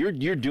skill.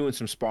 You're doing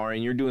some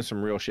sparring. You're doing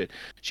some real shit.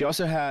 She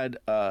also had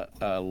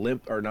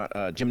limp or not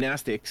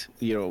gymnastics.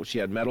 You know, she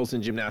had medals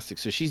in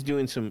gymnastics, so she's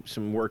doing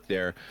some work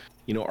there.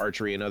 You know,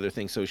 archery and other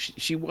things. So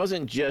she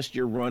wasn't just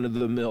your run of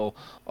the mill.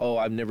 Oh,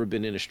 I've never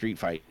been in a street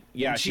fight.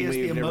 Yeah, And she has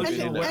may the have never been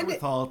emotional in a-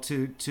 wherewithal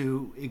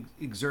to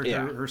exert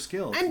Yeah. her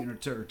skills. And- you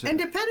know, to And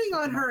depending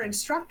on her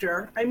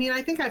instructor, I mean,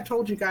 I think I've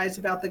told you guys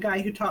about the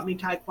guy who taught me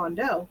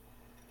Taekwondo.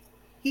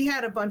 He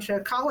had a bunch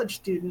of college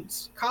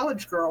students,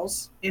 college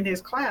girls in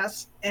his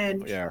class,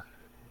 and Yeah.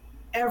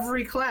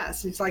 every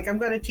class, he's like, I'm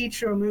going to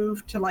teach you a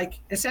move to, like,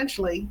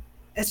 essentially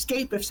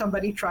escape if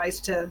somebody tries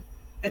to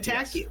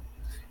attack Yes. you.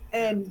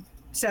 And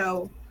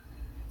so,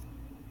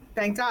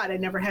 thank God I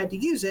never had to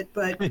use it,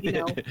 but, you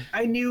know,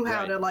 I knew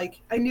how Right. to, like,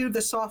 I knew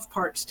the soft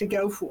parts to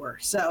go for.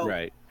 So,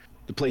 Right.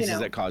 The places know.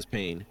 that cause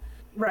pain.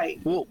 right.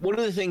 Well, one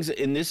of the things,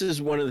 and this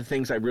is one of the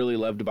things I really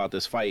loved about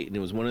this fight, and it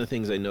was one of the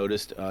things I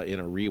noticed in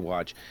a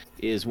rewatch,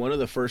 is one of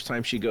the first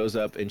times she goes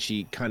up and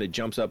she kind of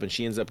jumps up and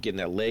she ends up getting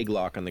that leg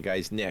lock on the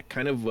guy's neck,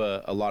 kind of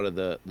a lot of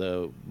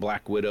the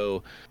Black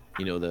Widow,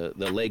 you know,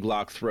 the leg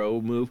lock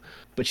throw move,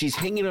 but she's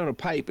hanging on a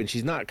pipe and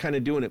she's not kind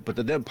of doing it, but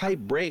the pipe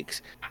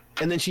breaks,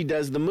 and then she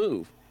does the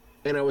move.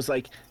 And I was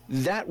like,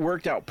 that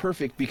worked out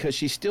perfect because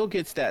she still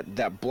gets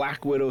that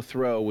Black Widow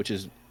throw, which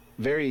is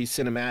very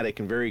cinematic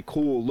and very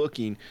cool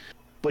looking,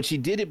 but she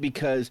did it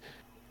because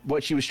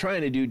what she was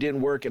trying to do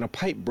didn't work and a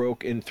pipe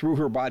broke and threw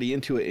her body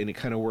into it and it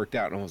kind of worked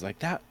out. And I was like,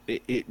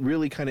 it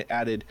really kind of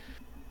added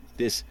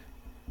this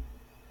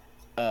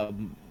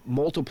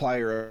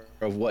multiplier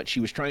of what she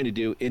was trying to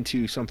do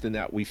into something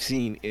that we've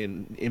seen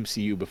in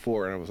MCU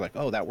before. And I was like,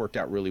 oh, that worked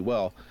out really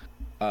well.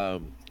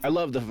 I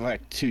love the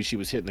fact too she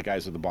was hitting the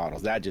guys with the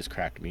bottles. That just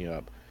cracked me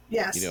up.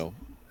 Yes. You know,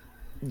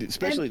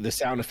 especially the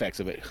sound effects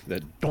of it, the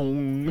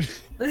dong.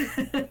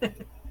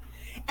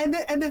 And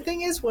the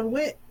thing is, when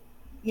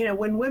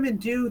when women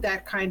do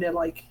that kind of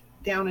like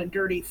down and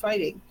dirty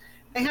fighting,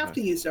 they have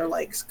to use their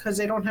legs because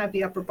they don't have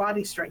the upper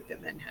body strength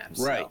that men have.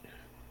 So. Right.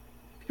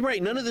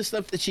 Right. None of the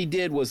stuff that she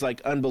did was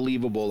like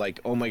unbelievable. Like,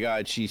 oh my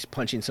God, she's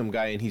punching some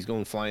guy and he's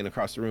going flying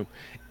across the room.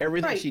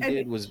 Everything Right, she and-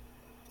 did was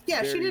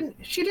Yeah, very-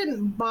 she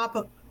didn't mop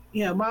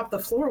the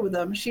floor with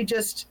them. She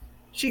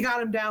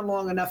got him down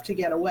long enough to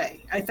get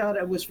away. I thought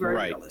it was very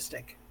Right.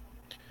 realistic.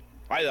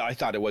 I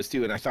thought it was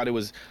too, and I thought it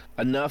was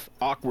enough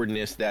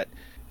awkwardness that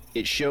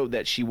it showed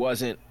that she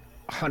wasn't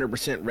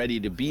 100% ready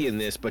to be in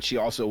this, but she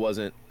also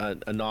wasn't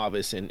a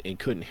novice and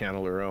couldn't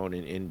handle her own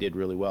and did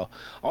really well.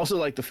 Also,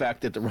 like the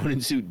fact that the Ronin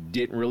suit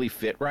didn't really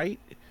fit right,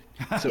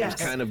 so it Yes.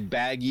 was kind of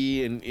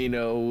baggy and it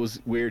was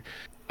weird.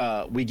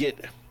 I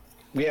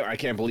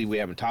can't believe we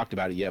haven't talked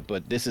about it yet,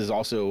 but this is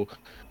also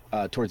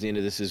towards the end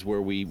of this is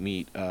where we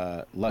meet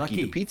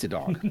Lucky the pizza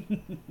dog.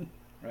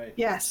 right.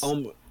 Yes.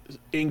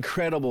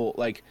 Incredible,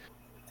 like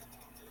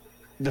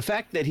the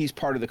fact that he's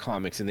part of the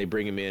comics and they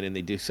bring him in and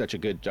they do such a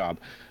good job.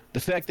 The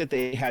fact that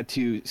they had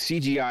to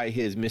CGI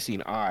his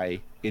missing eye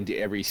into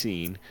every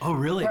scene. Oh,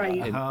 really?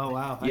 Right. Oh,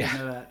 wow. I Yeah.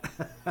 didn't know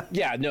that.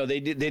 Yeah, no, they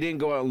didn't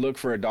go out and look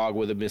for a dog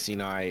with a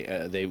missing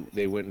eye.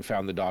 They went and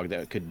found the dog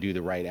that could do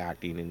the right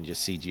acting and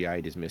just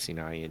CGI'd his missing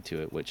eye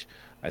into it, which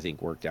I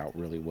think worked out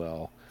really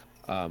well.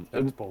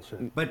 That's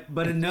bullshit.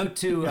 But a note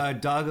to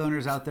dog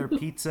owners out there: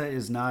 pizza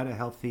is not a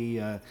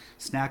healthy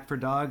snack for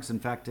dogs. In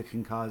fact, it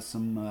can cause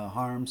some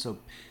harm. So,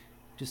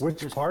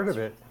 Which part of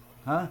it?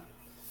 Huh?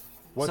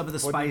 What, Some of the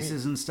what do you mean?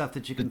 spices and stuff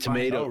that you can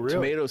Tomato Oh, really?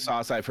 tomato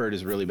sauce I've heard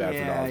is really bad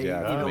for dogs.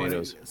 Yeah, you know,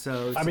 tomatoes.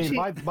 So I mean,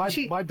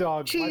 Che- my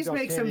dog. Cheese my dog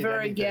makes can't him eat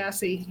very anything.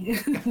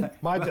 gassy.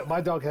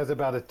 My dog has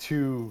about a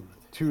two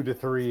to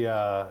three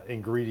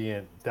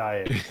ingredient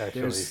diet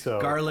actually. there's So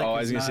garlic Oh,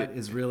 I is was gonna not say-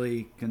 is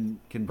really can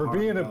for harm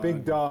being a dog.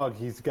 big dog,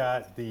 he's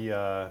got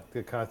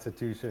the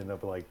constitution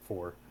of like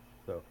 4.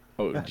 So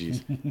Oh,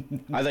 jeez.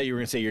 I thought you were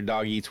gonna say your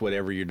dog eats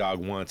whatever your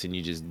dog wants and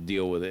you just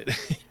deal with it.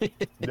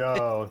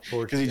 no,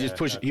 Because he just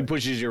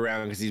pushes you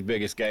around because he's the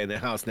biggest guy in the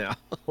house now.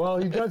 Well,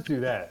 he does do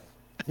that.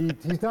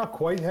 He's not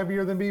quite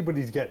heavier than me, but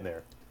he's getting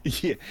there.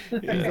 Yeah,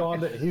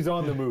 He's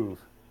on the move.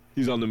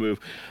 he's on the move.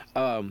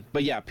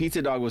 But yeah,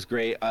 Pizza Dog was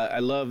great. I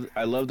love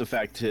the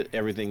fact that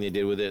everything they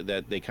did with it,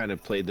 that they kind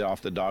of played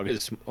off the dog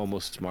is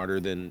almost smarter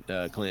than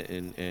Clint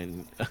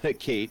and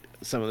Kate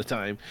some of the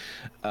time.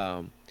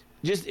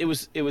 Just it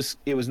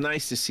was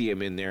nice to see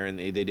him in there, and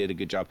they did a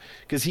good job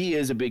because he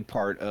is a big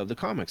part of the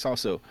comics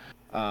also.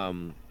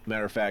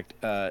 Matter of fact,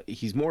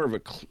 he's more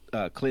of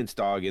a Clint's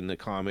dog in the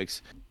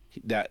comics.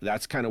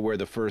 That's kind of where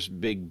the first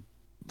big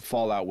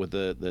fallout with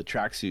the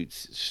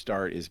tracksuits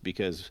start, is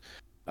because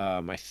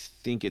I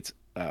think it's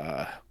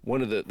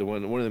one of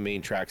the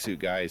main tracksuit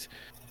guys,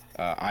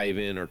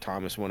 Ivan or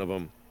Thomas, one of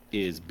them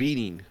is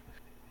beating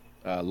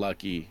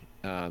Lucky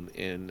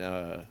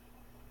and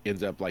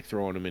ends up like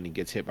throwing him and he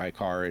gets hit by a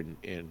car,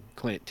 and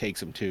Clint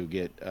takes him to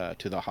get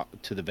to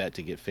the vet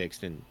to get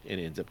fixed, and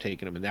ends up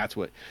taking him, and that's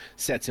what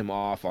sets him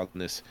off on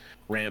this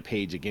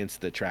rampage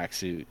against the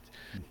tracksuit.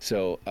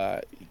 So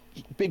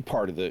big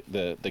part of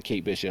the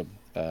Kate Bishop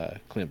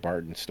Clint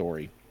Barton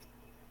story.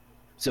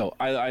 So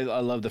I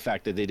love the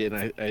fact that they did.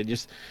 I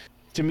just,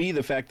 to me,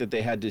 the fact that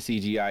they had to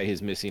CGI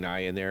his missing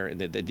eye in there and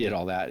that they did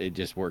all that, it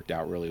just worked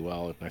out really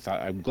well. And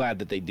I'm glad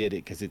that they did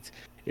it because it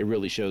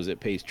really shows it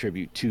pays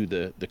tribute to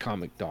the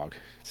comic dog.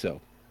 So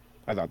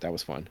I thought that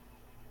was fun.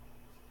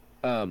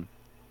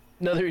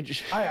 Another.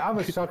 I'm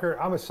a sucker.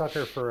 I'm a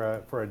sucker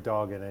for a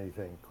dog in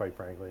anything. Quite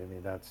frankly, I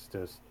mean that's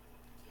just.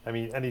 I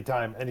mean,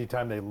 anytime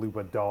they loop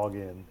a dog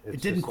in,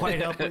 it didn't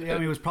quite help. I mean,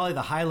 it was probably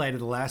the highlight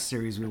of the last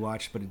series we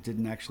watched, but it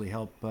didn't actually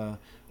help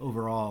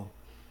overall.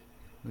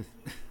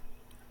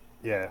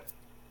 Yeah.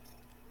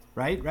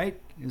 Right.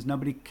 Is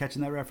nobody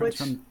catching that reference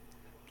Which... from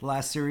the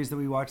last series that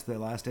we watched, the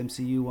last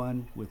MCU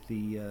one with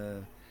the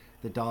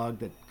dog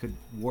that could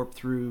warp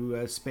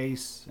through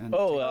space? And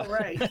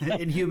right.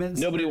 Inhumans.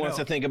 Nobody wants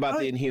to think about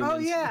the Inhumans. Oh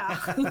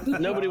yeah.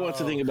 Nobody wants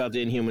to think about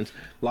the Inhumans.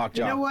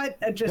 Lockjaw. You know what?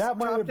 It just That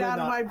might have dropped been out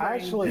of my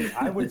brain. Actually,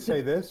 I would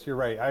say this. You're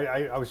right.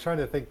 I was trying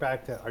to think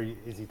back to.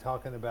 Is he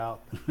talking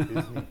about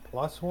Disney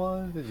Plus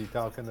one? Is he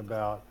talking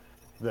about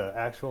the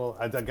actual?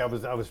 I think I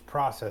was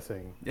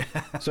processing.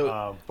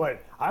 So,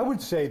 but I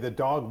would say the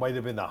dog might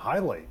have been the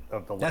highlight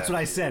of the. That's what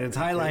I said. It's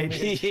highlight,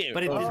 Yeah,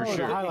 but it for didn't.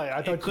 sure. The highlight.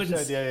 I thought you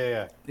said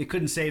yeah. It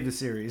couldn't save the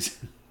series.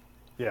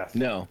 Yes.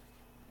 No.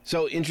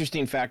 So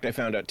interesting fact I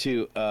found out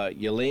too.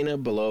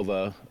 Yelena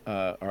Belova,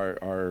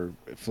 our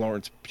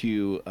Florence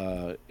Pugh,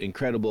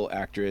 incredible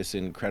actress,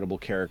 incredible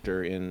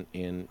character in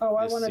Oh,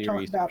 I this want to talk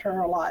series, about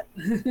her a lot.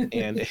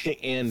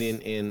 and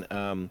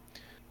in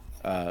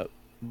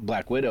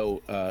Black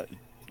Widow,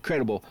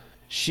 incredible.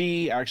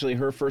 She actually,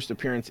 her first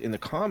appearance in the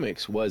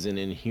comics was in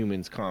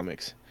Inhumans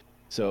comics.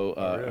 So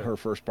really? her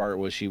first part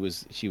was she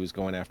was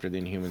going after the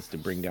Inhumans to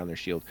bring down their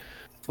shield.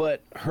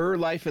 But her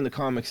life in the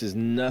comics is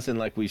nothing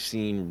like we've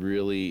seen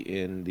really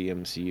in the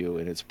MCU,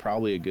 and it's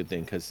probably a good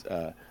thing because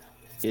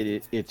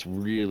it's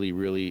really,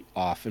 really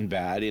off and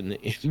bad in the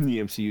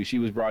MCU. She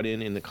was brought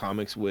in the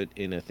comics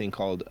in a thing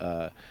called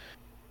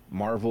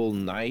Marvel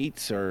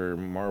Knights or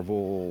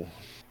Marvel.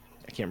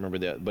 I can't remember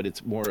that, but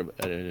it's more of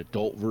an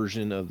adult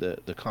version of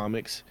the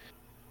comics,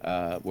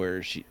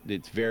 where she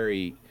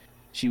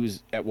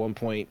was at one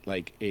point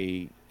like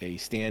a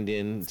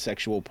stand-in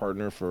sexual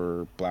partner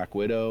for Black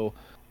Widow.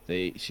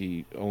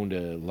 She owned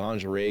a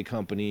lingerie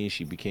company.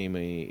 She became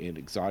an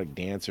exotic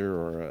dancer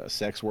or a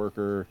sex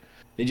worker.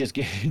 They just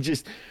get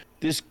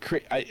this.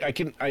 I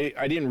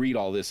didn't read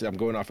all this. I'm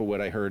going off of what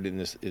I heard in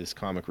this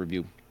comic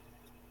review.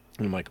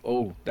 And I'm like,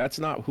 oh, that's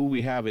not who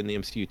we have in the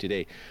MCU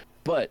today.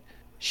 But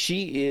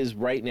she is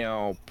right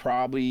now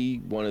probably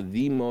one of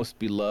the most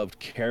beloved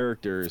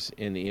characters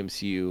in the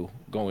MCU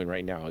going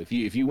right now. If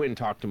you went and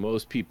talked to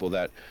most people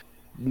that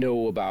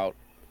know about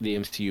the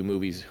MCU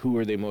movies, who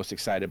are they most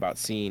excited about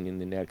seeing in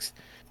the next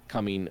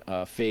coming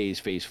phase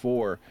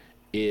 4,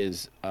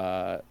 is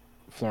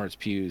Florence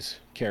Pugh's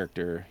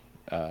character,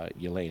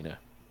 Yelena.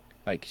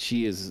 Like,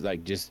 she is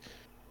like, just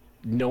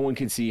no one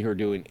can see her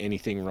doing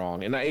anything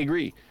wrong. And I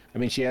agree. I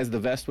mean, she has the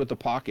vest with the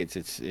pockets.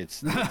 It's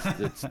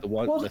the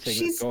one. Well, the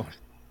thing that's going.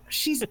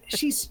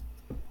 she's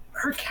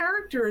her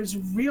character is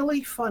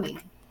really funny.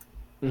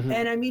 Mm-hmm.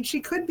 And I mean,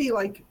 she could be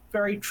like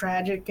very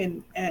tragic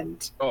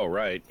and Oh,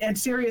 right. and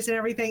serious and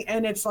everything.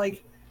 And it's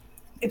like,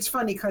 it's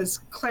funny because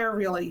Claire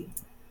really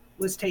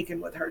was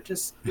taken with her,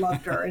 just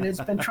loved her, and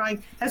has been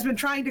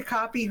trying to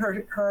copy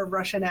her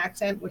Russian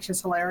accent, which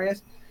is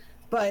hilarious.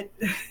 But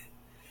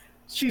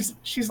she's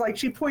like,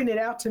 she pointed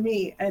out to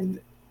me and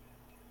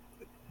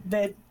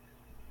that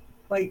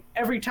like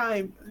every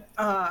time,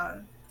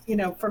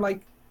 for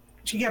like,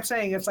 she kept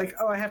saying, it's like,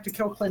 oh, I have to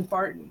kill Clint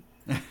Barton.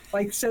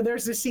 Like, so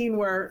there's a scene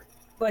where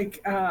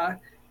like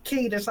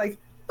Kate is like,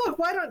 look,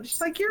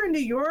 she's like, you're in New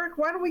York,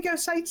 why don't we go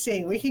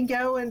sightseeing? We can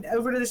go and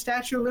over to the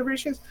Statue of Liberty.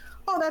 She goes,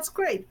 oh, that's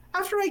great.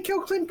 After I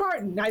kill Clint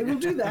Barton, I will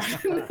do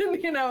that.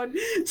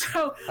 And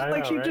so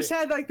like, she just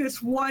had like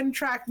this one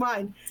track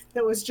mind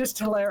that was just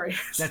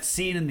hilarious. That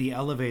scene in the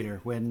elevator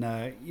when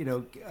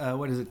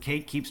what is it?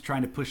 Kate keeps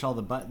trying to push all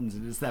the buttons,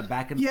 and it's that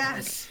back and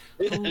Yes. forth.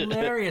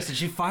 Hilarious, and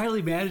she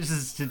finally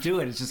manages to do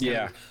it. It's just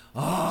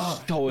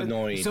so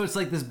annoying. So it's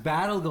like this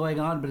battle going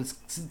on, but it's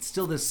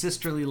still this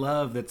sisterly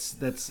love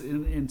that's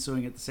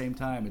ensuing at the same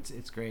time.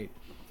 It's great.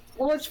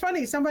 Well, it's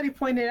funny. Somebody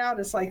pointed out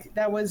it's like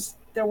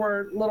there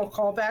were little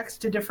callbacks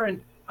to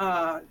different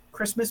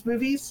Christmas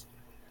movies,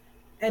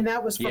 and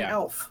that was from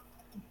Elf.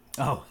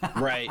 Oh,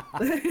 right.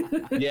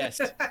 Yes.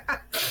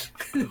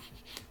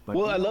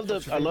 Well, I love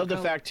the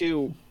fact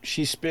too.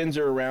 She spins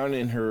her around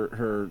in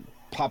her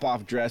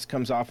pop-off dress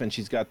comes off, and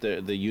she's got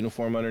the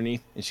uniform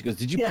underneath, and she goes,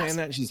 "Did you plan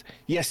that?" And she's,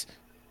 "Yes."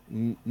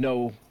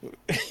 No.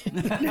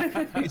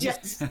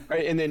 Yes.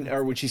 Right, and then,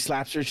 or when she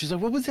slaps her, she's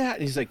like, "What was that?"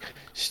 And he's like,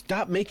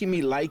 "Stop making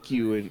me like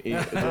you." And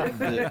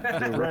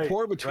the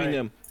rapport between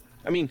them.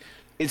 I mean,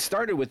 it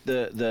started with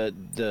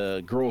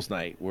the girls'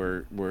 night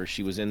where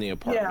she was in the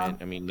apartment.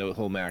 Yeah. I mean, the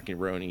whole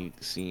macaroni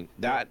scene.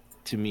 That,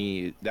 to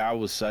me, that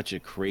was such a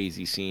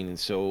crazy scene, and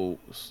so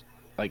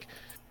like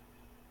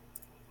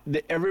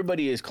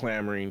everybody is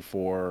clamoring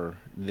for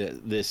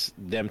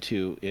them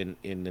two in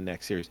the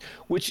next series,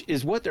 which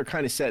is what they're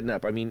kind of setting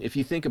up. I mean, if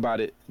you think about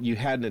it, you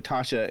had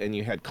Natasha and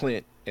you had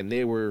Clint, and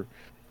they were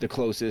the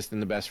closest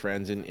and the best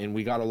friends, and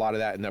we got a lot of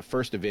that in the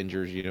first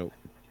Avengers. You know,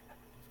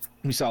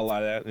 we saw a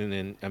lot of that, and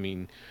then I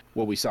mean,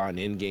 what we saw in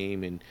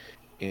Endgame and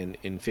in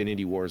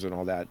Infinity Wars and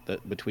all that,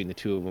 between the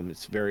two of them,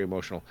 it's very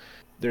emotional.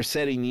 They're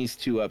setting these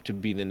two up to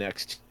be the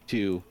next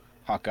two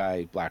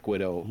Hawkeye Black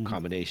Widow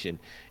combination,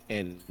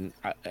 and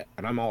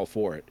I'm all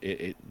for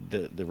it.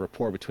 The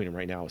rapport between them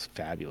right now is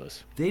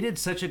fabulous. They did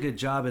such a good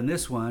job in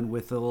this one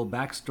with the little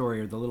backstory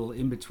or the little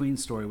in between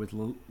story with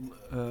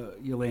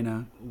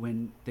Yelena,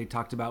 when they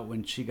talked about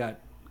when she got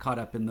caught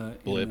up in the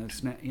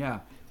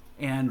yeah.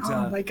 And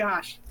oh my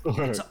gosh,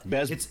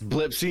 best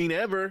blip scene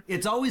ever.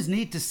 It's always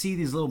neat to see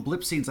these little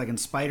blip scenes, like in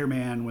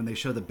Spider-Man when they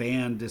show the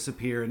band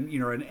disappear and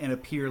and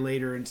appear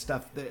later and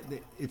stuff.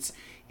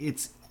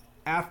 It's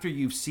after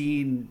you've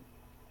seen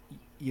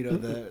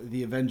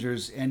the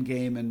Avengers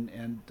Endgame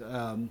and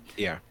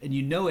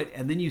you know it,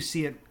 and then you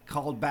see it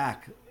called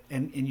back.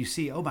 And you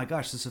see, oh my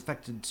gosh, this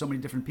affected so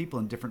many different people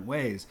in different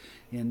ways.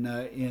 In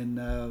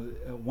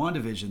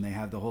WandaVision, they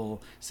have the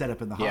whole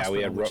setup in the hospital,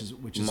 we had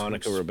which is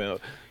Monica Rambeau.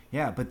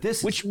 Yeah, but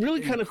this which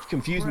really kind of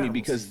confused me,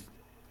 because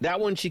that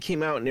one, she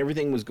came out and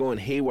everything was going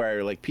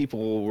haywire. Like,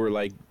 people were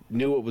like,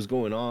 knew what was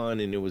going on,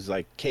 and it was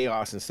like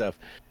chaos and stuff.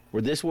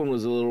 Where this one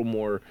was a little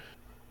more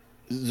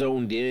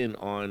zoned in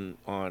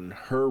on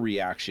her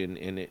reaction,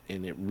 and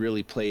it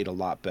really played a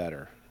lot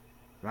better.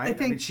 Right?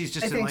 I mean, she's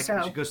just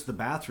she goes to the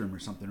bathroom or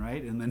something,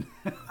 right? And then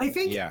I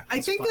think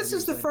this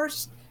is the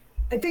first.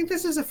 I think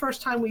this is the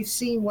first time we've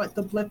seen what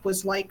the blip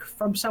was like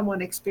from someone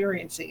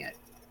experiencing it.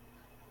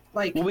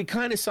 Like, well, we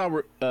kind of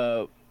saw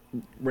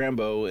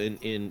Rambo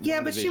in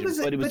yeah, but she was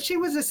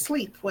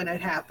asleep when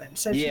it happened,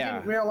 so she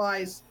didn't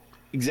realize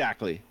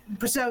exactly.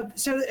 But so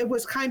it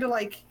was kind of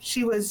like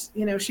she was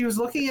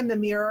looking in the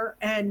mirror,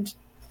 and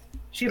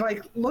she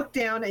like looked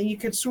down, and you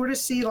could sort of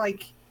see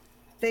like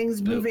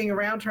things moving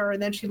around her,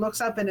 and then she looks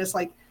up, and it's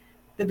like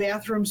the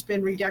bathroom's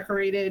been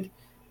redecorated.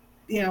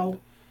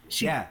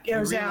 She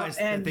goes out,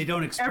 and they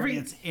don't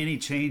experience any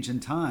change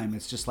in time.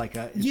 It's just like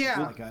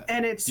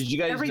and it's. Did you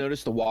guys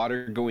notice the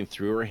water going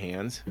through her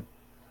hands?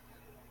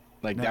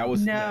 Like, that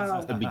was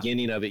the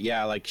beginning of it.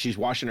 Yeah, like she's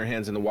washing her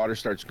hands and the water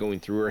starts going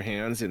through her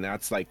hands, and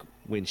that's like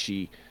when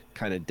she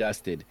kind of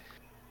dusted,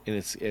 and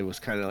it was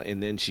kind of,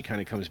 and then she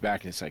kind of comes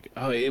back, and it's like,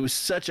 oh, it was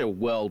such a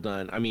well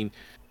done. I mean,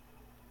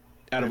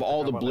 out of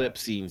all the blip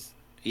scenes,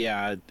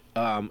 I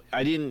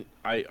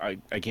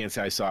can't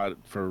say I saw it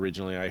for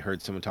originally. I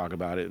heard someone talk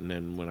about it, and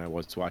then when I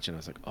was watching, I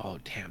was like, oh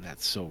damn,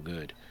 that's so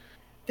good.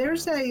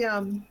 There's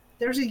a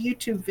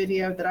YouTube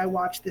video that I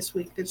watched this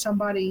week that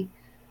somebody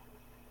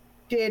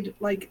did,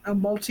 like a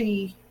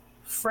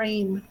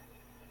multi-frame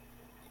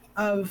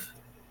of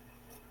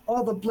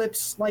all the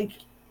blips, like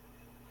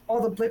all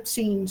the blip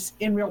scenes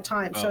in real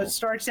time. So it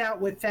starts out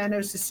with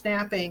Thanos is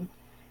snapping,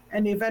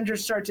 and the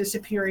Avengers start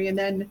disappearing, and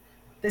then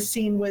the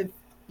scene with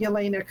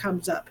Yelena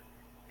comes up,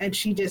 and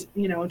she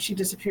she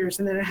disappears,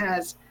 and then it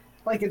has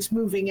like it's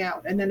moving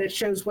out, and then it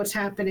shows what's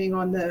happening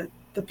on the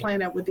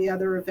planet with the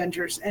other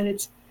Avengers, and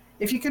it's,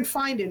 if you can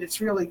find it,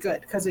 it's really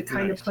good because it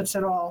kind of puts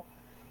it all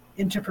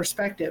into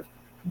perspective.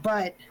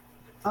 But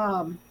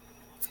and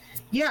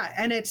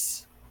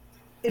it's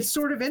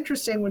sort of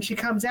interesting when she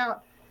comes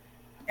out,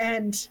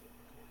 and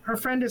her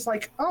friend is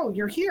like, "Oh,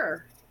 you're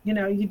here.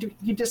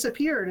 You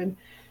disappeared,"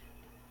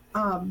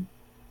 and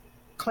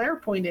Claire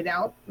pointed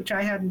out, which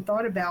I hadn't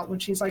thought about, when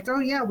she's like, "Oh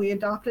yeah, we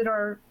adopted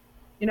our,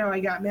 I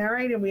got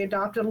married and we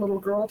adopted a little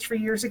girl 3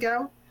 years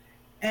ago,"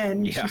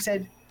 and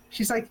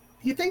she's like,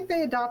 "Do you think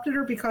they adopted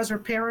her because her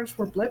parents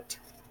were blipped?"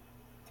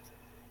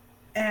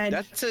 And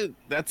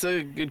that's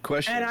a good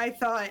question. And I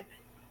thought,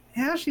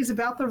 yeah, she's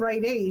about the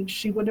right age.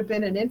 She would have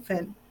been an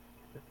infant.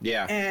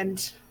 Yeah.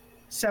 And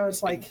so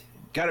it's like,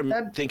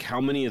 gotta think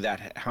how many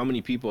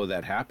people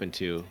that happened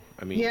to.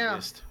 I mean,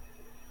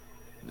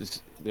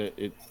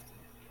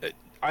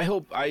 I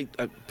hope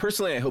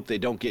personally, I hope they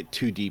don't get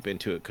too deep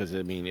into it, because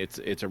I mean,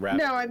 it's a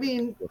rabbit. No, I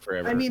mean,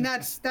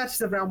 that's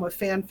the realm of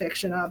fan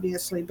fiction,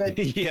 obviously, but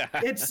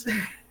it's,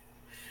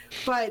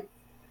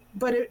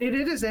 but it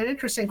is an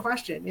interesting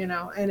question,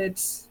 and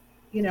it's,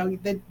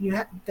 that you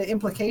have the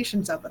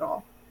implications of it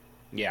all.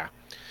 Yeah,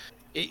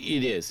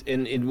 it is,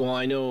 and well,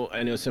 I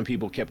know some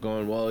people kept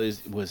going, well,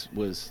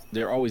 was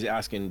they're always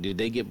asking, did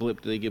they get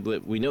blipped? Did they get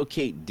blipped? We know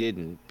Kate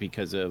didn't,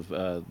 because of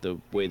the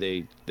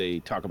way they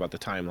talk about the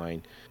timeline.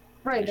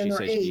 Right, and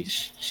her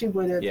age, she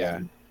would have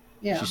been.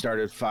 Yeah. She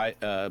started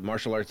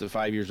martial arts at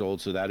 5 years old,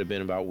 so that had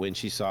been about when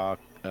she saw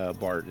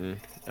Barton,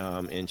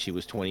 and she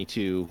was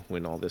 22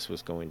 when all this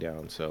was going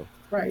down. So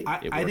right,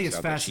 I think it's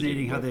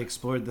fascinating how they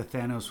explored the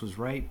Thanos was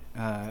right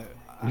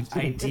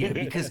idea,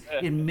 because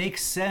it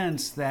makes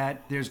sense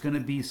that there's going to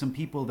be some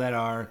people that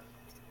are,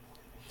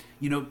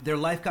 their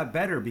life got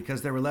better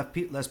because there were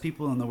less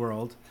people in the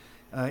world.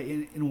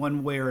 In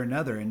one way or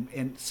another,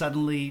 and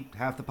suddenly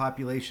half the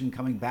population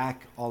coming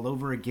back all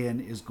over again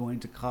is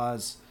going to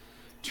cause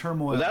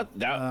turmoil. Well,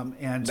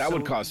 and that so,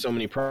 would cause so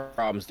many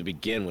problems to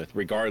begin with,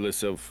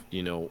 regardless of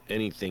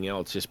anything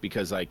else. Just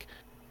because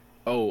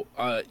no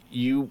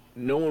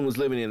one was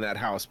living in that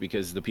house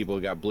because the people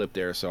got blipped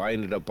there. So I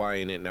ended up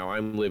buying it. Now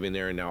I'm living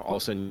there, and now all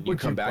of a sudden you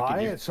come back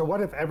and So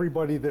what if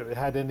everybody that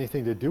had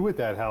anything to do with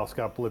that house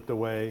got blipped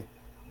away?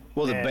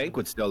 Well, the bank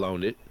would still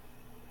own it.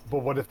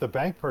 But what if the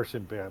bank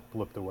person got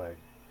blipped away?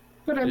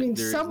 But I mean,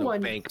 There is no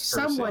bank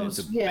person, someone's,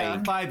 it's a yeah.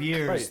 bank. 5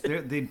 years,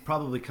 Right. they'd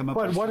probably come up.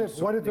 But with what some if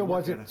sort of- it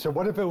wasn't? So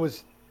what if it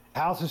was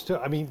houses to?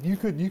 I mean, you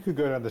could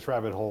go down this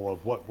rabbit hole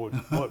of what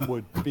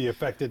would be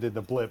affected in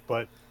the blip,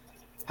 but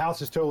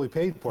house is totally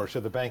paid for, so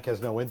the bank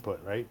has no input,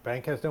 right?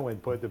 Bank has no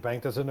input. The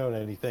bank doesn't own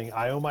anything.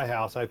 I own my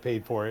house. I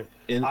paid for it.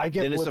 And I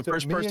get then it's the blipped-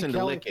 first me and person to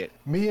Kelly- lick it.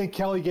 Me and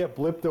Kelly get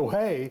blipped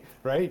away,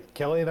 right?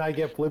 Kelly and I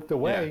get blipped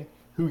away. Yeah.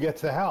 Who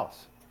gets the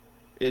house?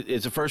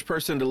 It's the first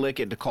person to lick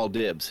it to call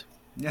dibs.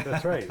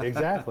 That's right,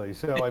 exactly.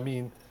 So I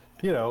mean,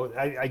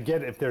 I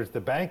get if there's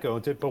the bank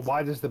owns it, but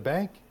why does the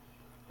bank?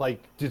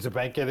 Does the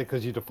bank get it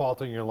because you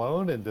default on your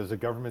loan, and does the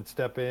government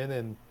step in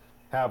and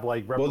have Well,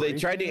 they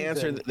tried to reparations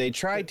answer. and- They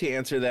tried to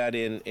answer that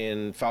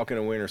in Falcon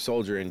and Winter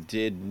Soldier, and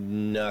did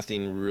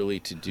nothing really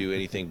to do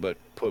anything but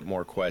put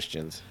more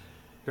questions.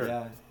 Sure.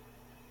 Yeah.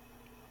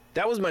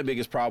 That was my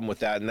biggest problem with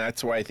that, and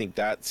that's why I think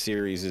that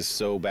series is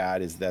so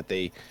bad. Is that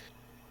they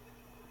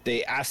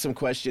asked some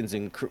questions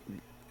and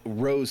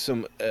rose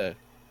some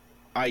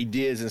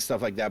ideas and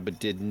stuff like that, but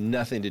did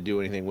nothing to do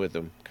anything with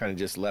them. Kind of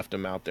just left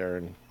them out there.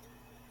 And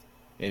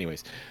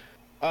anyways,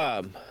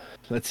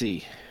 let's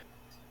see,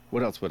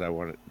 what else would I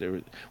want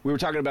to? We were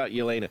talking about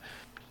Yelena.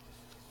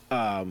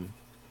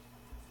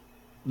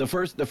 The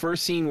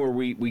first scene where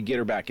we get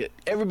her back.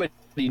 Everybody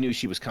knew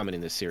she was coming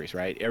in this series,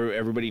 right?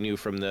 Everybody knew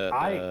from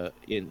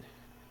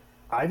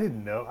I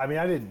didn't know. I mean,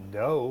 I didn't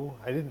know.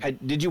 I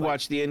didn't. Did you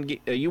watch the end?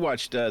 You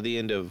watched the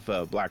end of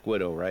Black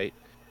Widow, right?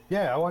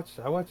 Yeah, I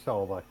watched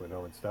all of Black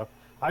Widow and stuff.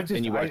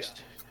 And you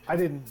watched. I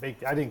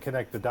didn't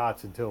connect the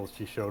dots until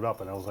she showed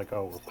up, and I was like,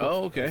 oh.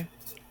 Oh, okay.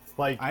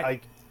 I'm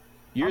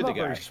You're the not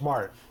guy. very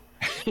smart.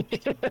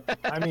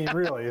 I mean,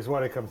 really, is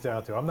what it comes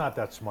down to. I'm not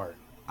that smart.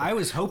 I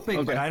was hoping,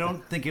 Okay. but I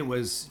don't think it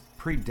was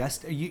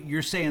predestined.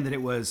 You're saying that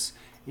it was.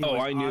 Oh,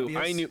 was I knew.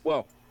 obvious? I knew.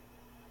 Well,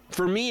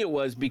 for me, it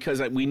was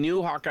because we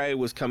knew Hawkeye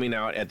was coming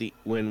out at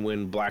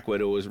when Black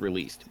Widow was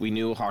released. We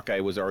knew Hawkeye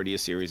was already a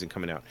series and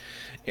coming out,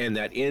 and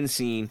that end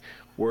scene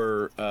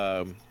where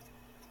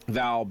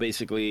Val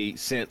basically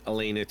sent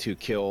Elena to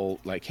kill,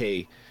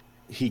 hey,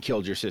 he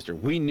killed your sister.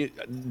 We knew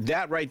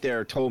that right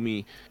there told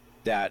me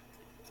that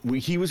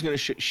she was going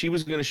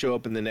to show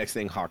up in the next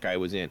thing Hawkeye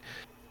was in.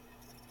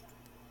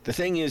 The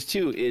thing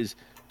is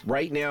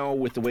right now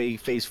with the way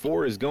Phase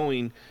 4 is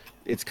going,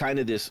 it's kind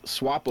of this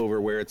swap over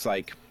where it's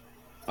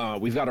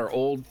we've got our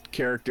old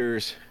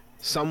characters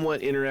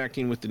somewhat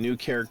interacting with the new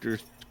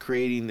characters,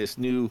 creating this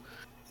new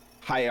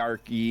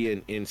hierarchy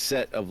and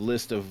set of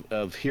list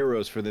of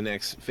heroes for the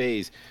next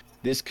phase.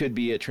 This could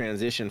be a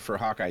transition for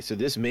Hawkeye. So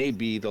this may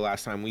be the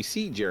last time we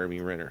see Jeremy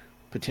Renner,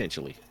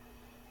 potentially.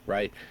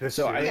 Right?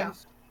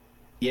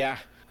 Yeah.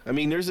 I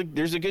mean, there's a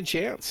good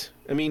chance.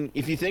 I mean,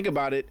 if you think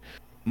about it,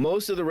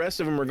 most of the rest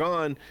of them are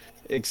gone,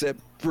 except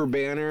for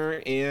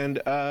Banner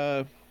and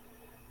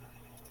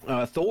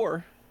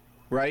Thor,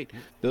 right?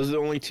 Those are the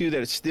only two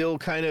that are still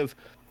kind of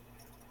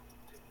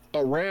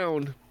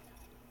around.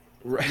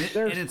 Right?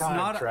 There's And it's time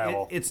not.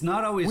 travel. It's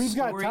not always. We've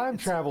got story- time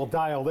it's- travel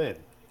dialed in.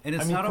 and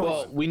it's I mean, not always.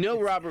 Well, we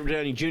know Robert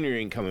Downey Jr.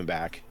 ain't coming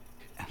back.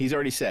 He's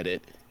already said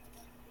it.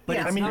 But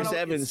Yeah, it's I mean, not Chris al-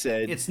 Evans it's-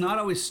 said- It's not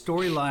always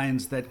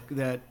storylines that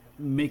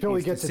make Until he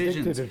these gets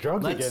decisions. addicted to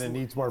drugs Let's- again and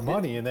needs more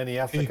money, and then he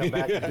has to come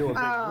back and do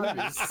a big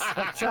movie.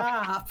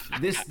 Stop.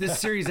 This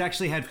series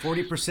actually had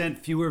 40%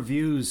 fewer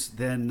views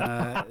than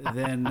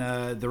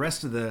the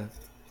rest of the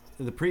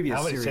previous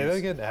How many? series. Say that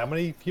again. How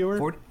many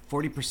fewer?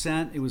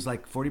 40%. It was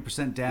like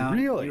 40% down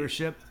Really?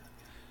 viewership.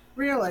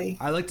 Really?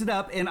 I looked it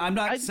up, and I'm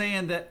not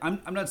saying that I'm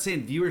not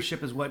saying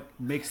viewership is what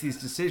makes these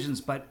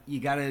decisions, but you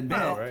got to admit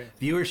Oh, right.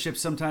 viewership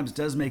sometimes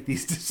does make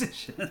these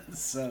decisions.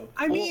 So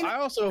I mean, I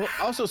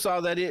also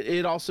saw that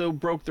it also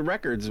broke the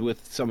records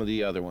with some of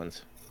the other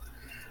ones.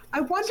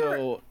 I wonder.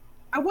 So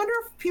I wonder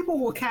if people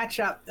will catch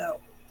up though,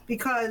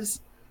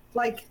 because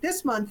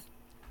this month,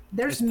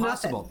 there's it's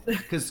nothing. possible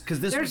because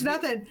this There's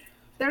nothing.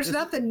 There's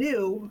nothing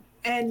new,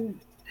 and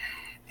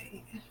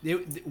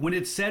when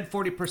it said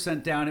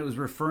 40% down, it was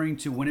referring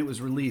to when it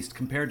was released.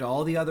 Compared to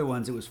all the other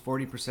ones, it was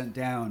 40%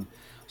 down.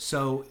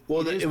 So it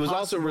was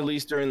also possible-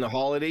 released during the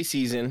holiday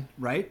season.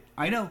 right.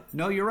 I know.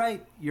 No, you're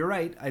right. You're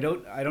right. I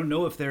don't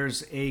know if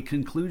there's a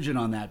conclusion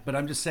on that, but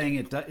I'm just saying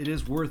it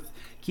is worth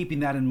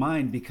keeping that in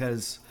mind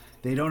because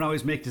they don't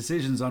always make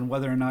decisions on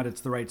whether or not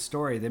it's the right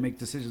story. They make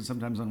decisions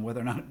sometimes on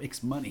whether or not it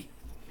makes money.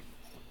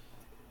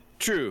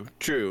 True.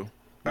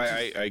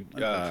 I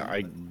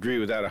agree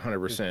with that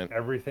 100%.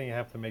 Everything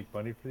have to make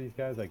money for these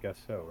guys? I guess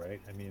so, right?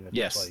 I mean, it's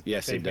Yes,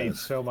 yes, they've it made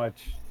does. so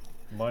much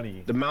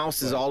money. The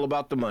mouse is all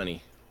about the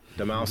money.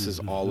 The mouse is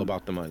all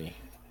about the money.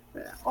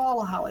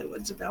 all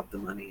Hollywood's about the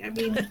money. I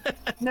mean,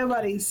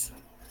 nobody's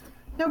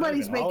Not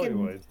even making.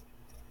 Hollywood.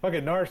 Okay,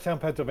 Norristown,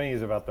 Pennsylvania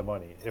is about the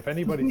money. If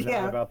anybody's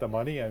Yeah. not about the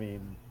money, I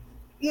mean,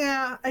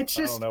 Yeah, it's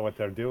I just. don't know what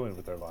they're doing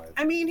with their lives.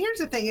 I mean, here's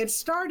the thing.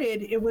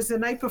 It was the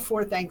night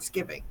before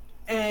Thanksgiving.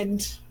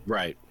 And,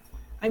 Right.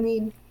 I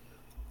mean,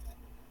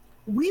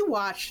 we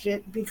watched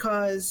it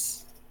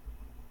because,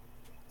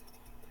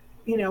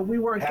 we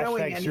weren't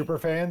going Hashtag any.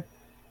 superfan.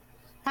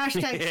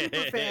 Hashtag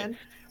superfan.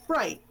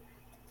 Right.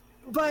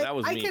 But That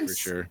was I me can for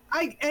sure.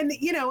 and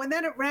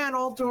then it ran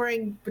all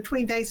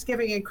between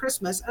Thanksgiving and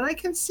Christmas, and I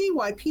can see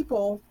why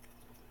people,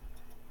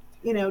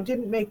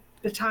 didn't make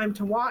the time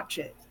to watch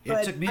it.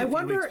 It took me a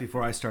few weeks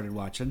before I started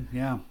watching.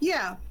 Yeah.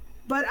 Yeah,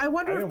 but I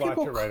wonder I if didn't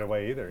people. watch it right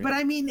away either. But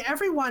I mean,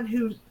 everyone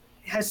who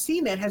has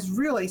seen it has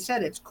really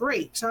said it's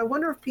great. So I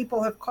wonder if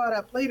people have caught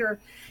up later,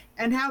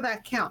 and how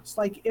that counts.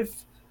 Like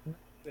if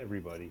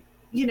Everybody.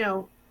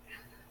 well,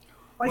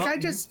 I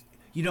just.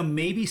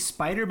 Maybe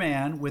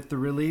Spider-Man with the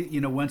really,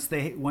 once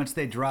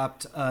they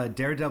dropped a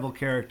Daredevil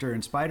character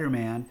in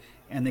Spider-Man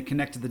and they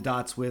connected the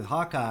dots with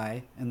Hawkeye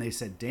and they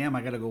said, "Damn,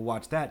 I got to go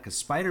watch that," because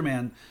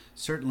Spider-Man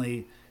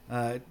certainly,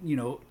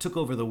 took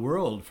over the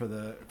world for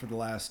the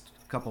last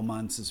couple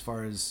months as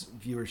far as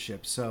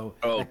viewership. So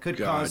that could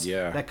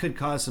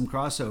cause some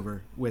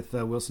crossover with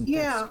Wilson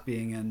Fisk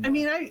being in. I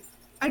mean,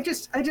 I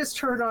just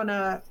heard on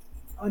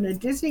a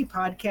Disney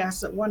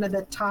podcast that one of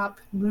the top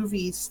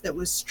movies that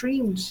was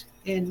streamed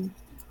in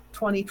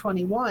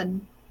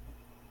 2021,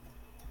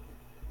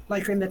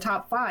 like in the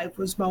top 5,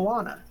 was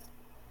Moana,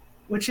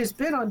 which has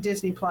been on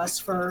Disney Plus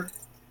for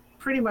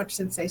pretty much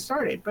since they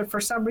started. But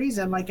for some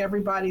reason, like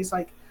everybody's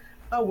like,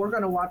 "Oh, we're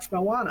going to watch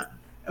Moana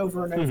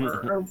over and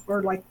over,"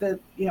 or like the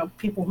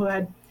people who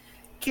had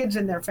kids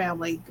in their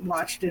family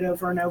watched it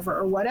over and over,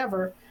 or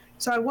whatever.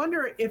 So I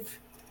wonder if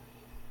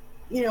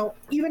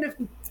even if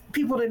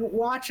people didn't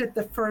watch it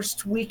the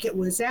first week it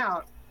was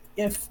out,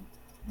 if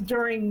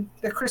during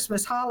the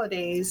Christmas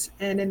holidays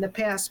and in the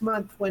past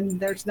month when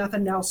there's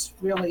nothing else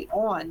really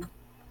on,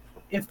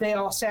 if they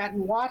all sat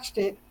and watched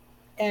it,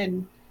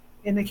 and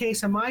in the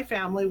case of my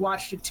family,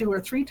 watched it 2 or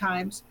 3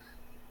 times,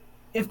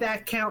 if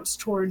that counts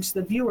towards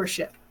the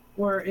viewership,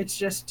 or it's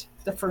just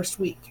the first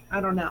week. I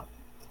don't know.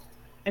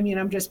 I mean,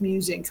 I'm just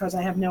musing because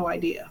I have no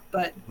idea,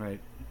 but right.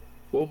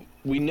 Well,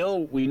 we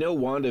know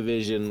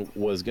WandaVision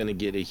was going to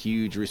get a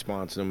huge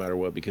response no matter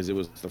what, because it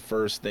was the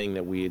first thing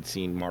that we had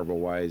seen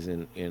Marvel-wise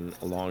in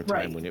a long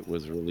time when it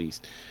was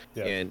released.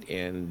 Yeah.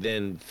 And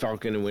then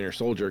Falcon and Winter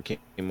Soldier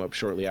came up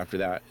shortly after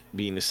that,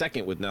 being the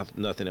second with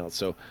nothing else.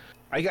 So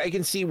I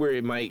can see where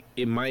it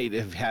might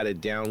have had a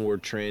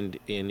downward trend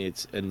in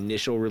its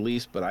initial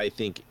release, but I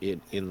think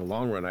in the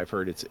long run, I've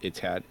heard it's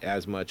had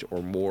as much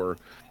or more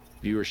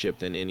viewership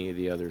than any of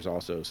the others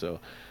also. So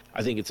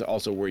I think it's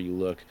also where you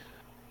look.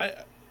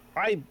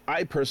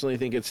 I personally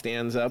think it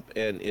stands up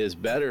and is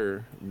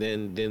better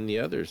than the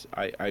others.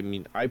 I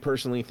mean, I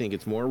personally think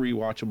it's more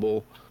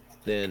rewatchable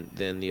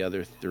than the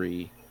other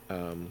 3,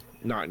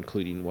 not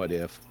including What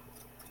If.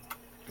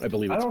 I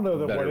believe it's I don't know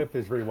that better. What If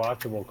is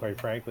rewatchable,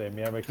 quite frankly. I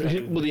mean, I'm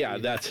excited. Well, yeah,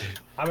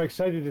 I'm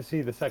excited to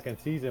see the second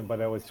season,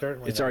 but I would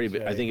certainly. It's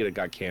already. I think it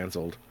got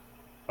canceled.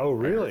 Oh,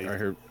 really?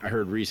 I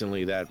heard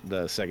recently that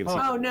the second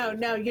season. Oh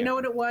no! You know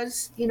what it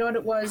was?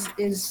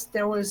 Is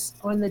there was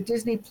on the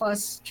Disney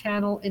Plus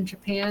channel in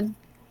Japan,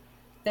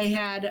 they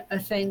had a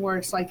thing where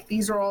it's like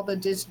these are all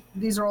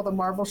the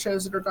Marvel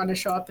shows that are going to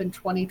show up in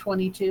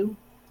 2022.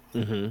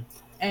 Mm-hmm.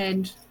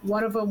 And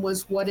one of them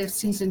was What If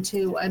season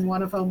 2, and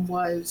one of them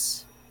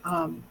was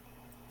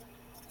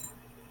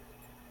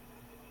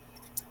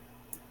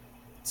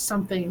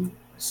something.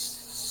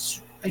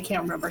 I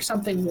can't remember.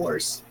 Something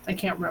Wars. I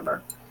can't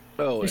remember.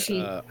 Oh,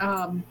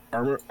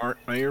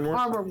 Iron Wars?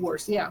 Armor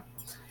Wars, yeah.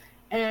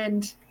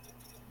 And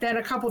then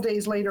a couple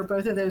days later,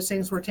 both of those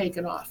things were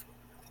taken off.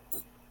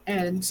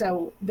 And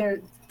so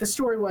the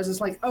story was,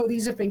 like, oh,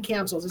 these have been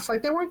canceled. It's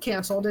like they weren't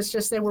canceled. It's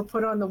just they were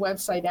put on the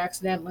website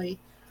accidentally,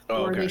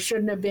 or they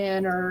shouldn't have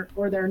been, or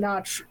they're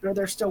not, or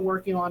they're still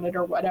working on it,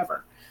 or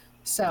whatever.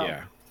 So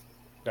yeah.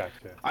 Gotcha.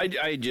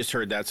 I just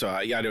heard that, so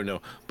I don't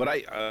know. But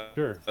like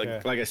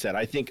I said,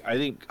 I think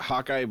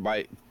Hawkeye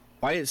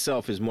by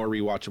itself is more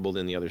rewatchable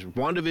than the others.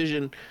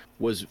 WandaVision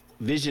was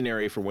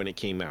visionary for when it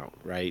came out,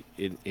 right?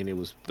 And it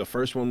was the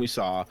first one we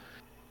saw.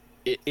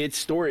 Its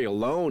story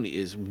alone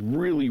is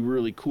really,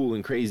 really cool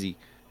and crazy,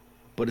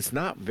 but it's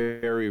not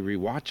very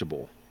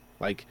rewatchable.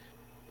 Like,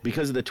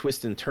 because of the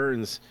twists and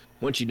turns,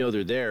 once you know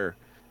they're there,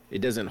 it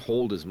doesn't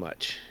hold as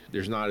much.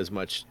 There's not as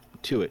much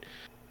to it.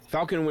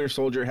 Falcon and Winter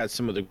Soldier has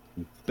some of the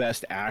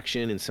best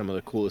action and some of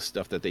the coolest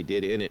stuff that they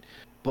did in it.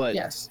 But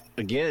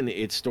again,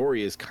 its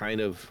story is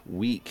kind of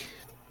weak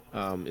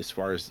as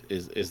far as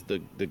is the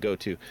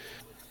go-to.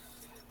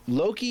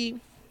 Loki,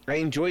 I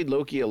enjoyed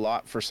Loki a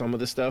lot for some of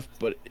the stuff,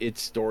 but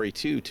its story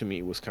too, to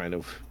me, was kind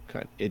of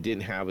it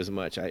didn't have as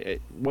much.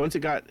 Once it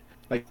got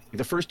like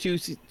the first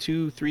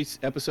 3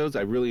 episodes,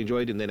 I really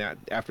enjoyed, and then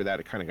after that,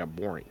 it kind of got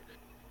boring.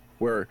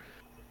 Where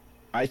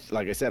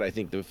like I said, I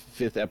think the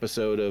 5th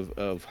episode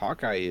of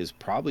Hawkeye is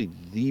probably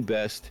the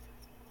best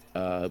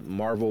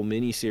Marvel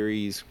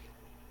miniseries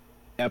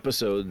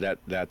episode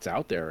that's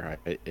out there.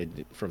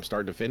 From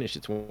start to finish,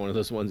 it's one of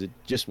those ones that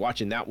just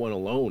watching that one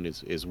alone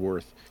is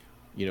worth,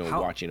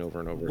 watching over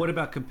and over. What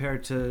about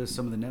compared to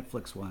some of the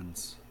Netflix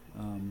ones?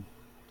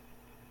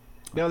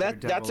 Now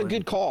that's a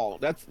good call.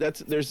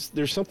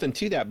 There's something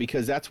to that,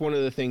 because that's one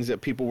of the things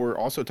that people were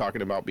also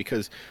talking about,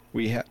 because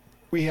we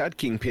had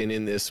Kingpin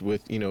in this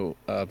with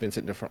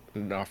Vincent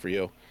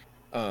D'Onofrio.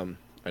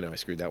 I know I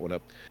screwed that one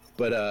up,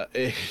 but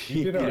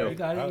You did all right. You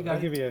got it. I'll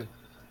give you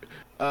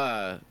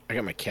I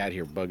got my cat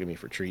here bugging me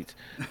for treats.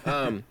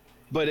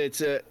 But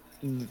it's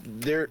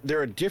they're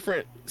a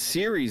different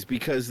series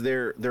because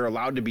they're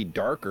allowed to be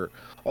darker.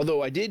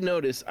 Although I did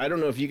notice, I don't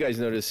know if you guys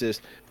noticed this,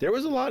 there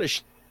was a lot of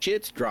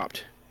shits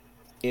dropped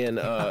in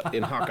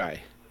Hawkeye.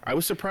 I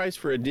was surprised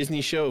for a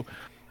Disney show.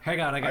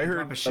 Hang on, I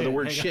heard the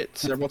word shit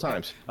several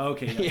times.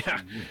 Okay.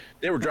 Yeah,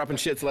 they were dropping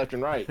shits left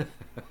and right.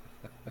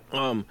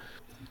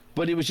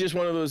 But it was just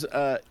one of those.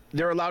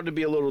 They're allowed to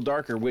be a little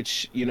darker,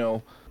 which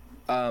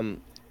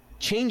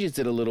changes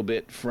it a little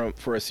bit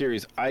for a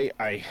series.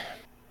 I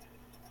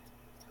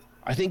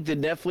think the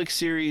Netflix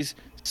series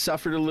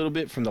suffered a little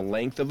bit from the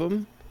length of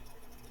them.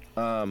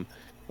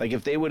 Like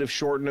if they would have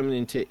shortened them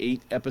into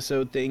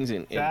 8-episode things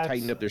and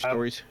tightened up their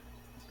stories.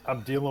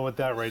 I'm dealing with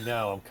that right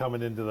now. I'm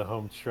coming into the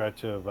home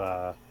stretch of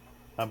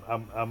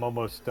I'm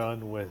almost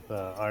done with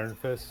Iron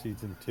Fist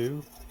season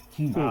 2.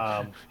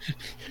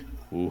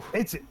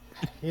 It's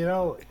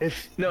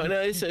it's no,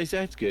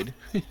 that's good.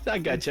 I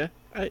gotcha.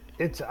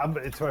 It's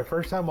my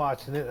first time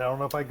watching it. I don't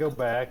know if I go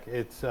back.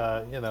 It's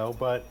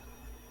but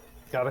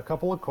got a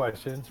couple of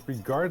questions.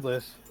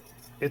 Regardless,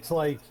 it's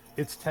 10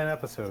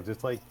 episodes.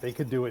 It's like they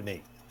could do it in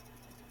 8.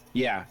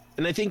 Yeah,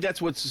 and I think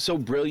that's what's so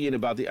brilliant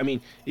about I mean,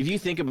 if you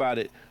think about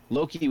it,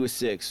 Loki was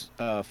 6,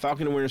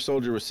 Falcon and Winter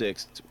Soldier was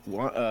 6,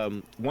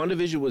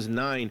 WandaVision was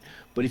 9,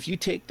 but if you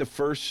take the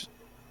first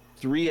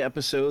 3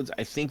 episodes,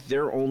 I think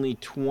they're only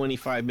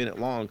 25-minute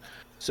long.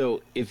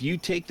 So if you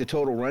take the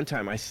total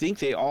runtime, I think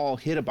they all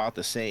hit about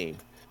the same.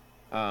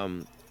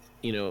 So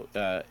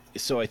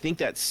I think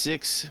that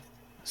 6,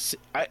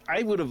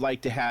 I would have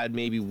liked to had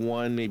maybe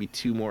 1, maybe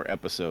 2 more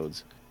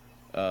episodes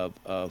of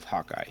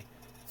Hawkeye.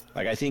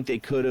 Like, I think they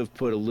could have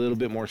put a little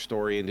bit more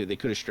story into it. They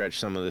could have stretched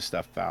some of this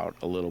stuff out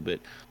a little bit.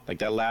 Like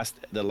the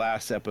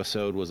last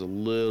episode was a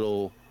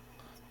little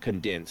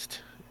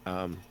condensed.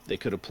 They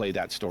could have played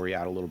that story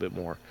out a little bit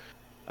more,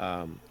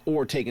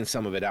 or taken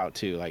some of it out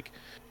too. Like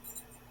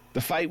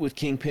the fight with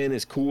Kingpin,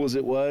 as cool as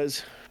it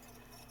was,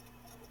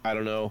 I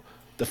don't know.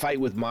 The fight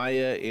with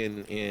Maya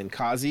and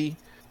Kazi,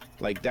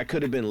 like that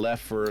could have been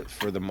left for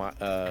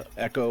the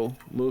Echo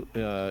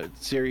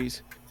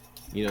series.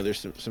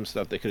 There's some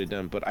stuff they could have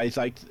done, but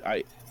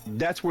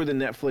that's where the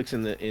Netflix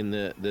and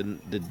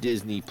the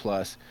Disney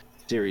Plus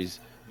series.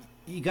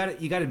 You got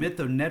to admit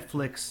though,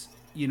 Netflix,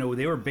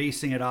 they were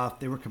basing it off.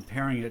 They were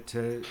comparing it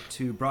to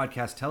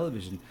broadcast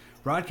television.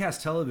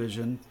 Broadcast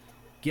television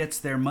gets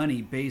their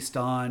money based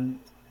on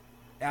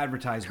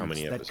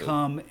advertisements that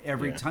come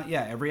every time.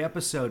 Yeah, every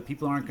episode.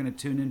 People aren't going to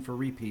tune in for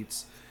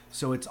repeats,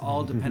 so it's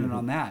all dependent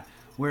on that.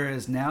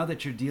 Whereas now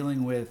that you're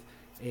dealing with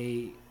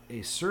a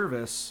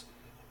service,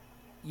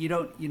 they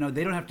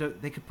don't have to.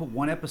 They could put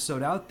one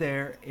episode out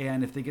there,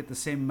 and if they get the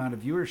same amount of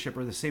viewership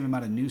or the same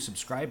amount of new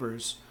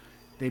subscribers,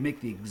 they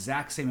make the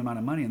exact same amount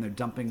of money, and they're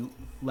dumping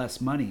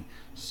less money.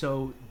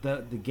 So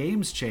the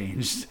game's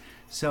changed.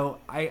 So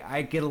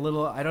I get a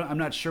little. I'm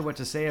not sure what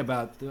to say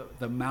about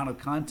the amount of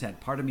content.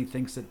 Part of me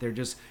thinks that they're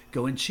just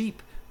going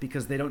cheap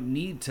because they don't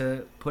need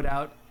to put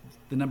out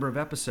the number of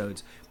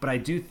episodes. But I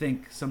do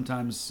think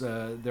sometimes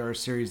there are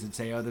series that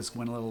say, "Oh, this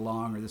went a little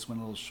long," or "This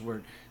went a little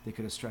short." They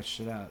could have stretched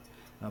it out.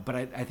 But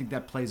I think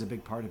that plays a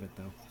big part of it,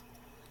 though.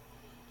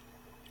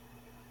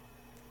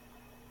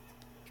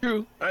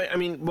 True. I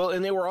mean, well,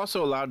 and they were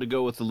also allowed to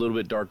go with a little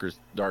bit darker,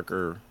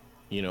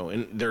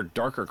 and they're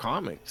darker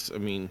comics. I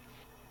mean,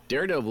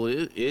 Daredevil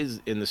is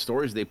in the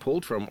stories they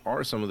pulled from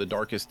are some of the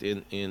darkest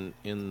in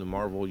the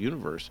Marvel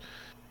universe,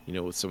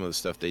 with some of the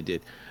stuff they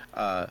did.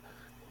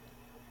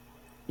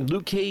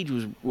 Luke Cage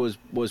was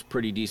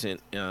pretty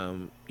decent,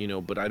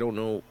 but I don't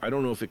know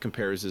if it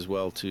compares as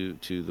well to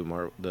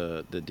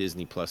the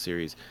Disney Plus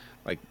series.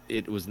 Like,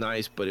 it was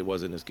nice, but it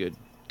wasn't as good.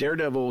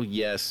 Daredevil,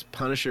 yes.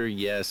 Punisher,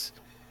 yes.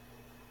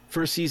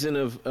 First season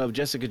of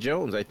Jessica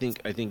Jones, I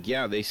think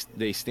yeah,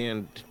 they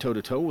stand toe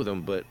to toe with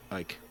them, but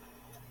like,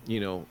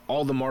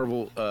 all the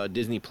Marvel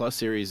Disney Plus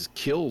series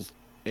kills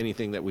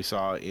anything that we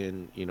saw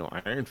in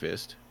Iron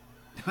Fist.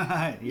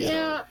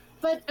 Yeah,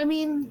 but I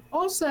mean,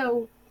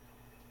 also,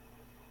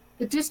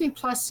 the Disney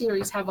Plus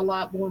series have a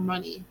lot more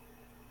money.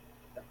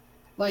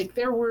 Like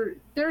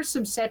there's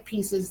some set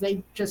pieces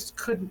they just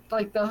couldn't,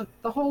 like the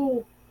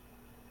whole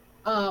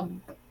car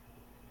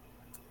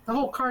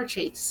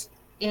chase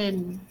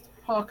in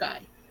Hawkeye.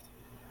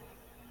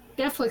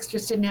 Netflix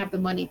just didn't have the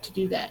money to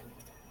do that.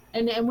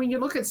 And when you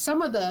look at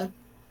some of the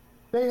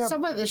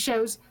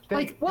shows,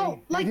 they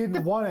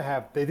didn't want to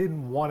have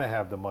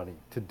the money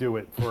to do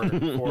it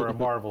for a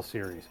Marvel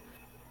series.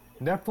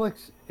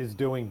 Netflix is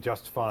doing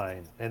just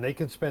fine, and they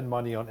can spend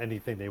money on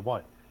anything they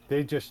want.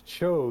 They just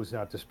chose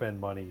not to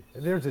spend money.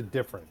 And there's a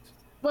difference.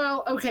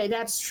 Well, okay,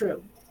 that's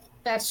true.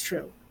 That's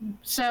true.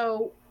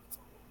 So,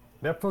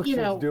 Netflix You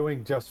know- is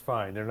doing just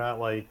fine. They're not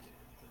like,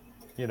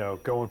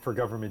 going for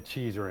government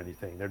cheese or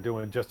anything. They're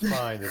doing just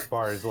fine as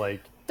far as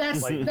like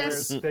that's they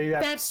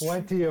have that's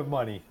plenty of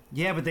money.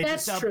 Yeah, but they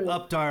That's just true.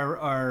 upped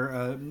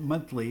our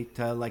monthly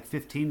to like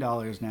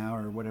 $15 now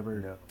or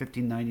whatever, Yeah.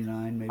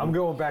 $15.99 maybe. I'm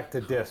going back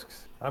to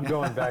discs. I'm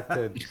going back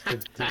to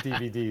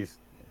DVDs.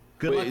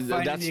 Good Wait, luck finding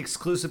that's- the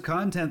exclusive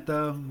content,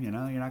 though. You're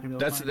not going to be able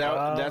That's to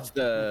find it. that's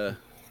the.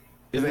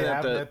 Do Isn't they that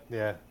have the,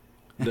 that?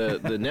 Yeah.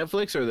 the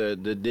Netflix or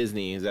the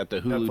Disney? Is that the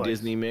Hulu Netflix.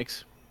 Disney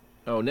mix?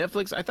 Oh,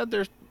 Netflix. I thought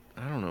there's.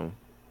 I don't know.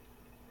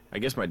 I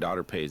guess my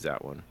daughter pays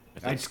that one.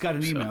 I think. just got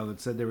an So- email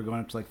that said they were going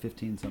up to like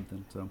 15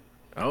 something. So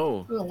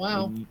Oh. oh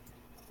wow.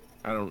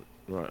 I don't.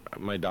 Well,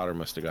 my daughter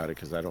must have got it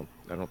because I don't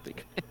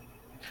think.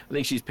 I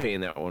think she's paying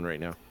that one right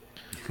now,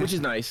 which is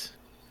nice.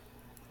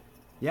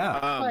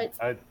 yeah,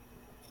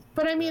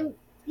 But I mean,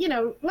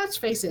 let's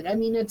face it. I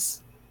mean,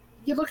 it's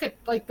you look at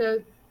like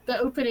the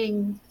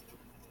opening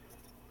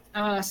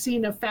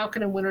scene of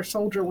Falcon and Winter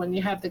Soldier when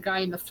you have the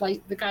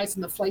guys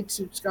in the flight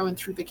suits going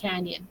through the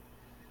canyon.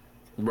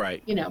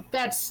 Right.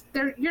 That's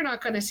there. You're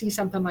not going to see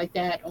something like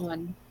that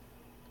on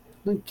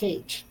Luke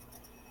Cage,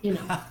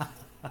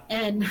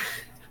 and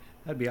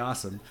that'd be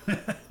awesome.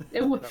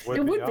 it would would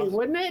it be would be, awesome.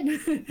 wouldn't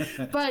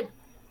it? But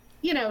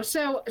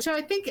so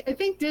I think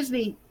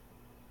Disney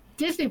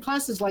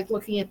Plus is like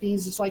looking at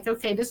these. It's like,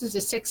 okay, this is a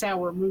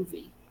 6-hour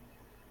movie,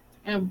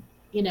 and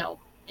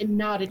and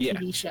not a Yeah.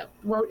 TV show.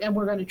 We're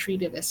going to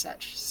treat it as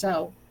such.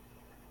 So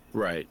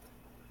Right.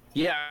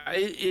 Yeah,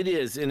 it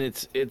is, and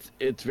it's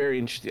very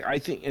interesting. I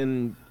think,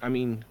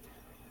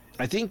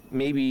 I think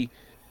maybe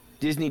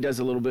Disney does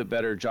a little bit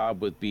better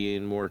job with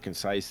being more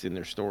concise in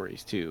their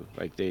stories too.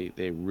 Like they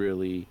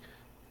really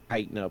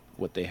tighten up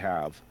what they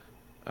have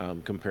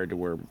compared to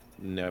where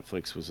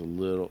Netflix was a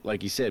little,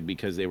 like you said,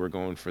 because they were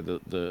going for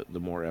the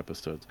more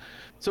episodes.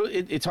 So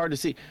it's hard to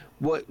see.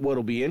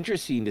 What'll be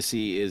interesting to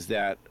see is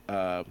that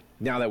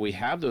now that we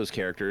have those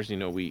characters,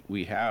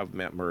 we have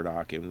Matt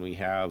Murdock and we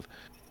have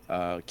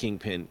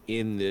Kingpin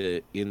in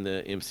the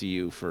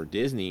MCU for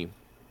Disney,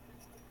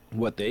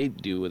 what they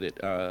do with it.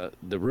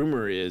 The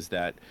rumor is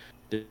that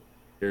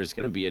there's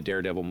going to be a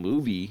Daredevil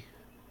movie,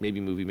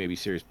 maybe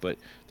series, but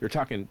they're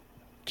talking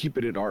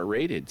keeping it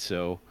R-rated.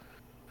 So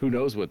who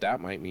knows what that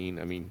might mean?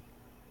 I mean,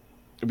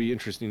 it'd be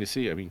interesting to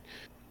see. I mean,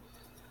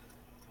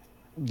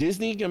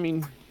 Disney.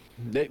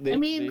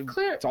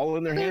 It's all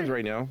in their hands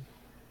right now.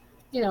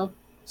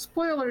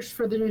 Spoilers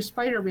for the new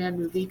Spider-Man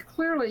movie.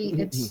 Clearly,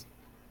 it's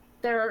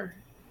there.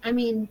 I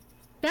mean,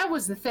 that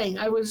was the thing.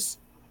 I was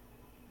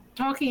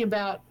talking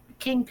about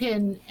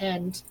Kingpin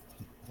and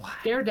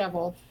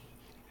Daredevil.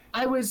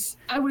 I was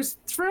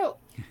thrilled.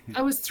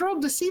 I was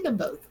thrilled to see them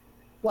both.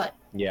 What?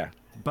 Yeah.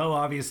 Bo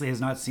obviously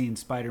has not seen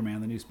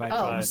Spider-Man, the new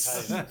Spider-Man.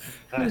 That's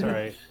all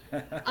right.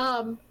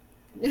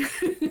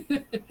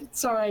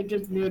 Sorry, I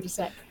didn't know to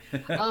say.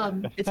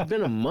 It's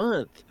been a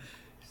month.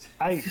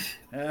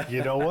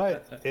 You know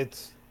what?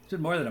 It's It's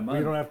been more than a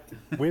month.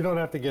 we don't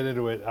have to get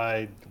into it.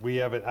 I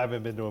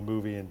haven't been to a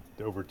movie in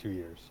over 2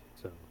 years.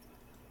 So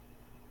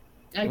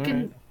I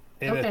can.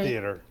 in a Okay.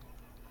 theater.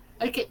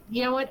 I can.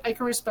 You know what? I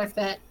can respect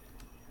that.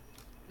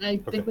 I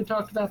think Okay. we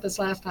talked about this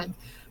last time,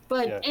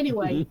 but Yeah.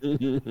 anyway.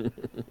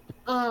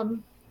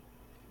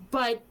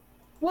 But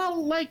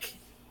like.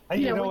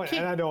 You know when what?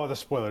 And I know all the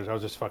spoilers. I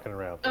was just fucking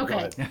around. Go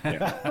Okay.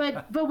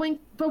 ahead.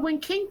 but when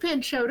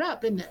Kingpin showed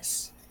up in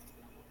this,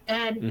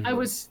 and I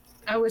was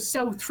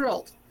so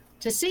thrilled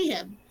to see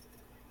him,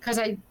 because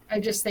I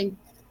just think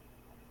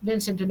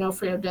Vincent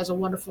D'Onofrio does a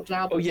wonderful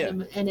job with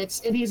him, and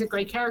he's a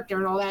great character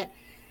and all that.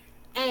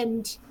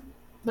 And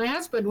my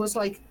husband was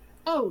like,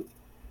 "Oh,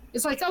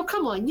 it's like, oh,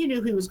 come on, you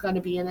knew he was going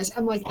to be in this."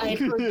 I'm like, I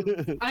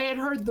had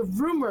heard the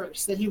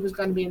rumors that he was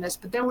going to be in this,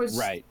 but there was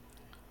Right.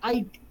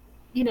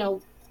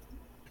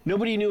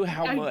 Nobody knew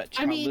how much,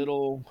 how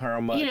little, how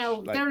much.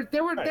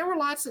 There were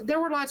lots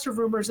of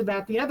rumors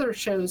about the other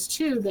shows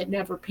too that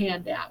never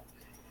panned out.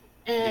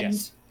 And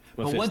Yes.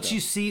 But Mephisto. once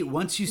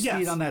you see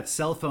Yes. it on that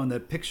cell phone,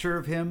 that picture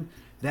of him,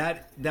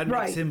 that Right.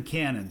 makes him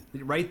canon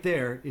right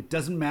there. It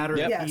doesn't matter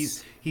Yep. if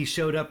Yes. he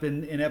showed up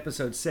in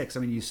episode 6. I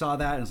mean, you saw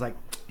that and it's like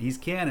he's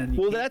canon.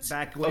 You Well, can't that's-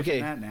 back away okay.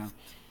 from that now.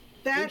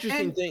 that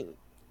Interesting and, thing.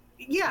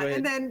 yeah, Go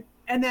ahead.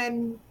 and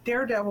then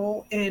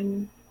Daredevil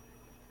in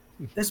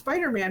the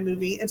Spider-Man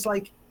movie. It's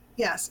like,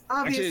 yes,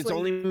 obviously. Actually, it's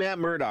only Matt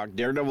Murdock.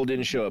 Daredevil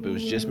didn't show up. It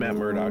was just Matt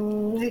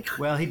Murdock.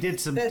 Well, he did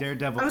some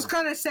Daredevil. I was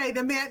gonna say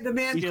the man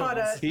caught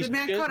He's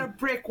a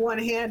brick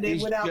one-handed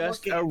He's without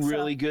just looking. a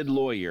really good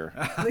lawyer.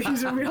 So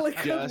he's a really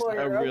good Just lawyer.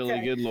 a really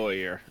okay. good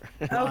lawyer.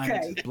 blind,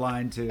 Okay,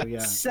 blind too. Yeah,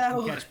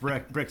 So- He can catch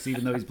bricks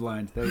even though he's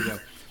blind. There you go.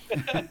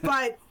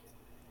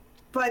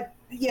 but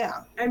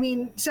yeah, I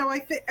mean, so I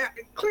think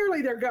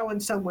clearly they're going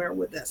somewhere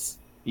with this.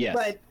 Yes.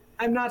 But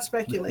I'm not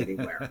speculating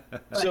where.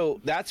 So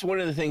that's one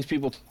of the things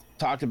people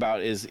talked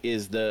about is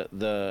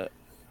the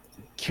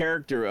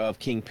character of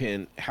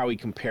Kingpin, how he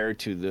compared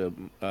to the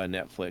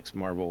Netflix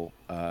Marvel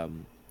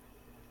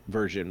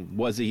version?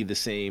 Was he the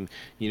same?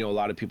 You know, a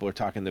lot of people are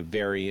talking the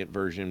variant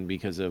version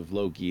because of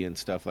Loki and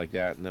stuff like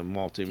that, and the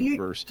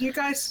multiverse. Do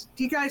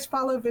you guys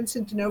follow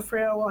Vincent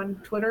D'Onofrio on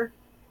Twitter?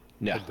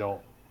 No, I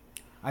don't.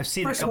 I've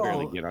seen First a of all, couple,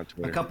 barely get on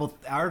Twitter. a couple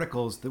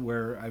articles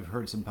where I've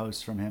heard some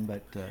posts from him,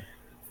 but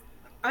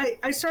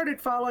I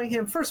started following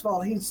him. First of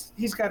all, he's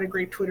got a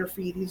great Twitter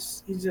feed.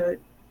 He's a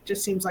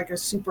just seems like a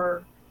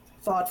super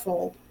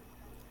thoughtful,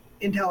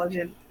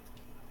 intelligent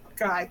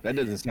guy. That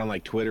doesn't sound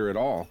like Twitter at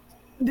all.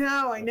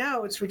 No, I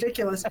know it's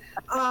ridiculous.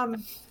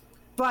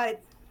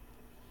 But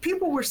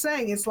people were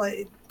saying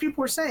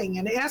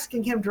and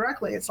asking him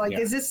directly. It's like, Yeah.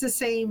 is this the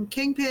same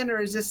Kingpin or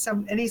is this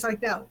some? And he's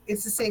like, no,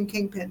 it's the same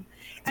Kingpin.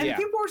 And Yeah.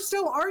 people were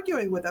still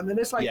arguing with him. And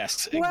it's like,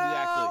 Yes, well,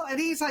 exactly. and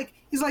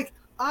he's like,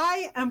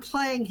 I am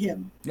playing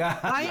him.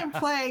 I am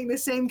playing the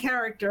same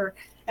character.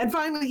 And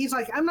finally, he's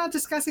like, I'm not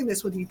discussing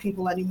this with you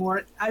people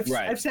anymore.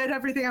 I've said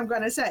everything I'm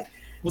going to say.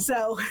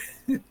 So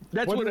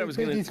That's What what do I they was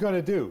think going he's going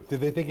to do?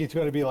 Did they think he's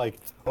going to be like,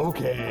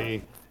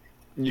 okay,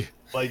 to.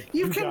 like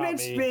you've you got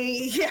convinced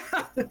me. Yeah.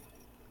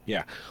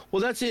 Yeah.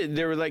 Well, that's it.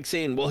 They were like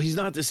saying, well, he's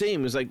not the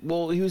same. It's like,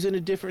 well, he was in a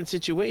different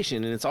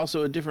situation and it's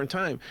also a different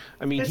time.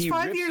 I mean, It's he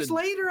 5 rips years the-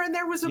 later and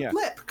there was a Yeah.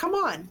 blip. Come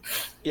on.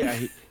 Yeah,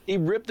 he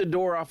ripped the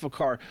door off a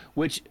car,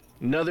 which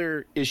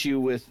another issue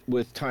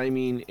with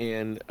timing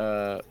and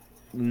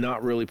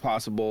not really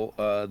possible.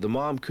 The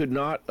mom could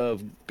not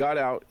have got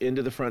out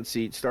into the front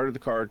seat, started the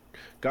car,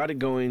 got it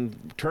going,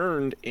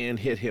 turned, and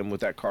hit him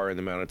with that car in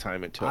the amount of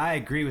time it took. I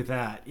agree with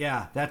that.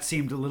 Yeah, that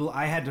seemed a little.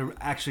 I had to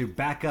actually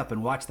back up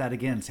and watch that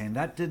again, saying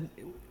that didn't.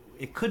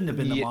 It couldn't have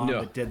been the Yeah, mom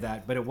no. that did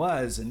that, but it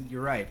was, and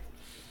you're right.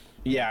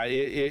 Yeah,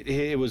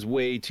 it was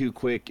way too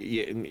quick.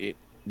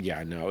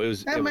 Yeah, no, it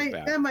was bad.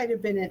 That might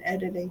have been an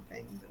editing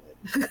thing.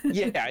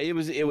 Yeah, it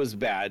was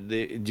bad.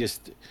 It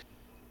just,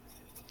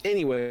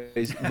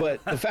 anyways,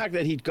 but the fact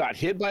that he got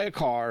hit by a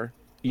car,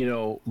 you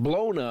know,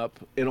 blown up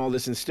and all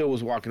this, and still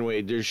was walking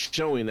away, they're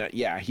showing that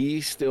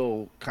he's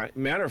still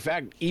matter of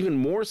fact, even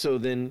more so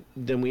than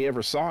we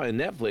ever saw in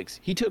Netflix.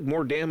 He took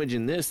more damage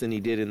in this than he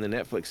did in the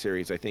Netflix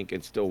series, I think,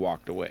 and still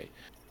walked away.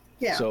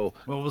 Yeah. So,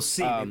 Well, we'll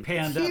see. It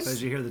panned up he's-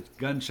 as you hear the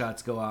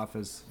gunshots go off.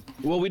 As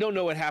well, we don't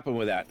know what happened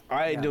with that.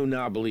 I do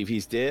not believe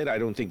he's dead. I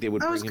don't think they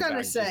would I bring was him gonna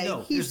back. say No,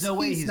 he's there's no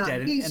way he's not,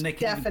 dead, He's and they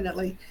can-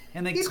 definitely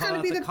and they he's call gonna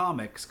out be the the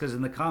comics, because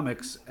in the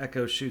comics,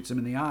 Echo shoots him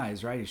in the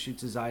eyes. Right, he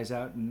shoots his eyes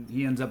out, and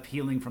he ends up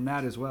healing from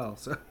that as well.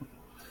 So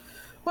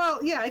well.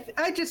 Yeah,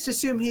 I just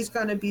assume he's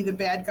going to be the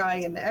bad guy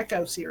in the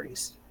Echo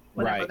series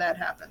whenever Right. that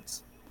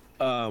happens.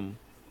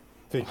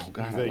 Think, Oh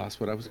God, you I think, lost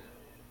what I was.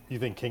 you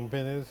think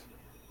Kingpin is?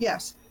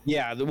 Yes.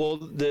 Yeah,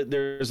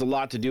 there's a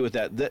lot to do with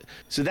that.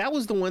 So that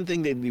was the one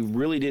thing they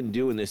really didn't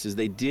do in this, is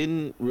they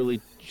didn't really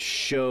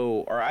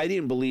show, or I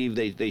didn't believe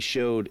they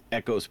showed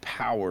Echo's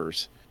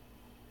powers,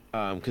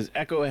 because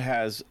Echo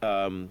has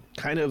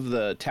kind of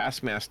the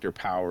Taskmaster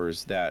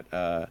powers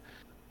that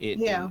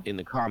in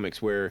the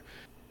comics, where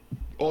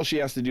all she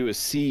has to do is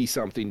see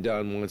something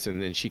done once,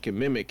 and then she can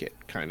mimic it,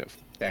 kind of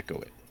echo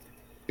it,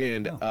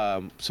 and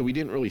so we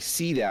didn't really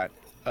see that.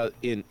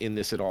 In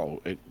this at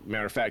all.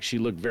 Matter of fact, she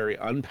looked very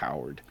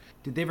unpowered.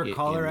 did they ever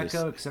call her in this-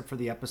 Echo, except for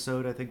the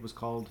episode? I think was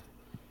called.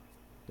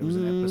 There was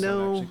an episode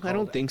No, actually I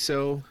don't called think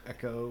so.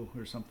 Echo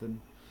or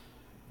something.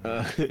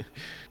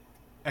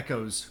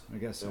 Echoes, I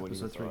guess. No one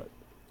even Episode 3. saw it.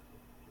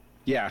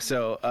 Yeah,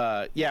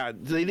 so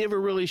they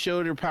never really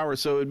showed her power.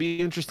 So it'd be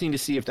interesting to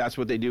see if that's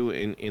what they do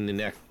in the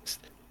next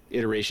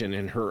iteration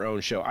in her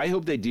own show. I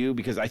hope they do,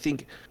 because I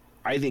think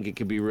it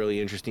could be really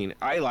interesting.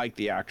 I like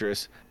the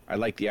actress. I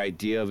like the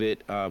idea of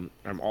it. I'm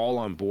all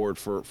on board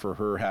for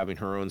her having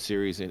her own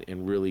series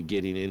and really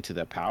getting into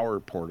the power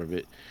part of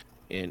it,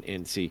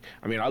 and see.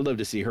 I mean, I'd love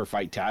to see her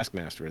fight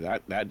Taskmaster.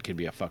 That could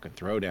be a fucking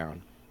throwdown.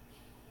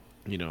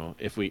 You know,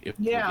 if we get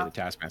a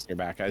Taskmaster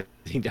back, I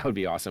think that would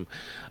be awesome.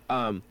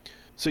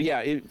 So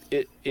yeah,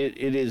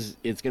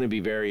 it's going to be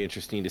very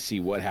interesting to see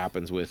what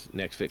happens with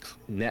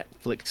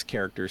Netflix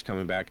characters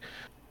coming back.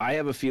 I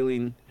have a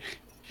feeling.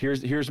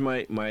 Here's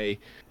my.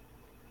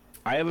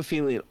 I have a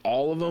feeling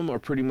all of them are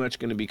pretty much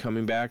going to be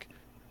coming back,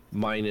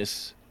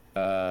 minus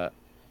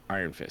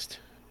Iron Fist.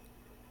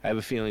 I have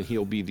a feeling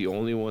he'll be the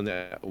only one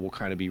that will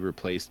kind of be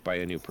replaced by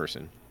a new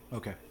person.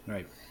 Okay,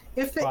 right.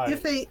 If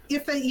they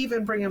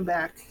even bring him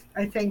back,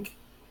 I think.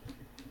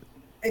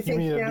 You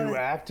mean a new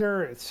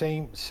actor?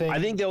 Same. I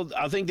think they'll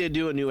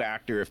do a new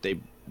actor if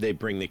they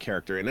bring the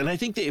character in, and I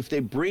think that if they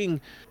bring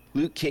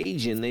Luke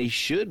Cage in, they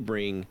should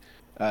bring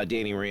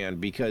Danny Rand,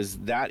 because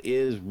that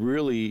is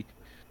really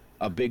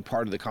a big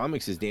part of the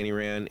comics, is Danny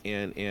Rand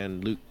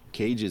and Luke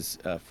Cage's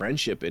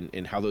friendship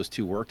and how those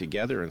two work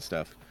together and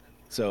stuff.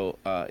 So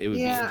it would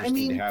be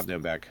interesting to have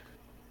them back.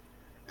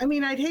 I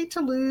mean, I'd hate to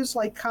lose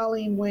like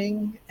Colleen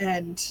Wing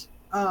and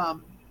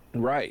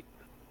Right.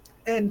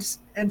 and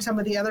some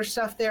of the other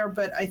stuff there,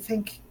 but I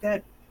think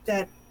that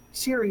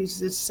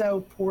series is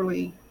so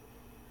poorly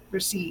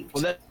received.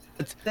 Well,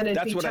 that's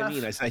what tough.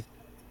 I mean.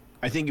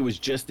 I think it was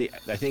just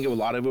I think a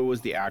lot of it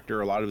was the actor,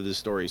 a lot of the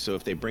story. So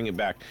if they bring it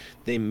back,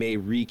 they may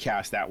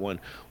recast that one,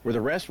 where the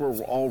rest were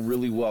all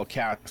really well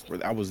cast, where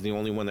that was the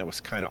only one that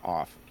was kind of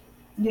off.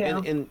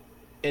 Yeah.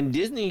 And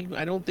Disney,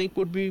 I don't think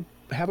would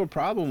have a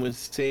problem with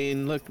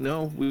saying, look,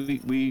 no,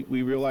 we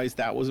realized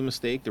that was a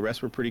mistake. The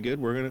rest were pretty good.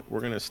 We're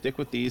gonna stick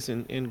with these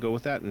and go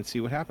with that and see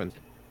what happens.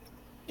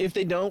 If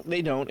they don't,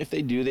 they don't. If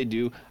they do, they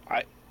do.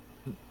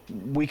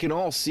 We can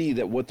all see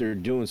that what they're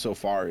doing so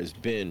far has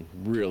been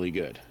really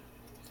good.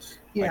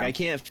 Yeah. Like, I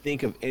can't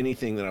think of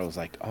anything that I was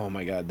like, oh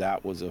my God,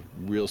 that was a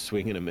real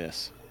swing and a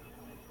miss.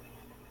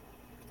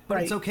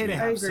 But it's Right. okay to I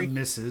have agree. some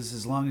misses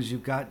as long as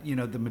you've got,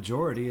 the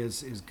majority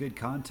is good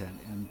content,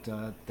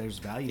 and there's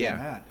value Yeah. in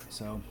that.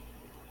 So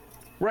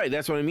Right,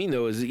 that's what I mean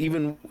though, is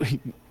even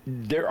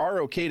there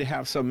are okay to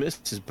have some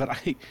misses, but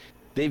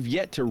they've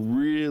yet to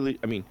really,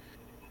 I mean,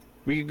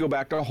 we could go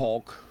back to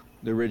Hulk,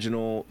 the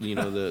original,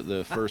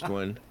 the first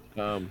one.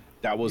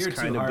 That was You're too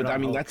kind of, hard but I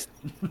on mean, Hulk.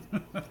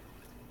 that's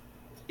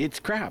it's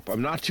crap.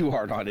 I'm not too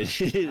hard on it.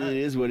 It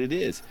is what it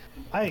is.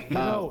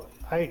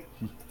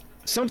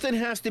 Something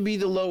has to be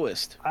the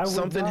lowest. I would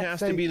Something not has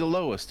to say- be the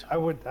lowest. I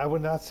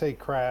would not say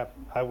crap.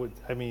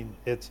 I mean,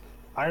 it's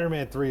Iron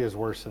Man 3 is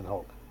worse than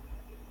Hulk.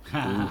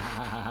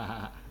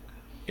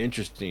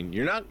 Interesting.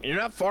 You're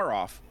not far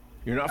off.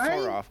 You're not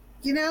far off.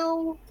 You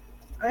know,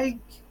 I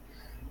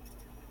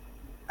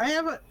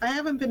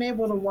haven't been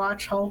able to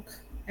watch Hulk,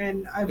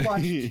 and I've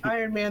watched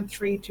Iron Man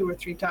 3 2 or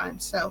 3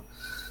 times. So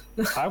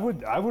I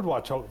would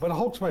watch Hulk, but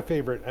Hulk's my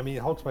favorite. I mean,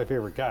 Hulk's my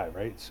favorite guy,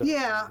 right? So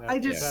Yeah, I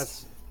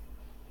just-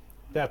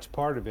 that's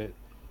part of it.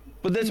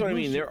 But that's Steve, what I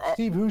mean.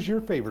 Steve, who's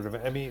your favorite?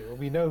 I mean,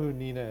 we know who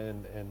Nina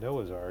and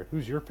Noah's are.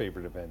 Who's your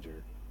favorite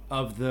Avenger?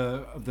 of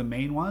the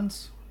main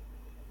ones.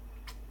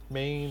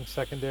 Main,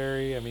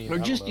 secondary. I mean, Or I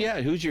don't just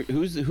know.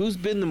 who's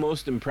been the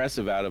most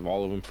impressive out of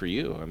all of them for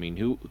you? I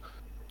mean,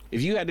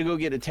 if you had to go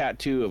get a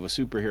tattoo of a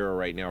superhero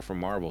right now from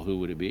Marvel, who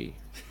would it be?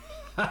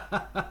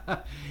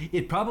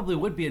 It probably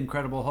would be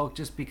Incredible Hulk,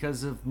 just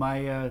because of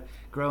my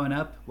growing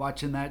up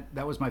watching that.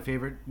 That was my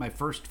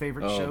first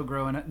favorite Oh, show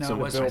growing up. No, some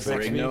it was Bill my Bixby?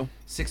 Ferrigno?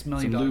 $6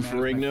 Million Some Lou Man was my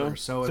Ferrigno?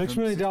 first. So $6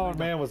 million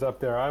Man was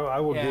up there. I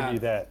will give you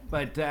that.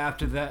 But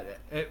after that,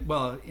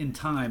 in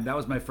time, that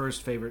was my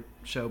first favorite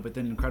show. But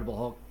then Incredible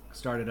Hulk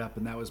started up,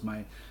 and that was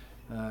my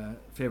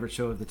favorite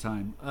show of the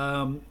time.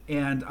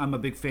 And I'm a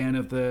big fan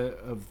of the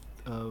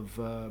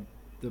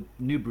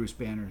new Bruce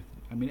Banner.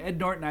 I mean, Ed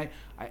Norton.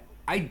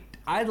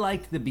 I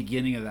liked the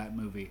beginning of that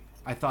movie.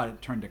 I thought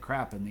it turned to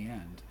crap in the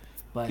end,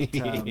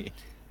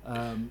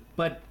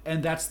 but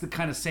and that's the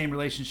kind of same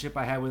relationship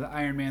I had with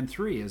Iron Man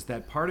 3. Is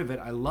that part of it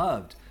I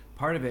loved,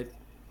 part of it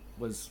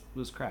was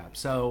crap.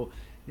 So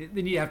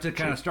then you have to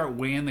kind of start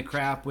weighing the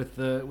crap with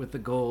the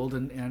gold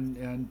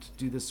and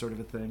do this sort of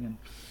a thing. And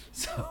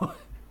so,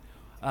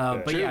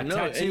 but True. yeah, No,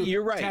 tattoo.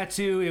 you're right.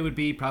 Tattoo. It would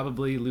be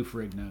probably Lou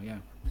Ferrigno.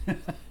 Yeah.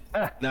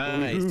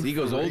 Nice. He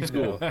goes old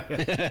school.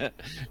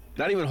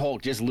 Not even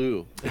Hulk, just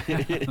Lou.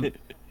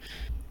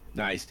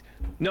 Nice.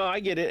 No,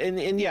 I get it,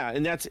 and yeah,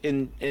 and that's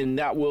and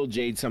that will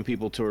jade some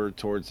people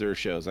towards their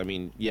shows. I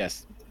mean,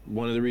 yes,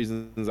 one of the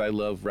reasons I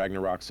love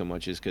Ragnarok so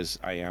much is because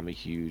I am a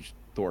huge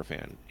Thor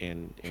fan,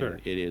 and Sure.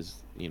 it is,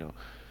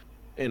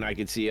 and I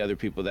could see other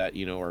people that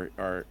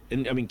are,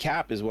 and I mean,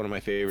 Cap is one of my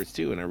favorites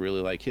too, and I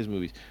really like his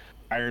movies.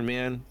 Iron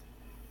Man,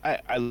 I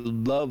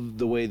love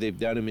the way they've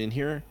done him in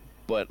here.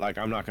 But like,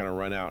 I'm not gonna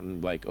run out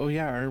and like, oh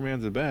yeah, Iron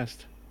Man's the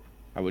best.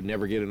 I would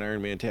never get an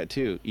Iron Man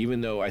tattoo,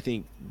 even though I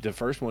think the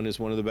first one is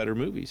one of the better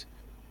movies.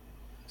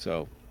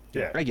 So,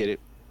 Yeah. I get it.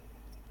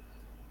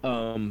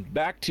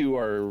 Back to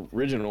our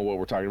original, what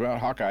we're talking about,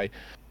 Hawkeye.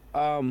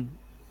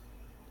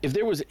 If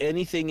there was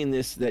anything in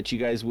this that you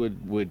guys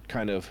would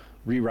kind of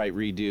rewrite,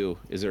 redo,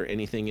 is there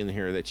anything in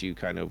here that you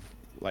kind of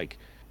like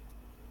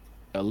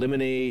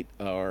eliminate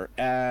or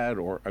add,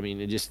 or I mean,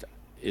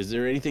 is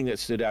there anything that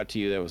stood out to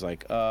you that was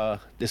like,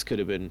 this could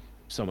have been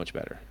so much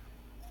better?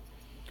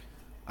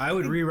 I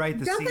would rewrite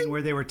the Nothing- scene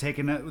where they were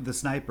taking out with the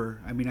sniper.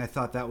 I mean, I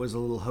thought that was a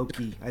little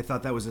hokey. I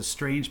thought that was a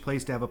strange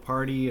place to have a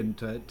party and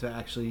to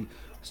actually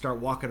start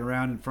walking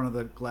around in front of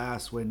the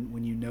glass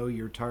when you know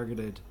you're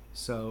targeted.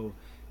 So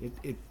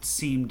it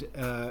seemed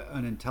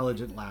an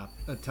intelligence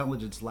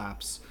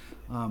lapse,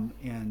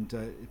 and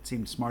it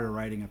seemed smarter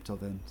writing up till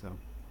then. So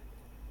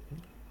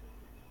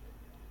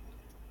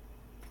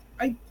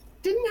I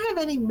didn't have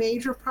any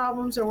major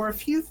problems. There were a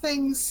few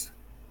things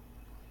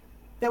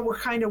that were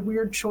kind of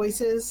weird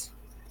choices,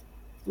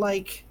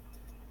 like,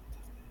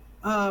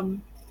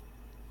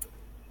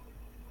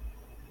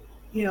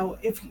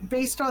 if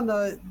based on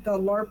the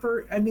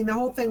LARPer, I mean, the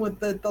whole thing with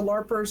the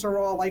LARPers are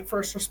all like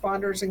first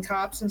responders and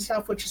cops and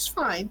stuff, which is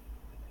fine.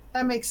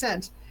 That makes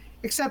sense.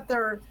 Except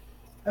they're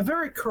a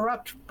very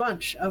corrupt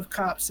bunch of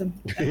cops and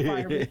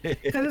firemen. And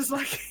it's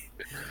like,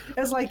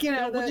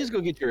 We'll just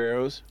go get your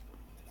arrows.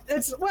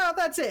 that's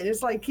it.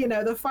 It's like,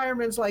 the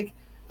fireman's like,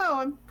 oh,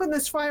 I'm putting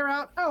this fire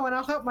out. Oh, and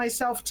I'll help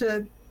myself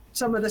to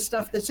some of the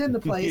stuff that's in the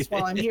place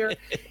while I'm here.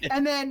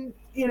 And then,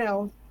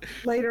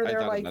 later I they're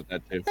thought like, about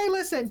that too. hey,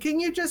 listen, can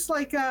you just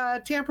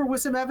tamper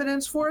with some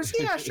evidence for us?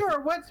 Yeah,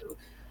 sure. What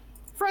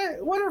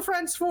are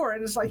friends for?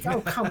 And it's like, oh,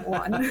 come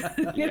on.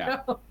 you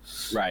Yeah. know?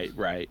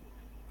 Right.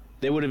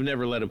 They would have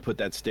never let him put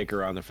that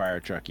sticker on the fire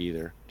truck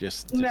either.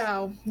 Just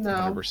No.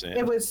 100%.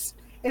 It was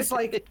It's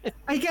like,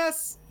 I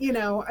guess,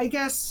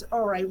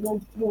 all right,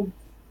 we'll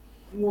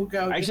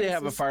go. I actually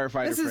have a This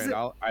firefighter is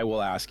friend. I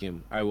will ask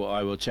him. I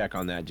will check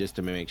on that just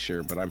to make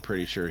sure. But I'm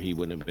pretty sure he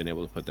wouldn't have been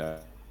able to put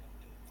that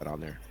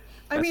on there.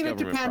 I mean, it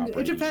government depends. It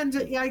property. depends.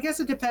 Yeah, I guess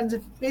it depends.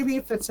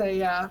 If it's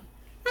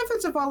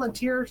a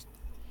volunteer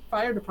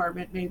fire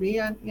department, maybe,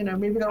 and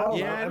maybe they're all.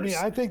 Yeah, I mean,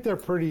 I think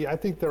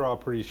they're all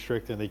pretty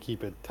strict and they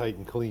keep it tight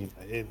and clean.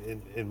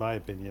 In my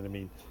opinion, I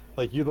mean,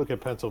 like you look at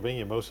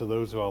Pennsylvania, most of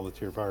those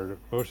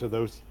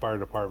fire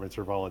departments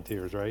are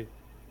volunteers, right?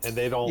 And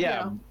they don't.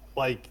 Yeah.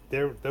 Like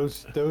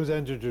those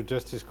engines are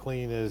just as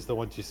clean as the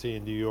ones you see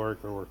in New York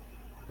or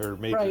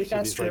major Right,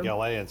 that's cities like true.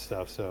 LA and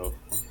stuff. So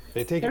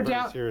they take it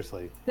very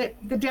seriously.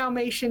 The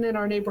Dalmatian in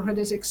our neighborhood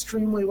is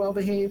extremely well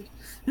behaved.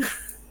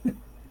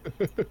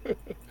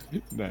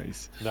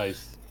 Nice.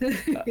 Nice.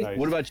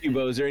 What about you,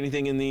 Bo? Is there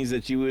anything in these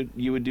that you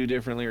would do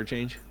differently or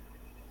change?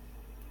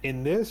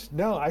 In this,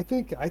 no, I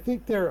think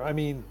they're. I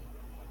mean,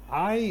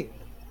 I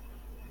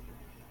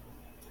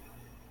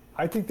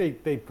think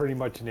they pretty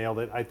much nailed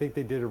it. I think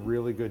they did a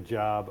really good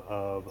job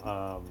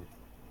of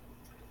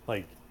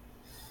like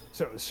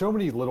so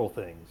many little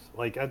things.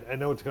 Like I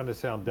know it's going to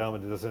sound dumb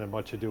and it doesn't have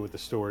much to do with the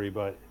story,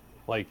 but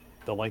like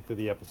the length of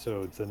the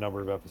episodes, the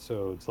number of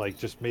episodes, like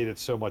just made it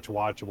so much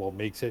watchable.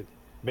 Makes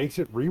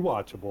it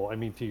rewatchable. I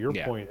mean, to your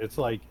point, it's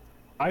like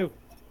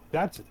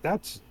that's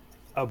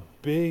a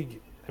big.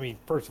 I mean,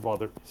 first of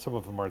all, some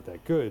of them aren't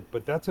that good,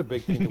 but that's a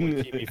big thing that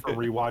would keep me from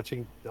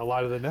rewatching a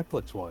lot of the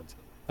Netflix ones.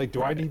 Like,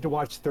 do I need to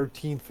watch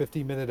 13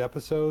 50-minute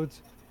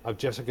episodes of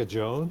Jessica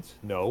Jones?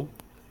 No,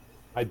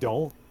 I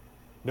don't.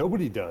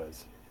 Nobody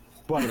does.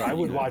 But I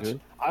would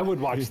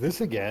watch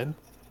this again.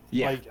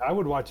 Yeah. Like, I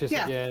would watch this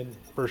again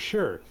for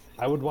sure.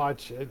 I would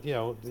watch,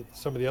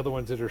 some of the other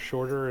ones that are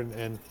shorter,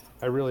 and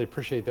I really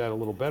appreciate that a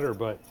little better.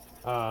 But,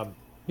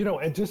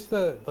 and just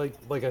the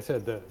like I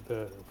said,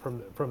 the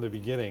from the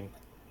beginning,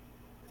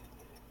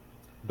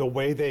 the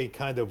way they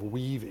kind of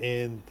weave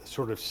in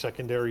sort of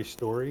secondary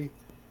story,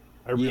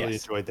 I really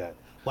enjoyed that.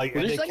 Like,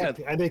 Well,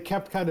 and they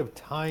kept kind of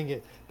tying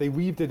it. They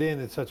weaved it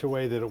in such a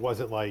way that it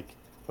wasn't like,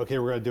 okay,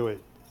 we're gonna do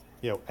it,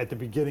 at the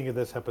beginning of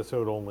this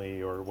episode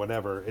only or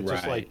whatever. It's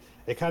just like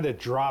it kind of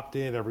dropped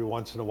in every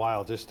once in a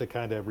while just to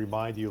kind of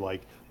remind you,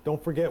 like,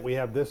 don't forget we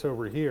have this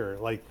over here.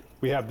 Like,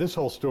 we have this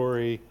whole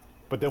story,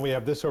 but then we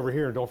have this over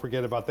here, and don't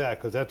forget about that,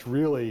 because that's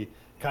really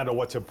kind of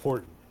what's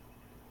important.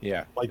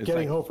 Yeah. Like,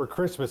 getting home for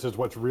Christmas is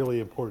what's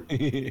really important.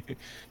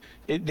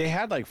 They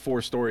had like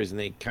 4 stories and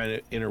they kind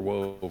of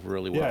interwove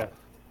really well.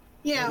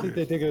 Yeah. I think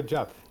they did a good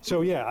job.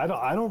 So yeah,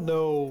 I don't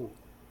know.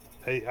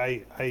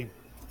 I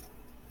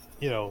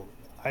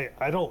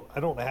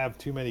don't have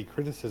too many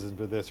criticisms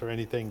of this or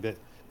anything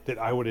that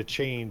I would have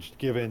changed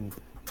given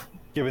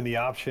the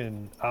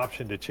option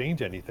to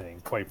change anything,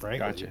 quite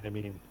frankly. Gotcha. I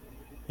mean,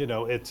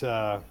 it's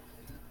I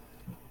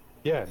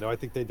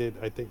think they did.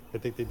 I think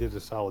they did a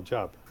solid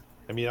job.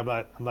 I mean,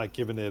 I'm not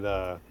giving it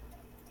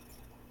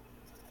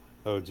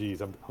oh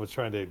geez, I was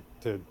trying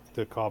to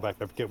call back.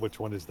 I forget which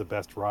one is the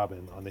best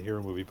Robin on the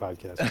Hero Movie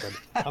Podcast,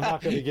 but I'm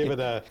not going to give it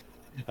a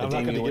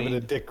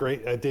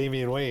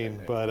Damian Wayne,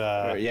 but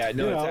it's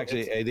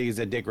actually, I think it's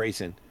a Dick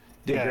Grayson.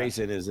 Dick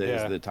Grayson is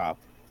the top,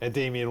 and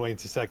Damian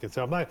Wayne's the second.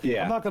 So I'm not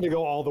going to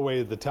go all the way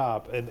to the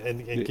top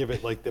and give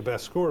it like the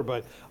best score,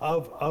 but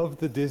of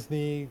the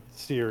Disney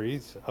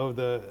series, of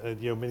the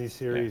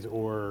miniseries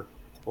or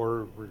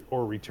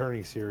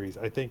returning series,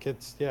 I think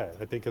it's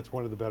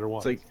one of the better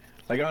ones. It's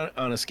like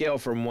on a scale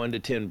from 1 to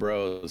 10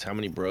 bros, how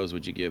many bros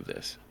would you give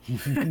this?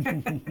 I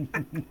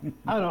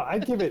don't know.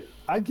 I'd give it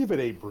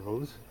 8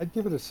 bros. I'd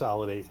give it a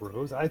solid 8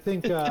 bros. I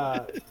think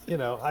I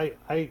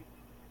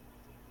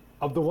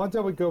of the ones I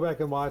would go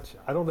back and watch,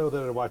 I don't know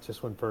that I'd watch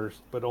this one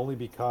first, but only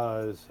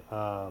because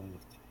I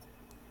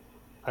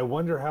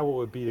wonder how it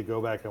would be to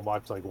go back and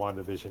watch like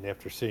WandaVision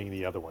after seeing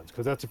the other ones,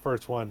 because that's the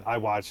first one I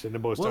watched, and to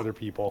most other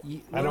people.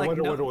 And I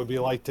wonder what it would be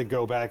like to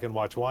go back and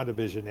watch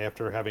WandaVision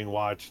after having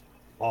watched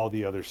all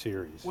the other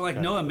series. Well, like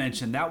Noah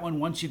mentioned, that one,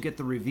 once you get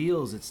the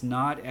reveals, it's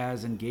not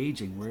as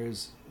engaging.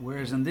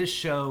 Whereas in this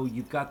show,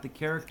 you've got the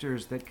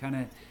characters that kind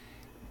of,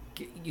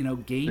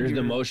 gain There's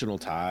emotional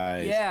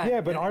ties.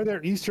 Yeah, but are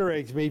there Easter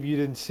eggs maybe you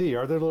didn't see?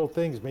 Are there little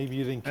things maybe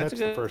you didn't catch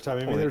the first time?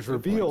 I mean, there's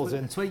reveals,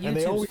 and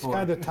they always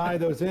kind of tie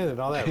those in and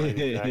all that. Right,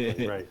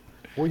 exactly, right.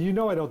 Well,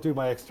 I don't do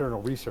my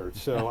external research,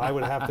 so I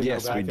would have to go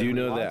back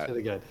and watch it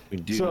again. We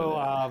do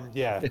know that.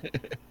 Yeah.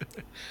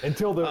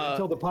 Until the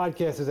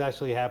podcast is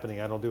actually happening,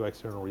 I don't do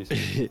external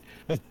research.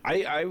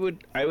 I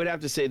would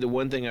have to say the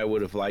one thing I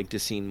would have liked to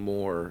seen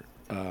more.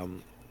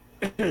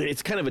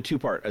 It's kind of a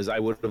 2-part, as I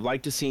would have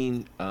liked to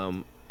seen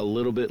a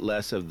little bit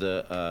less of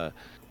the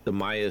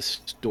Maya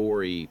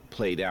story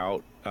played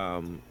out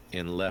and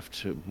left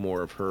to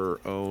more of her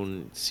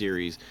own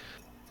series.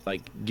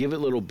 Like, give it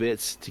little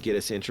bits to get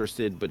us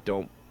interested, but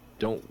don't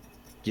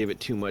give it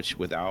too much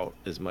without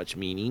as much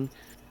meaning.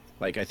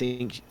 Like, I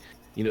think,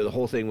 the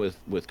whole thing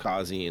with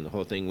Kazi and the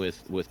whole thing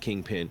with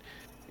Kingpin,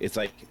 it's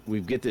like we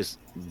get this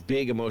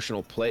big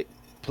emotional play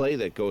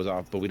that goes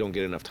off, but we don't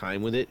get enough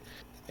time with it.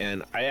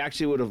 and I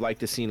actually would have liked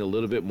to seen a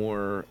little bit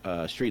more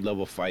street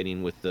level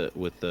fighting with the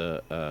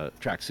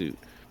tracksuit.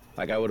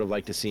 Like I would have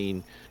liked to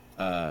seen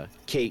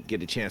Kate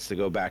get a chance to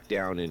go back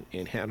down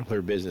and handle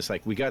her business.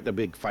 Like we got the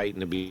big fight in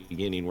the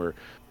beginning where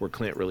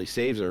Clint really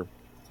saves her.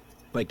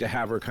 Like to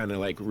have her kind of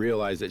like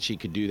realize that she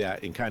could do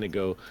that and kind of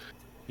go,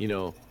 you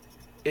know,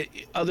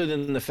 other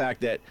than the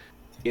fact that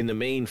in the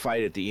main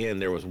fight at the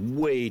end there was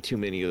way too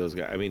many of those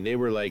guys. I mean, they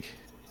were like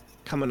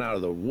coming out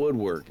of the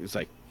woodwork. It's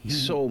like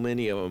so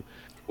many of them,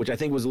 which I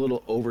think was a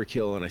little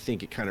overkill, and I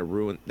think it kind of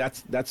ruined.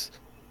 That's.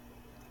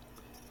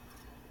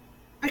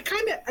 I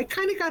kind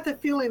of got the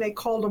feeling they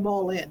called them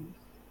all in,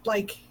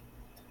 like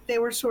they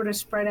were sort of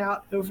spread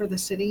out over the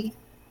city.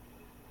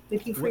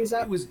 Did he freeze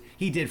up?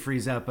 He did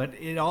freeze up, but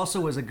it also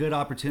was a good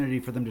opportunity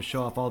for them to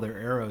show off all their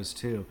arrows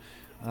too.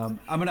 I'm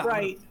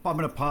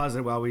gonna pause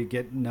it while we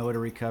get Noah to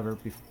recover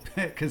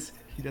because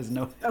he doesn't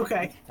know.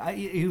 Okay.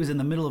 He was in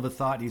the middle of a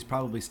thought. He's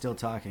probably still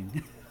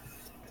talking.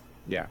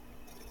 Yeah.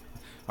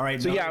 All right.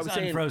 So Noah, yeah, I was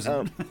saying.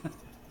 unfrozen.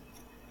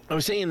 I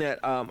was saying that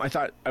I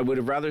thought I would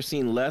have rather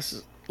seen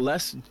less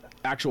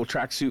actual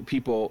tracksuit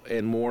people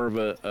and more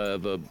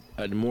of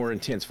a more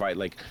intense fight,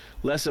 like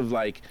less of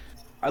like.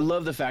 I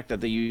love the fact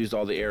that they used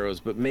all the arrows,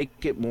 but make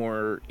it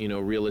more, you know,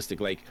 realistic.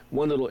 Like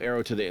one little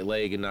arrow to the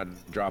leg and not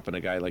dropping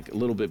a guy, like a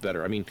little bit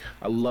better. I mean,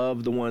 I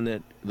love the one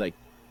that like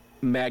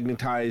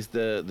magnetized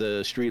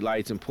the street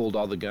lights and pulled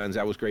all the guns.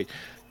 That was great.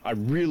 I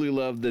really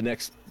loved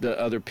the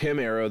other Pym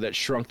arrow that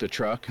shrunk the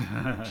truck.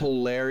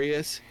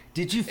 Hilarious.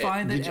 Did you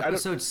find that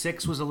episode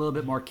 6 was a little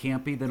bit more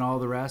campy than all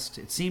the rest?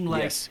 It seemed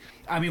like, yes.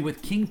 I mean,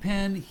 with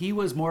Kingpin, he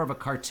was more of a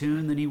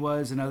cartoon than he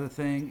was in other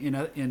thing.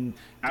 In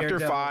After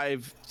Daredevil.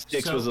 5,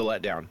 6 was a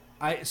letdown.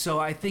 I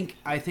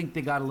think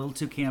they got a little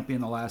too campy in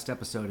the last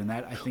episode, and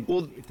that I think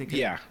if they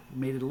could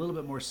made it a little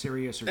bit more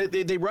serious.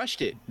 They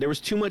rushed it. There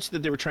was too much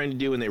that they were trying to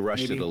do, and they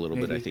rushed it a little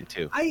bit. I think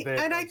too. I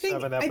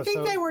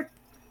think they were.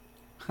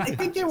 I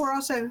think they were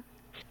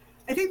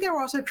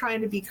also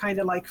trying to be kind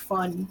of like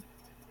fun.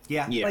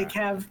 Yeah. Like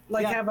have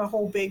a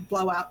whole big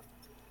blowout.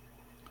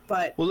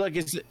 But well, look,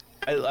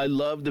 I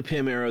love the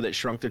Pym arrow that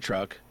shrunk the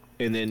truck,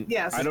 and then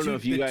I don't know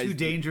if you guys too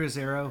dangerous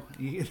arrow.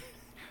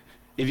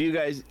 If you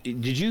guys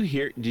did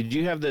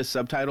you have the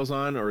subtitles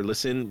on or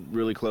listen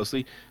really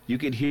closely? You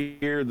could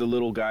hear the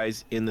little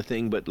guys in the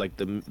thing, but like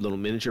the little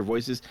miniature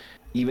voices,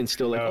 even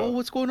still like, oh,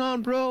 what's going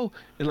on, bro?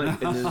 And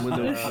like, and then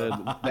when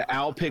the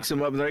owl picks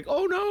them up, and they're like,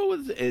 oh no,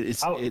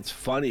 it's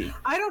funny.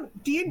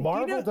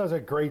 Marvel does a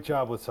great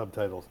job with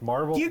subtitles.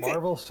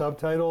 Marvel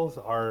subtitles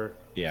are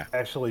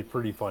actually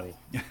pretty funny.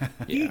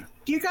 Do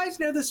you guys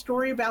know the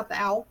story about the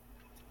owl?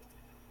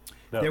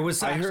 No. There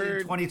was in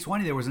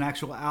 2020 there was an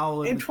actual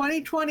owl in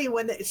 2020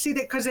 when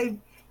because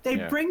they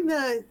bring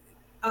the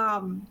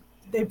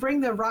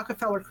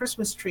Rockefeller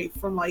Christmas tree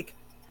from like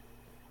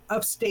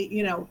upstate,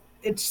 you know,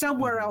 it's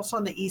somewhere else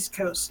on the East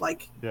Coast.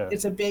 Like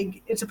it's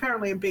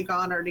apparently a big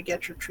honor to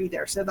get your tree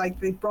there. So like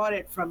they brought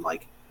it from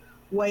like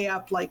way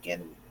up like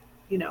in,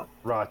 you know,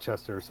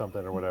 Rochester or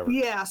something or whatever.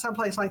 Yeah,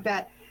 someplace like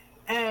that.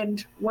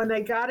 And when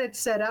they got it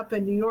set up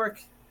in New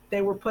York,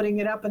 they were putting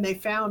it up and they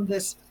found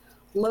this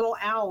little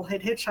owl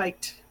had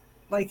hitchhiked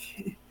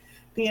like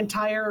the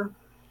entire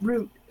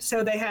route.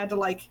 So they had to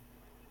like,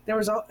 it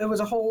was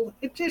a whole,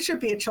 it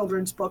should be a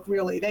children's book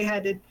really. They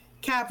had to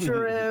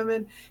capture him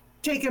and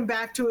take him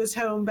back to his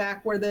home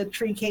back where the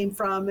tree came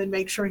from and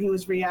make sure he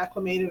was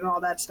reacclimated and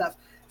all that stuff.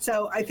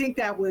 So I think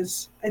that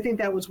was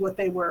what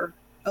they were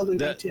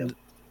alluding to.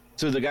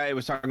 So the guy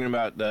was talking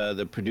about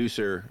the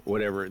producer,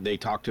 whatever, they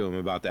talked to him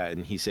about that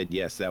and he said,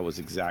 yes, that was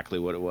exactly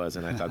what it was.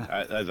 And I thought,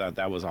 I thought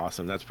that was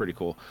awesome. That's pretty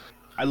cool.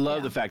 I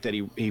love the fact that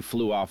he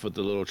flew off with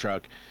the little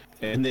truck,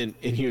 and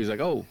he was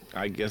like, "Oh,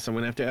 I guess I'm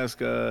gonna have to ask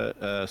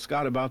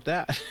Scott about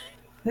that."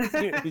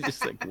 He's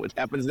just like, "What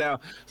happens now?"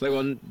 It's like,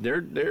 "Well,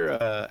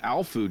 they're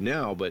owl food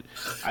now, but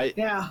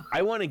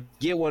I want to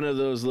get one of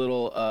those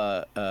little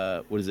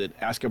what is it,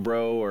 Ask a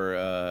Bro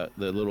or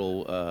the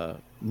little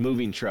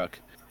moving truck,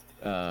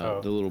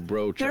 the little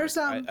bro truck." There's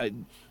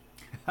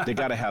they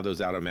got to have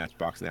those out of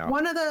Matchbox now.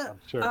 One of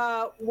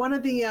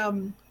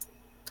the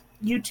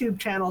YouTube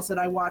channels that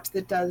I watch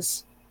that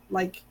does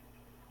like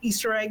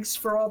Easter eggs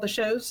for all the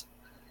shows.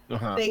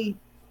 They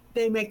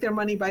make their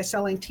money by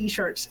selling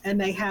T-shirts, and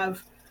they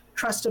have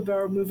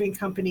Trust-A-Bro Moving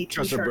Company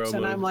T-shirts,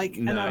 and I'm like,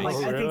 I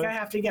think I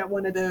have to get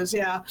one of those.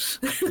 Yeah.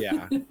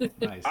 Yeah.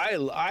 Nice.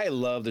 I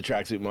love the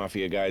Tracksuit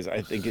Mafia guys.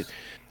 I think it.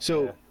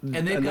 So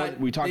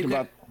we talked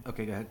about.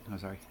 Okay, go ahead. I'm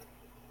sorry.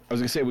 I was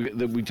gonna say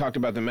we talked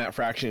about the Matt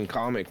Fraction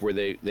comic where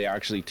they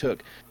actually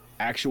took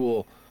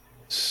actual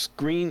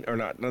they're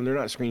not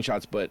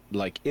screenshots, but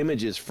like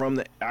images from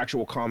the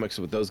actual comics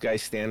with those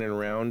guys standing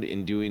around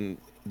and doing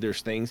their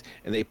things,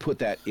 and they put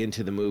that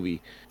into the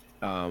movie.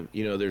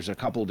 You know, there's a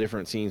couple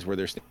different scenes where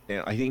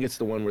I think it's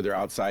the one where they're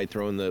outside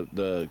throwing the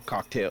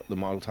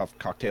Molotov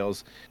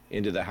cocktails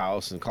into the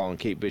house and calling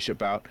Kate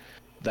Bishop out.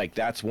 Like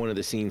that's one of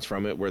the scenes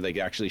from it where they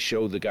actually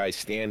show the guys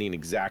standing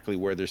exactly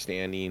where they're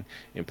standing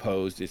and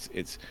posed.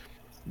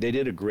 They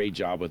did a great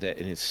job with it,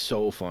 and it's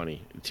so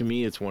funny. To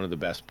me, it's one of the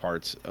best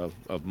parts of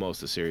most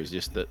of the series.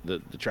 Just the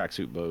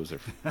tracksuit bows are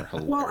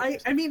hilarious. Well,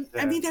 I mean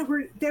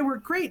they were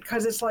great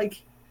because it's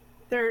like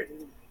they're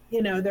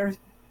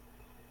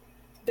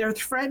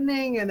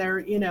threatening and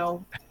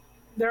they'll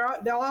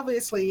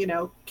obviously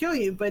kill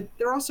you, but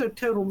they're also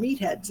total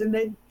meatheads. And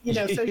then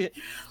so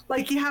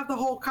like you have the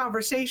whole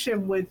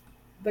conversation with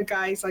the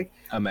guys like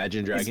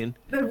Imagine Dragon.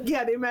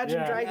 the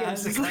Imagine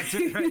Dragons.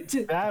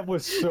 That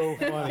was so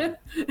funny.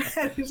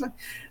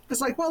 It's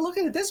like, well, look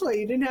at it this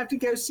way. You didn't have to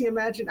go see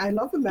Imagine. I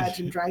love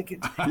Imagine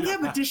Dragons. Yeah,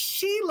 but does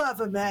she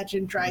love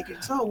Imagine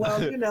Dragons? Oh, well,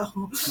 and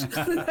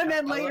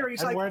then later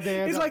he's like, where'd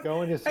they end up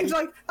going to see? he's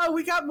like, oh,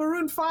 we got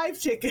Maroon 5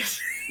 tickets.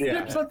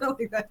 Yeah. Or something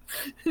like that.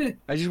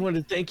 I just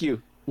wanted to thank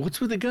you.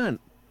 What's with the gun?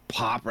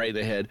 Pop right in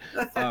the head.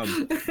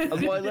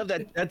 Well, I love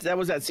that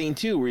was that scene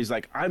too, where he's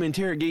like, "I'm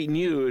interrogating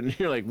you," and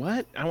you're like,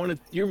 "What? I want to.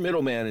 You're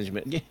middle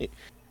management."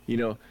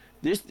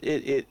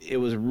 It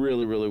was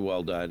really, really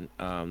well done.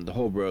 The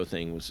whole bro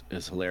thing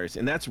is hilarious,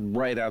 and that's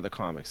right out of the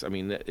comics. I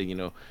mean,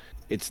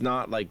 it's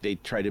not like they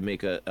try to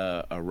make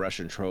a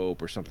Russian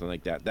trope or something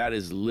like that. That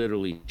is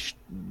literally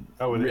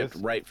ripped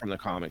right from the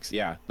comics.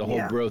 Yeah, the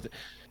whole bro.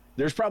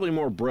 There's probably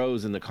more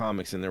bros in the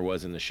comics than there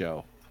was in the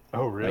show.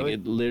 Oh, really?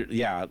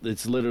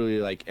 It's literally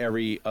like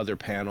every other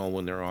panel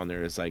when they're on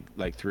there is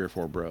like 3 or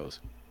 4 bros.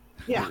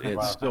 Yeah,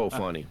 It's so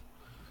funny.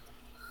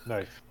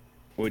 Nice.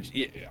 Which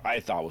I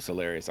thought was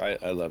hilarious. I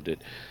loved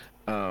it.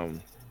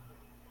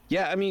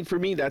 Yeah, I mean, for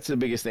me, that's the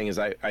biggest thing is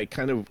I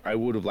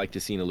would have liked to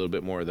seen a little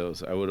bit more of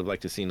those. I would have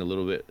liked to seen a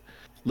little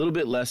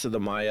bit less of the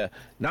Maya.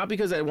 Not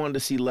because I wanted to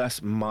see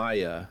less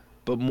Maya,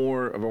 but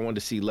more of I wanted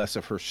to see less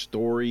of her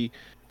story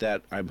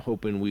that I'm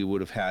hoping we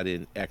would have had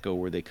in Echo,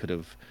 where they could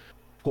have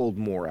pulled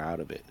more out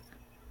of it.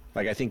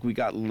 Like, I think we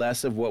got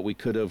less of what we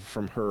could have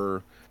from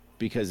her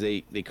because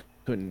they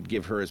couldn't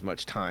give her as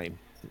much time,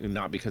 and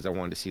not because I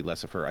wanted to see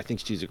less of her. I think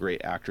she's a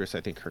great actress.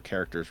 I think her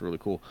character is really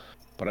cool,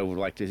 but I would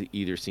like to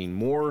either seen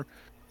more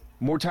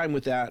time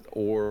with that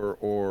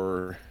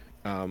or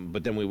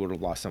but then we would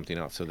have lost something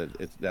else. So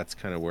that's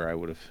kind of where I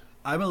would have.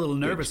 I'm a little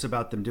nervous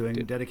about them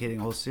dedicating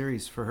a whole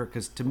series for her,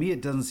 because to me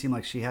it doesn't seem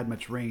like she had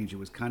much range. It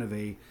was kind of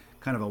a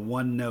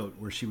one note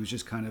where she was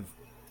just kind of,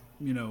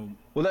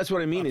 Well, that's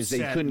what I mean, is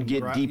they couldn't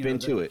get deep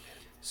into it.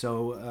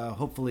 So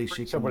hopefully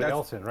she can. Somebody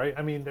else in, right?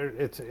 I mean,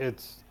 it's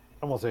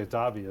I won't say it's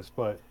obvious,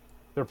 but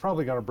they're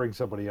probably going to bring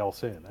somebody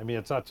else in. I mean,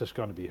 it's not just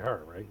going to be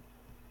her, right?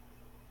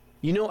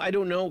 I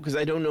don't know, because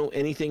I don't know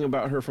anything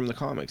about her from the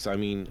comics. I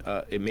mean,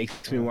 it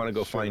makes me want to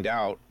go find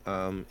out.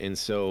 And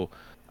so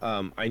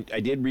I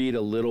did read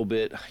a little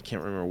bit. I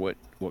can't remember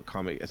what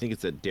comic. I think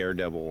it's a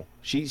Daredevil.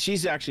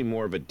 She's actually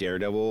more of a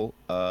Daredevil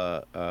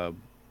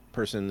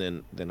person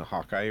than a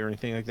Hawkeye or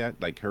anything like that.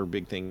 Like, her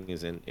big thing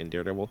is in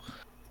Daredevil.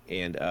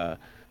 And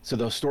so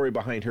the story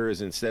behind her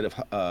is, instead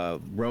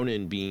of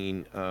Ronan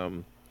being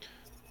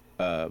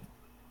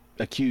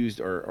accused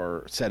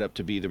or set up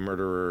to be the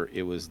murderer,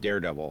 it was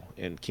Daredevil,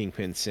 and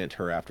Kingpin sent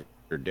her after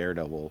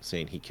Daredevil,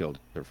 saying he killed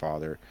her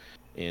father,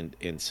 and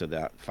so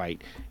that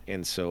fight,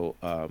 and so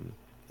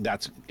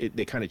that's it.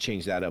 They kind of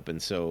changed that up,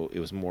 and so it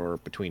was more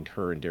between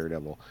her and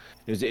Daredevil.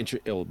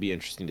 It'll be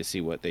interesting to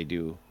see what they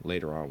do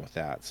later on with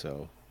that.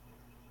 So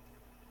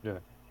yeah.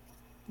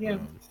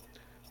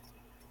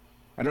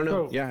 I don't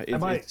know. So, Yeah,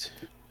 it's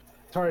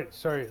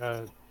sorry.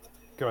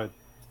 Go ahead.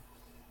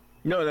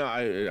 No,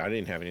 I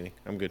didn't have anything.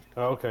 I'm good.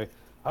 Oh, okay.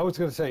 I was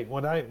going to say,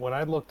 when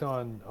I looked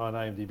on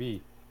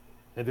IMDb,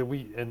 and did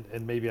we and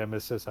maybe I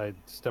missed this. I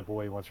step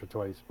away once or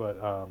twice,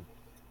 but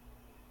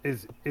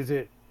is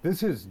it?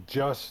 This is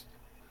just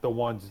the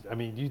ones. I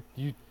mean,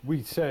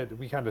 we said,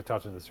 we kind of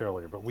touched on this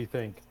earlier, but we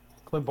think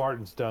Clint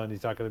Barton's done.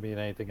 He's not going to be in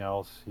anything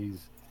else.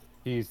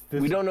 This,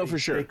 we don't know for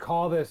sure. They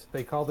call this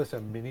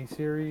a mini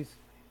series.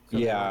 So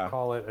they don't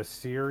call it a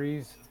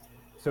series.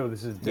 So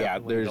this is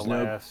definitely the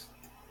last.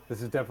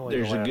 This is definitely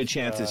there's a good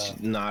chance it's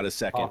not a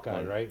second Hawkeye,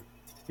 one, right?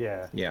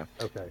 Yeah.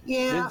 Okay.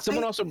 Yeah.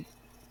 Someone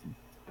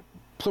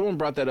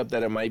brought that up,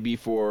 that it might be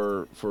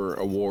for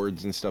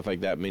awards and stuff like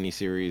that,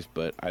 miniseries,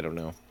 but I don't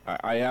know.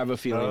 I have a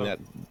feeling that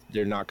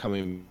they're not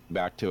coming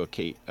back to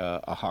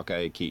a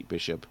Hawkeye Kate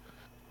Bishop,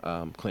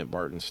 Clint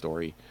Barton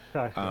story.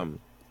 Okay.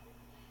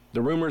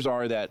 The rumors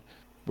are that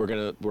we're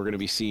gonna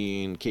be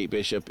seeing Kate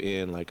Bishop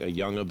in like a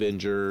Young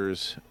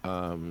Avengers.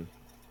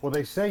 Well,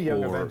 they say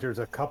Young Avengers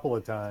a couple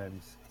of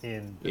times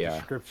in the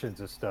descriptions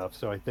of stuff,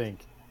 so I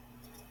think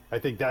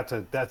that's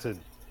a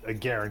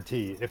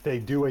guarantee. If they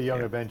do a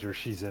Young Avenger,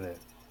 she's in it.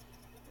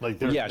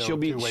 Like, she'll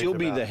be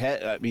the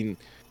head. I mean,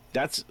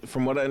 that's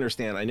from what I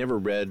understand. I never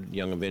read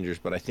Young Avengers,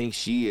 but I think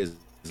she is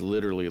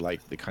literally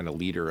like the kind of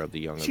leader of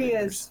the Young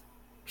Avengers.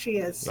 She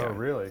is. Oh,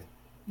 really?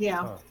 Yeah.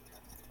 Huh.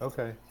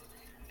 Okay.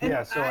 And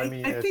yeah. So I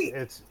mean,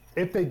 it's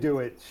if they do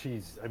it,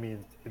 she's. I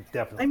mean,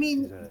 definitely. I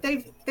mean,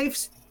 they've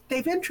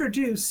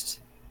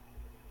introduced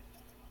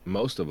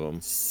most of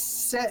them,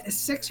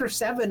 6 or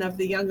 7 of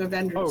the Young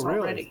Avengers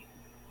already.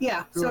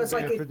 Yeah, so it's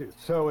like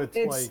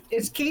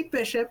it's Kate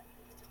Bishop,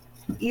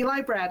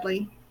 Eli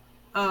Bradley,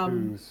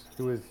 who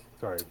is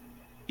sorry,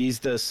 He's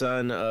the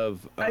son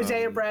of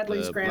Isaiah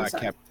Bradley's the Black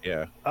grandson.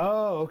 Yeah.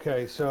 Oh,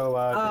 okay. So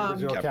the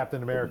original Cap-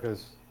 Captain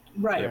America's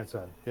Right.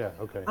 grandson. Yeah.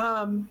 Okay.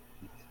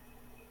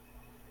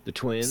 The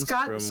twins.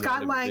 Scott Lang.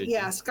 WandaVision.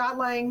 Yeah, Scott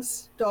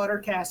Lang's daughter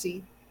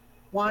Cassie.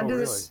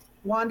 Wanda's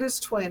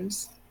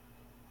twins.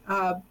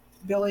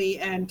 Billy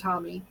and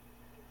Tommy.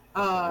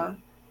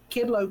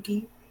 Kid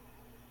Loki.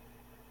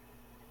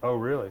 Oh,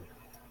 really?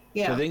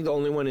 Yeah. So I think the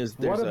only one is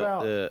What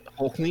about- the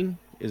Hulkling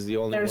is the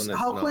only There's one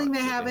that's Hulkling not they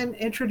living. haven't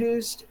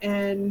introduced,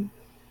 and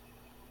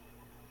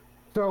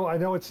So I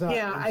know it's not.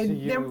 yeah,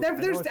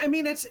 MCU. I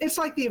mean, it's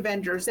like the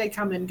Avengers; they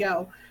come and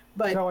go.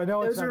 But So I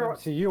know it's those not are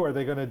MCU. Are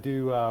they going to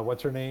do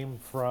what's her name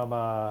from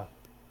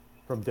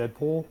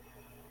Deadpool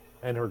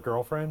and her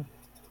girlfriend?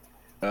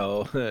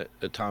 Oh,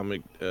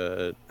 Atomic.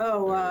 Negasonic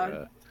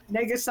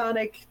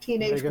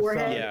Teenage Negasonic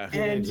Warhead Yeah.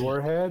 Teenage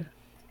Warhead.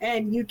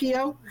 and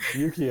Yukio.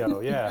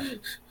 Yukio, yeah.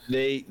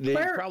 They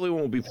Claire- probably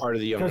won't be part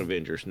of the Young 'Cause-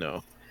 Avengers.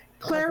 No.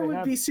 Claire they would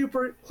have- be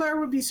super. Claire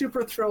would be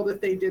super thrilled if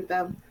they did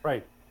them.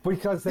 Right.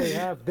 Because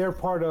they're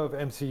part of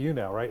MCU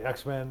now, right?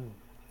 X-Men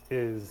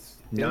is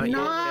Not yet.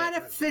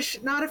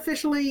 Not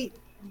officially.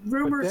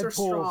 Rumors are Deadpool's-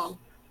 strong.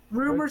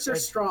 Rumors are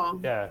Dead-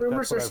 strong. yeah,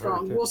 Rumors that's are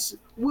what I've heard, strong.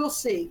 We'll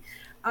see.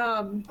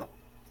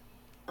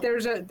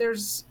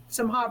 There's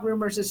some hot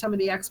rumors that some of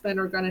the X-Men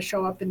are going to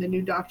show up in the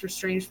new Doctor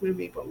Strange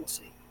movie, but we'll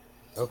see.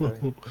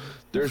 okay.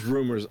 There's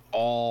rumors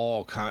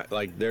all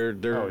like they're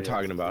Oh, yeah,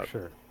 talking for about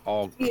sure.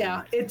 all.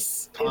 Yeah,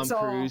 it's Tom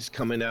all. Cruise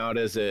coming out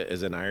as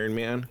an Iron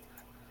Man,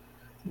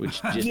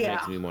 which just Yeah.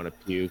 makes me want to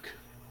puke.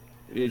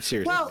 It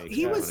seriously Well, makes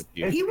he me was want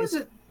to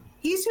puke.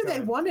 he's who they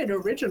wanted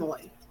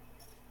originally.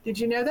 Did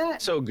you know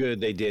that? So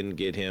good they didn't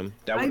get him.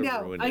 That I would know,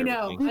 have ruined I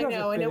know. everything. He I doesn't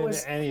know, and fit it into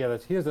was- any of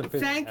this. He doesn't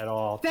fit in at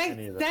all. to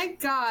any of this. Thank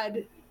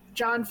God,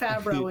 John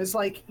Favreau is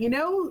like,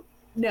 no,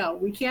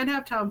 we can't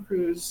have Tom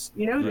Cruise.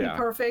 He'd be Yeah.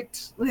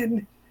 perfect.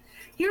 And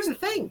here's the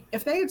thing: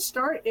 if they had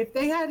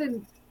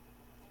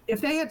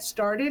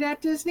started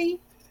at Disney,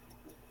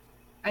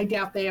 I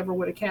doubt they ever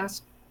would have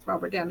cast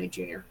Robert Downey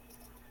Jr.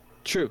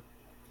 True.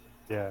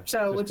 Yeah.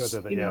 So just it's 'cause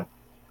of the- you yeah. know,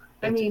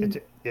 I mean,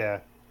 yeah.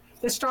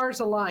 the stars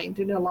aligned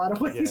in a lot of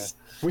Yeah. ways.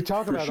 We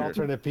talk For about sure.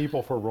 alternate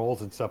people for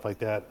roles and stuff like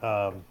that.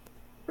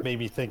 Made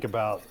me think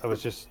about. I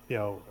was just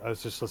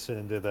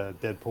listening to the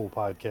Deadpool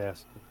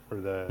podcast for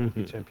the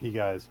HMP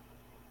guys.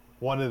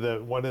 One of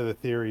the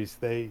theories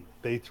they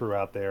threw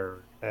out there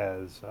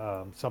as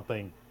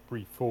something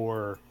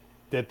before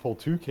Deadpool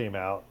 2 came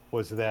out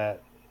was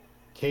that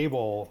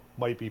Cable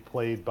might be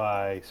played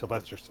by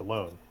Sylvester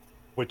Stallone,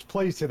 which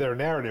plays to their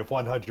narrative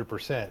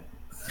 100%.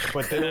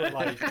 But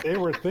they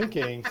were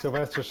thinking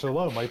Sylvester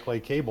Stallone might play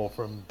Cable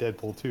from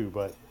Deadpool 2,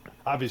 but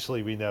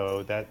obviously we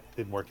know that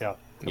didn't work out.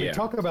 I mean, Yeah.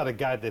 talk about a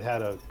guy that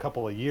had a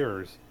couple of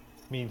years.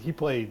 I mean, he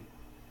played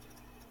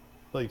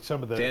like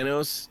some of the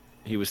Thanos.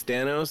 He was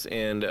Thanos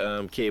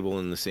and Cable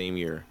in the same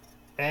year.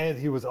 and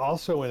he was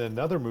also in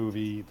another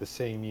movie the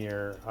same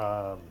year.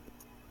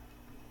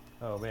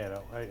 Oh man,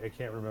 I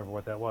can't remember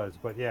what that was,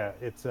 but yeah,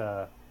 it's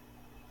I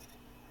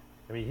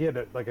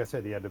mean, like I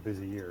said, he had a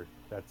busy year.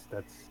 That's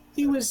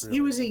He that's was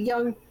really-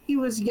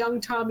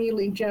 young Tommy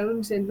Lee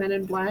Jones in Men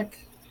in Black.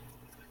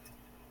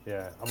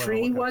 yeah. I'm gonna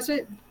 3 look up- was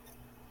it?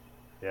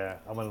 Yeah,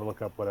 I'm gonna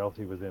look up what else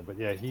he was in, but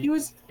yeah, He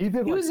was he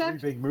did he like was three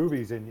act- big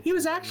movies, and he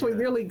was actually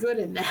really good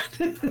in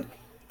that.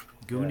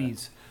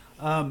 Goonies.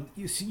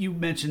 You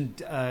mentioned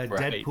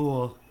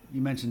Deadpool. You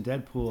mentioned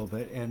Deadpool,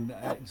 and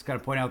I just got to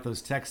point out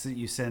those texts that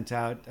you sent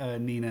out,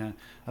 Nina,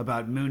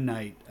 about Moon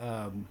Knight.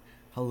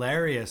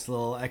 Hilarious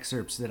little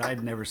excerpts that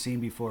I'd never seen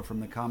before from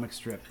the comic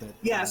strip. That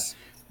Yes.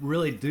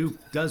 really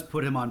does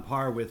put him on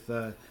par with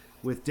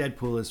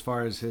Deadpool as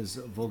far as his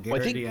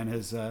vulgarity and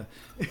his.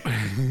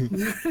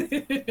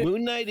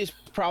 Moon Knight is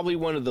probably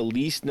one of the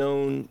least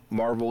known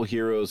Marvel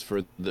heroes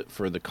for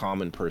the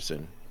common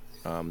person.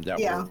 That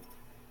Yeah.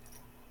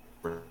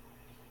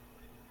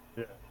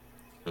 yeah.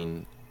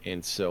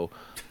 and so,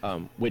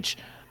 which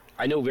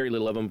I know very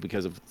little of him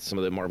because of some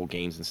of the Marvel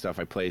games and stuff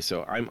I play.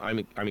 So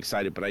I'm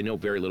excited, but I know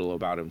very little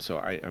about him. So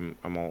I'm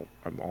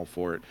all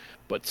for it.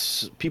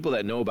 But people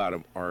that know about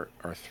him are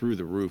through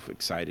the roof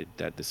excited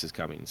that this is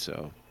coming.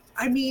 So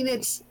I mean,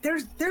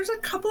 there's a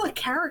couple of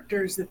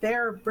characters that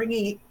they're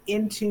bringing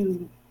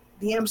into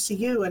the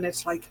MCU, and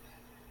it's like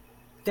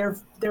they're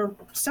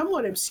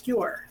somewhat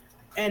obscure,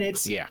 and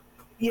it's yeah,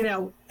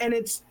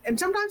 and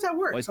sometimes that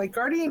works. What? Like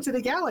Guardians of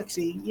the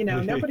Galaxy,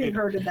 nobody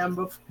heard of them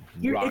before.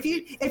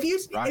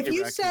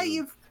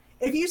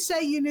 If you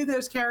say you knew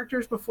those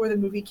characters before the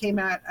movie came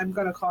out, I'm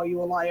going to call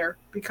you a liar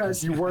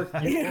because You work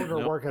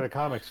at a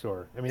comic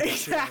store. I mean,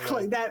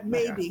 exactly that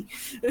maybe.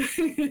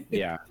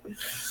 yeah.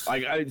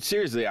 Like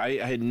seriously,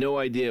 I had no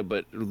idea,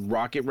 but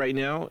Rocket right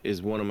now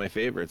is one of my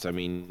favorites. I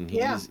mean,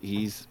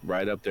 he's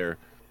right up there.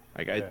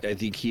 Like I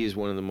think he is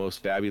one of the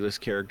most fabulous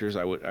characters.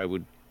 I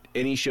would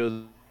any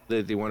show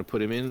that they want to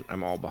put him in,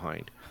 I'm all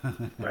behind.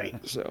 Right.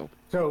 So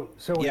So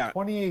in Yeah.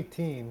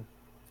 2018,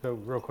 so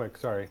real quick,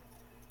 sorry.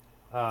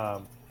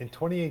 In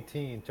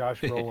 2018,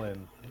 Josh Brolin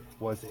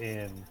was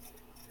in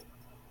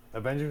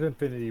Avengers: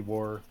 Infinity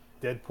War,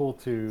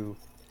 Deadpool 2,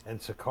 and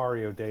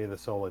Sicario: Day of the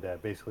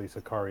Soledad, basically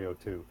Sicario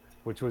 2,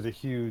 which was a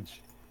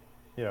huge,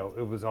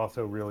 it was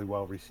also really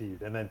well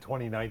received. And then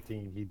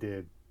 2019 he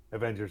did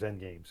Avengers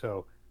Endgame.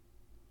 So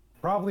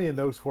probably in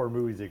those 4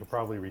 movies he could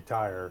probably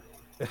retire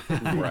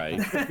Right.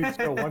 if he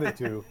still wanted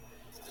to.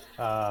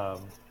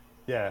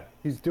 Yeah,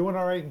 he's doing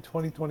all right in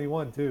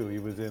 2021 too. He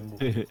was in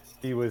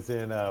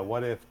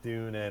What If,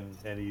 Dune,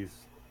 and he's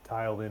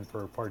tiled in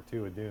for part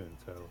 2 of Dune.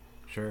 So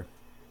Sure.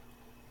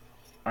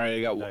 All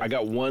right, I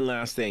got one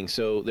last thing.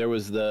 So there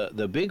was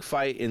the big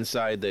fight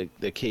inside the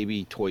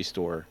KB toy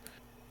store,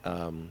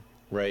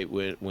 right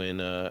when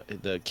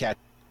the catch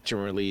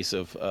and release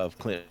of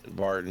Clint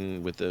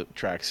Barton with the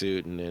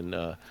tracksuit, and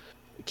then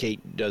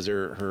Kate does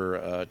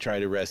her try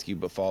to rescue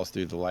but falls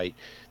through the light.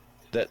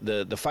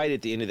 The fight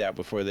at the end of that,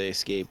 before they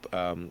escape,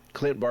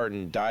 Clint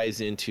Barton dives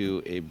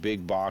into a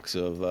big box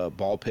of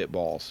ball pit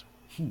balls.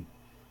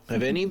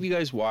 Have any of you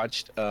guys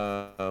watched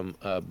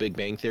Big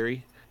Bang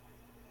Theory?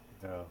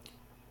 no,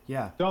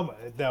 Yeah. no,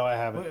 I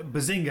haven't.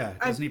 Bazinga.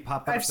 Doesn't he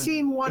pop up? I've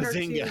seen one or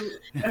Bazinga.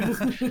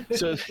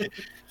 two.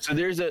 So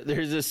there's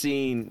a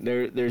scene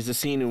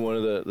in one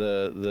of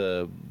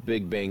the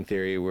Big Bang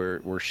Theory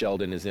where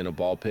Sheldon is in a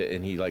ball pit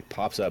and he like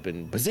pops up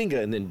and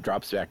bazinga and then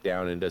drops back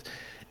down and does.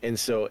 And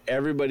so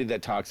everybody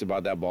that talks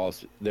about that ball,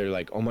 they're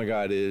like, oh my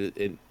God,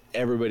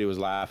 everybody was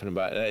laughing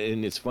about it.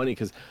 And it's funny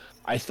because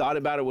I thought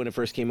about it when it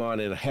first came on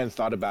and I hadn't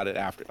thought about it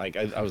after. Like,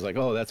 I was like,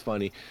 oh, that's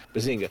funny,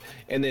 bazinga.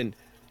 And then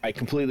I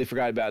completely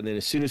forgot about it. And then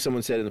as soon as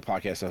someone said it in the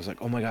podcast, I was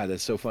like, oh my God,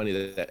 that's so funny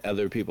that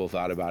other people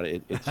thought about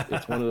it.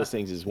 It's one of those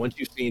things is once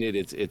you've seen it,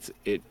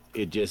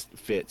 it just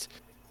fits.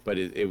 But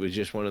it was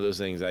just one of those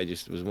things. I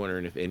just was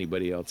wondering if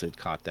anybody else had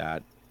caught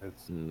that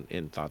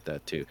and thought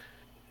that too.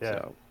 Yeah.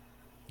 So.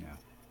 Yeah.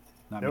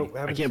 Not Nope, me. I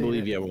haven't can't seen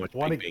believe it. you haven't watched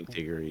Wanna- Big Bang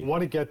Theory.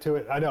 Want to get to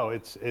it? I know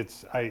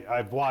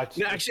I've watched.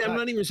 No, actually, I'm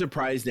not even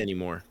surprised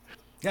anymore.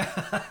 You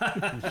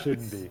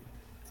shouldn't be.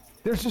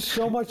 There's just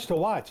so much to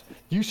watch.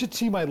 You should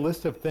see my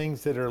list of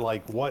things that are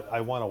like what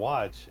I want to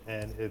watch,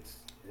 and it's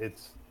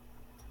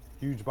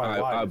huge by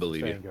wide. I as the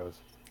believe you. saying goes.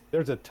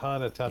 There's a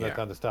ton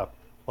of stuff.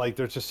 Like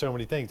there's just so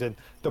many things, and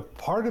the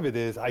part of it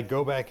is I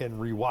go back and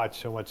rewatch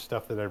so much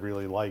stuff that I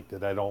really like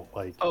that I don't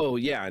like. Oh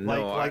yeah,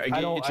 no, I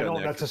get don't you on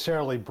that.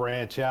 necessarily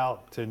branch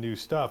out to new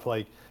stuff.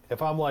 Like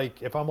if I'm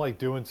like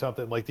doing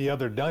something like the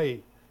other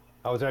night,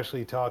 I was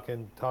actually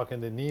talking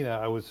to Nina.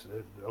 I was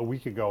a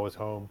week ago. I was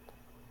home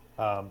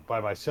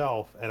by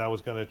myself, and I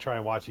was going to try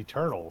and watch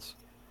Eternals,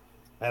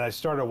 and I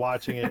started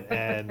watching it,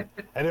 and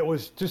it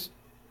was just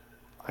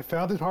I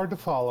found it hard to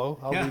follow.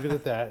 I'll leave it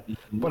at that.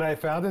 But I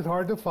found it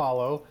hard to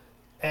follow,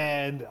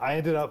 and I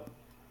ended up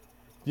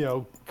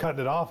cutting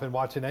it off and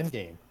watching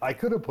Endgame. I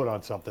could have put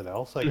on something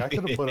else. Like I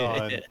could have put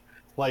on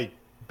like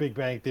Big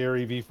Bang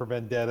Theory, V for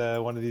Vendetta,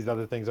 one of these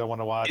other things I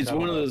want to watch. It's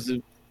one of those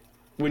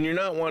when you're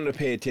not wanting to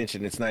pay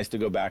attention, it's nice to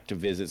go back to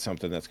visit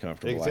something that's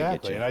comfortable.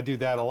 Exactly, and I do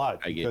that a lot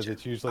I get because you.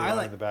 it's usually I on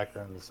like- in the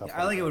background and stuff.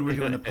 I like it when we're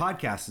doing the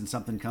podcast and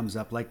something comes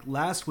up. Like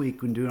last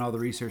week when doing all the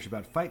research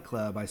about Fight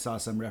Club, I saw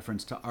some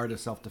reference to Art of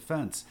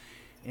Self-Defense.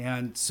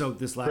 And so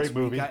this last Great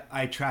movie. week,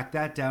 I tracked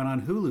that down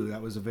on Hulu.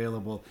 That was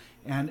available.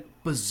 And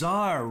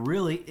bizarre,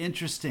 really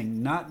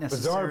interesting. Not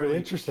necessarily... Bizarre, but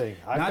interesting.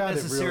 I not found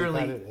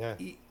necessarily it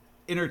really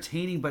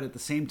entertaining, but at the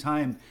same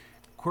time,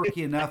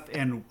 quirky enough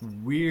and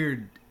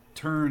weird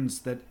turns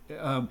that...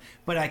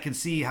 but I can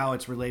see how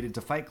it's related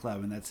to Fight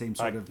Club and that same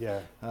sort of... Yeah.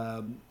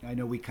 I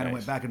know we kind of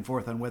went back and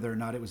forth on whether or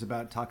not it was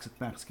about toxic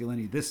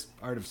masculinity. This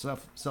Art of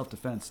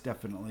Self-Defense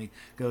definitely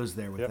goes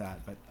there with that.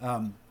 But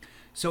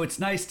so it's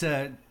nice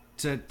to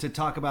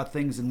talk about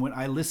things, and when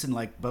I listen,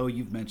 like Bo,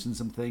 you've mentioned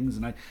some things,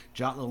 and I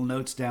jot little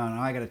notes down.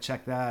 I got to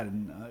check that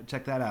and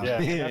check that out.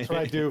 Yeah, that's what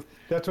I do.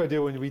 That's what I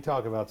do when we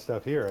talk about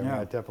stuff here. I mean,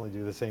 Yeah. I definitely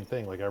do the same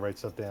thing. Like I write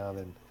stuff down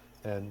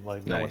and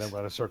like know when Nice. I'm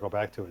going to circle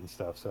back to it and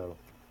stuff. So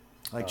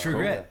Like True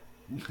Grit.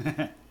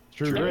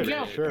 True Grit,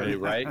 go. sure,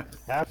 Right?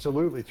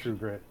 absolutely True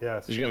Grit.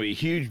 Yes. There's gonna be a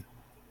huge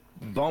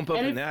bump up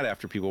And in if- that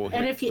after people.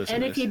 And if you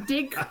listen to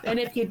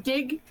this.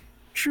 dig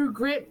True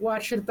Grit,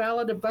 watch the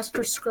Ballad of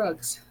Buster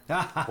Scruggs.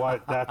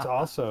 What? That's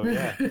also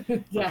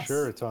for Yes.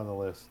 sure. It's on the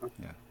list.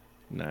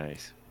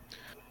 Nice.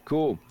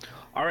 Cool.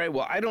 All right.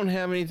 Well, I don't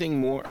have anything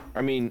more.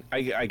 I mean,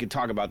 I could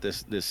talk about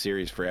this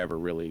series forever.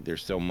 Really,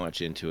 there's so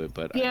much into it.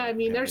 But Yeah, I don't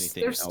mean, have there's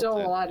anything still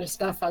else a lot of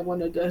stuff I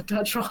wanted to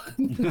touch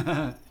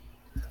on.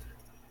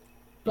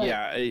 But,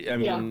 yeah, I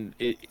mean,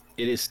 it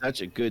is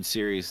such a good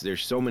series.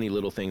 There's so many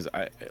little things.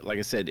 Like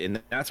I said,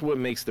 and that's what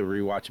makes the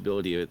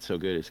rewatchability of it so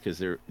good. Is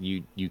because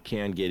you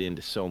can get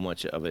into so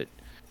much of it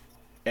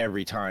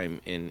every time,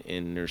 and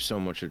there's so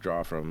much to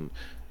draw from.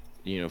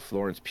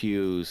 Florence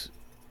Pugh's,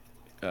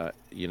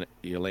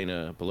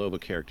 Yelena Belova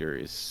character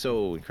is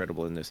so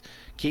incredible in this.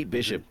 Kate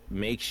Bishop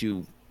makes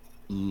you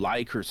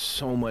like her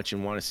so much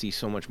and want to see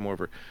so much more of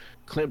her.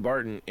 Clint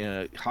Barton,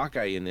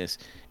 Hawkeye in this,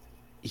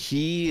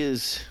 he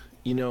is,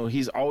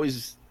 he's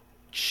always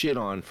shit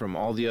on from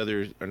all the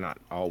others, or not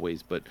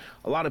always, but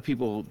a lot of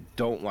people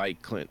don't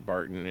like Clint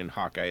Barton and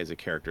Hawkeye as a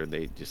character.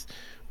 They just,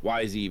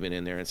 why is he even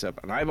in there and stuff.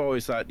 And I've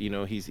always thought,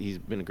 he's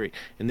been great,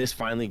 and this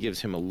finally gives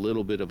him a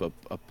little bit of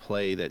a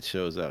play that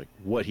shows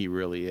what he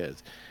really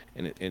is,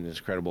 and it's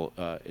incredible.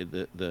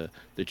 The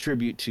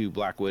tribute to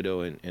Black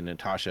Widow and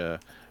Natasha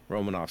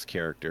Romanoff's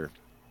character.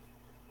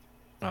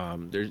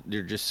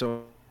 They're just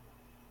so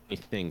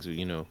many things,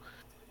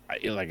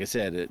 like I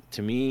said,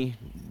 to me,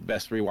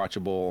 best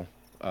rewatchable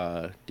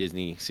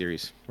Disney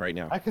series right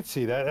now. I could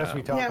see that as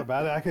we talk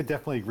about it. I could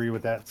definitely agree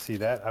with that. See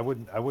that. I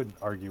wouldn't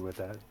argue with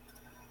that.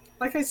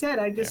 Like I said,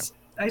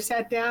 I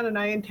sat down and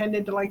I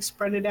intended to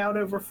spread it out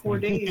over 4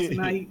 days, and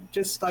I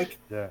just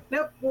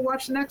nope, we'll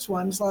watch the next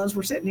one as long as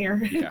we're sitting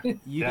here. Yeah.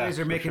 You guys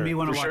are making me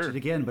want to watch sure. it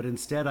again, but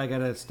instead I got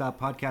to stop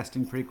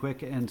podcasting pretty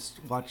quick and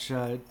watch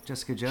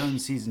Jessica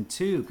Jones season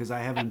 2 because I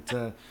haven't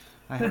started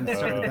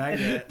that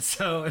yet.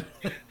 So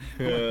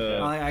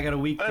I got a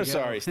week. I'm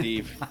sorry,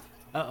 Steve.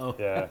 Uh-oh.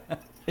 Yeah.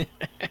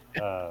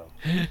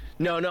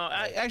 No.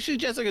 Actually,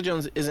 Jessica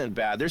Jones isn't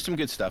bad. There's some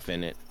good stuff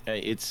in it.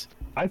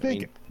 I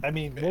think.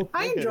 We'll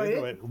I get enjoyed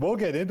into it. We'll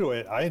get into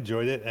it. I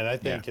enjoyed it, and I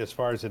think as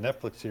far as the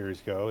Netflix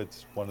series go,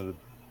 it's one of the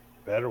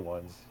better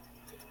ones.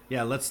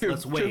 Yeah, let's True.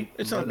 wait.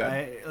 It's not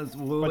bad.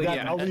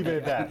 I'll leave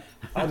it at that.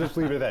 I'll just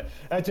leave it at that.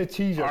 That's a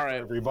teaser All for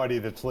right. everybody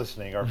that's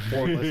listening. Our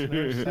 4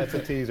 listeners. That's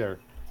a teaser.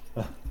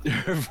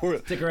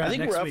 Stick around I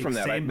think next we're up week. from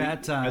that. Same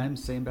bad time.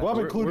 Same bad Well,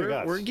 time. including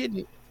us. We're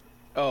getting.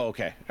 Oh,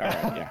 okay. All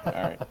right. Yeah.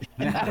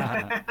 All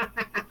right.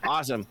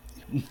 Awesome.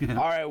 All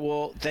right.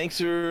 Well, thanks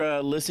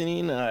for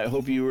listening. I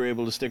hope you were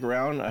able to stick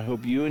around. I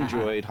hope you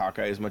enjoyed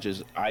Hawkeye as much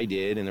as I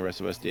did and the rest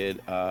of us did.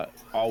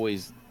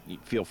 Always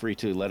feel free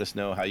to let us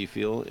know how you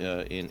feel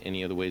in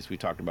any of the ways we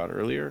talked about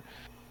earlier.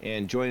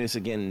 And join us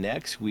again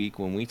next week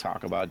when we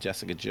talk about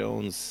Jessica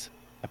Jones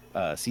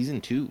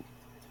season 2.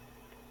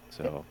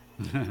 So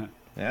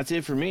that's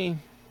it for me.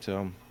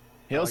 So,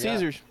 Hail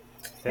Caesars.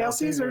 Hail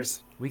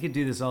Caesars. We could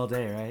do this all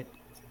day, right?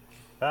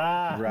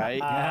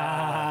 Right?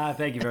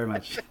 Thank you very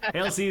much.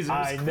 Hail Caesars.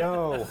 I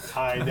know.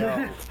 I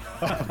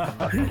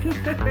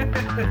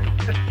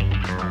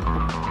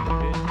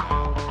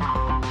know.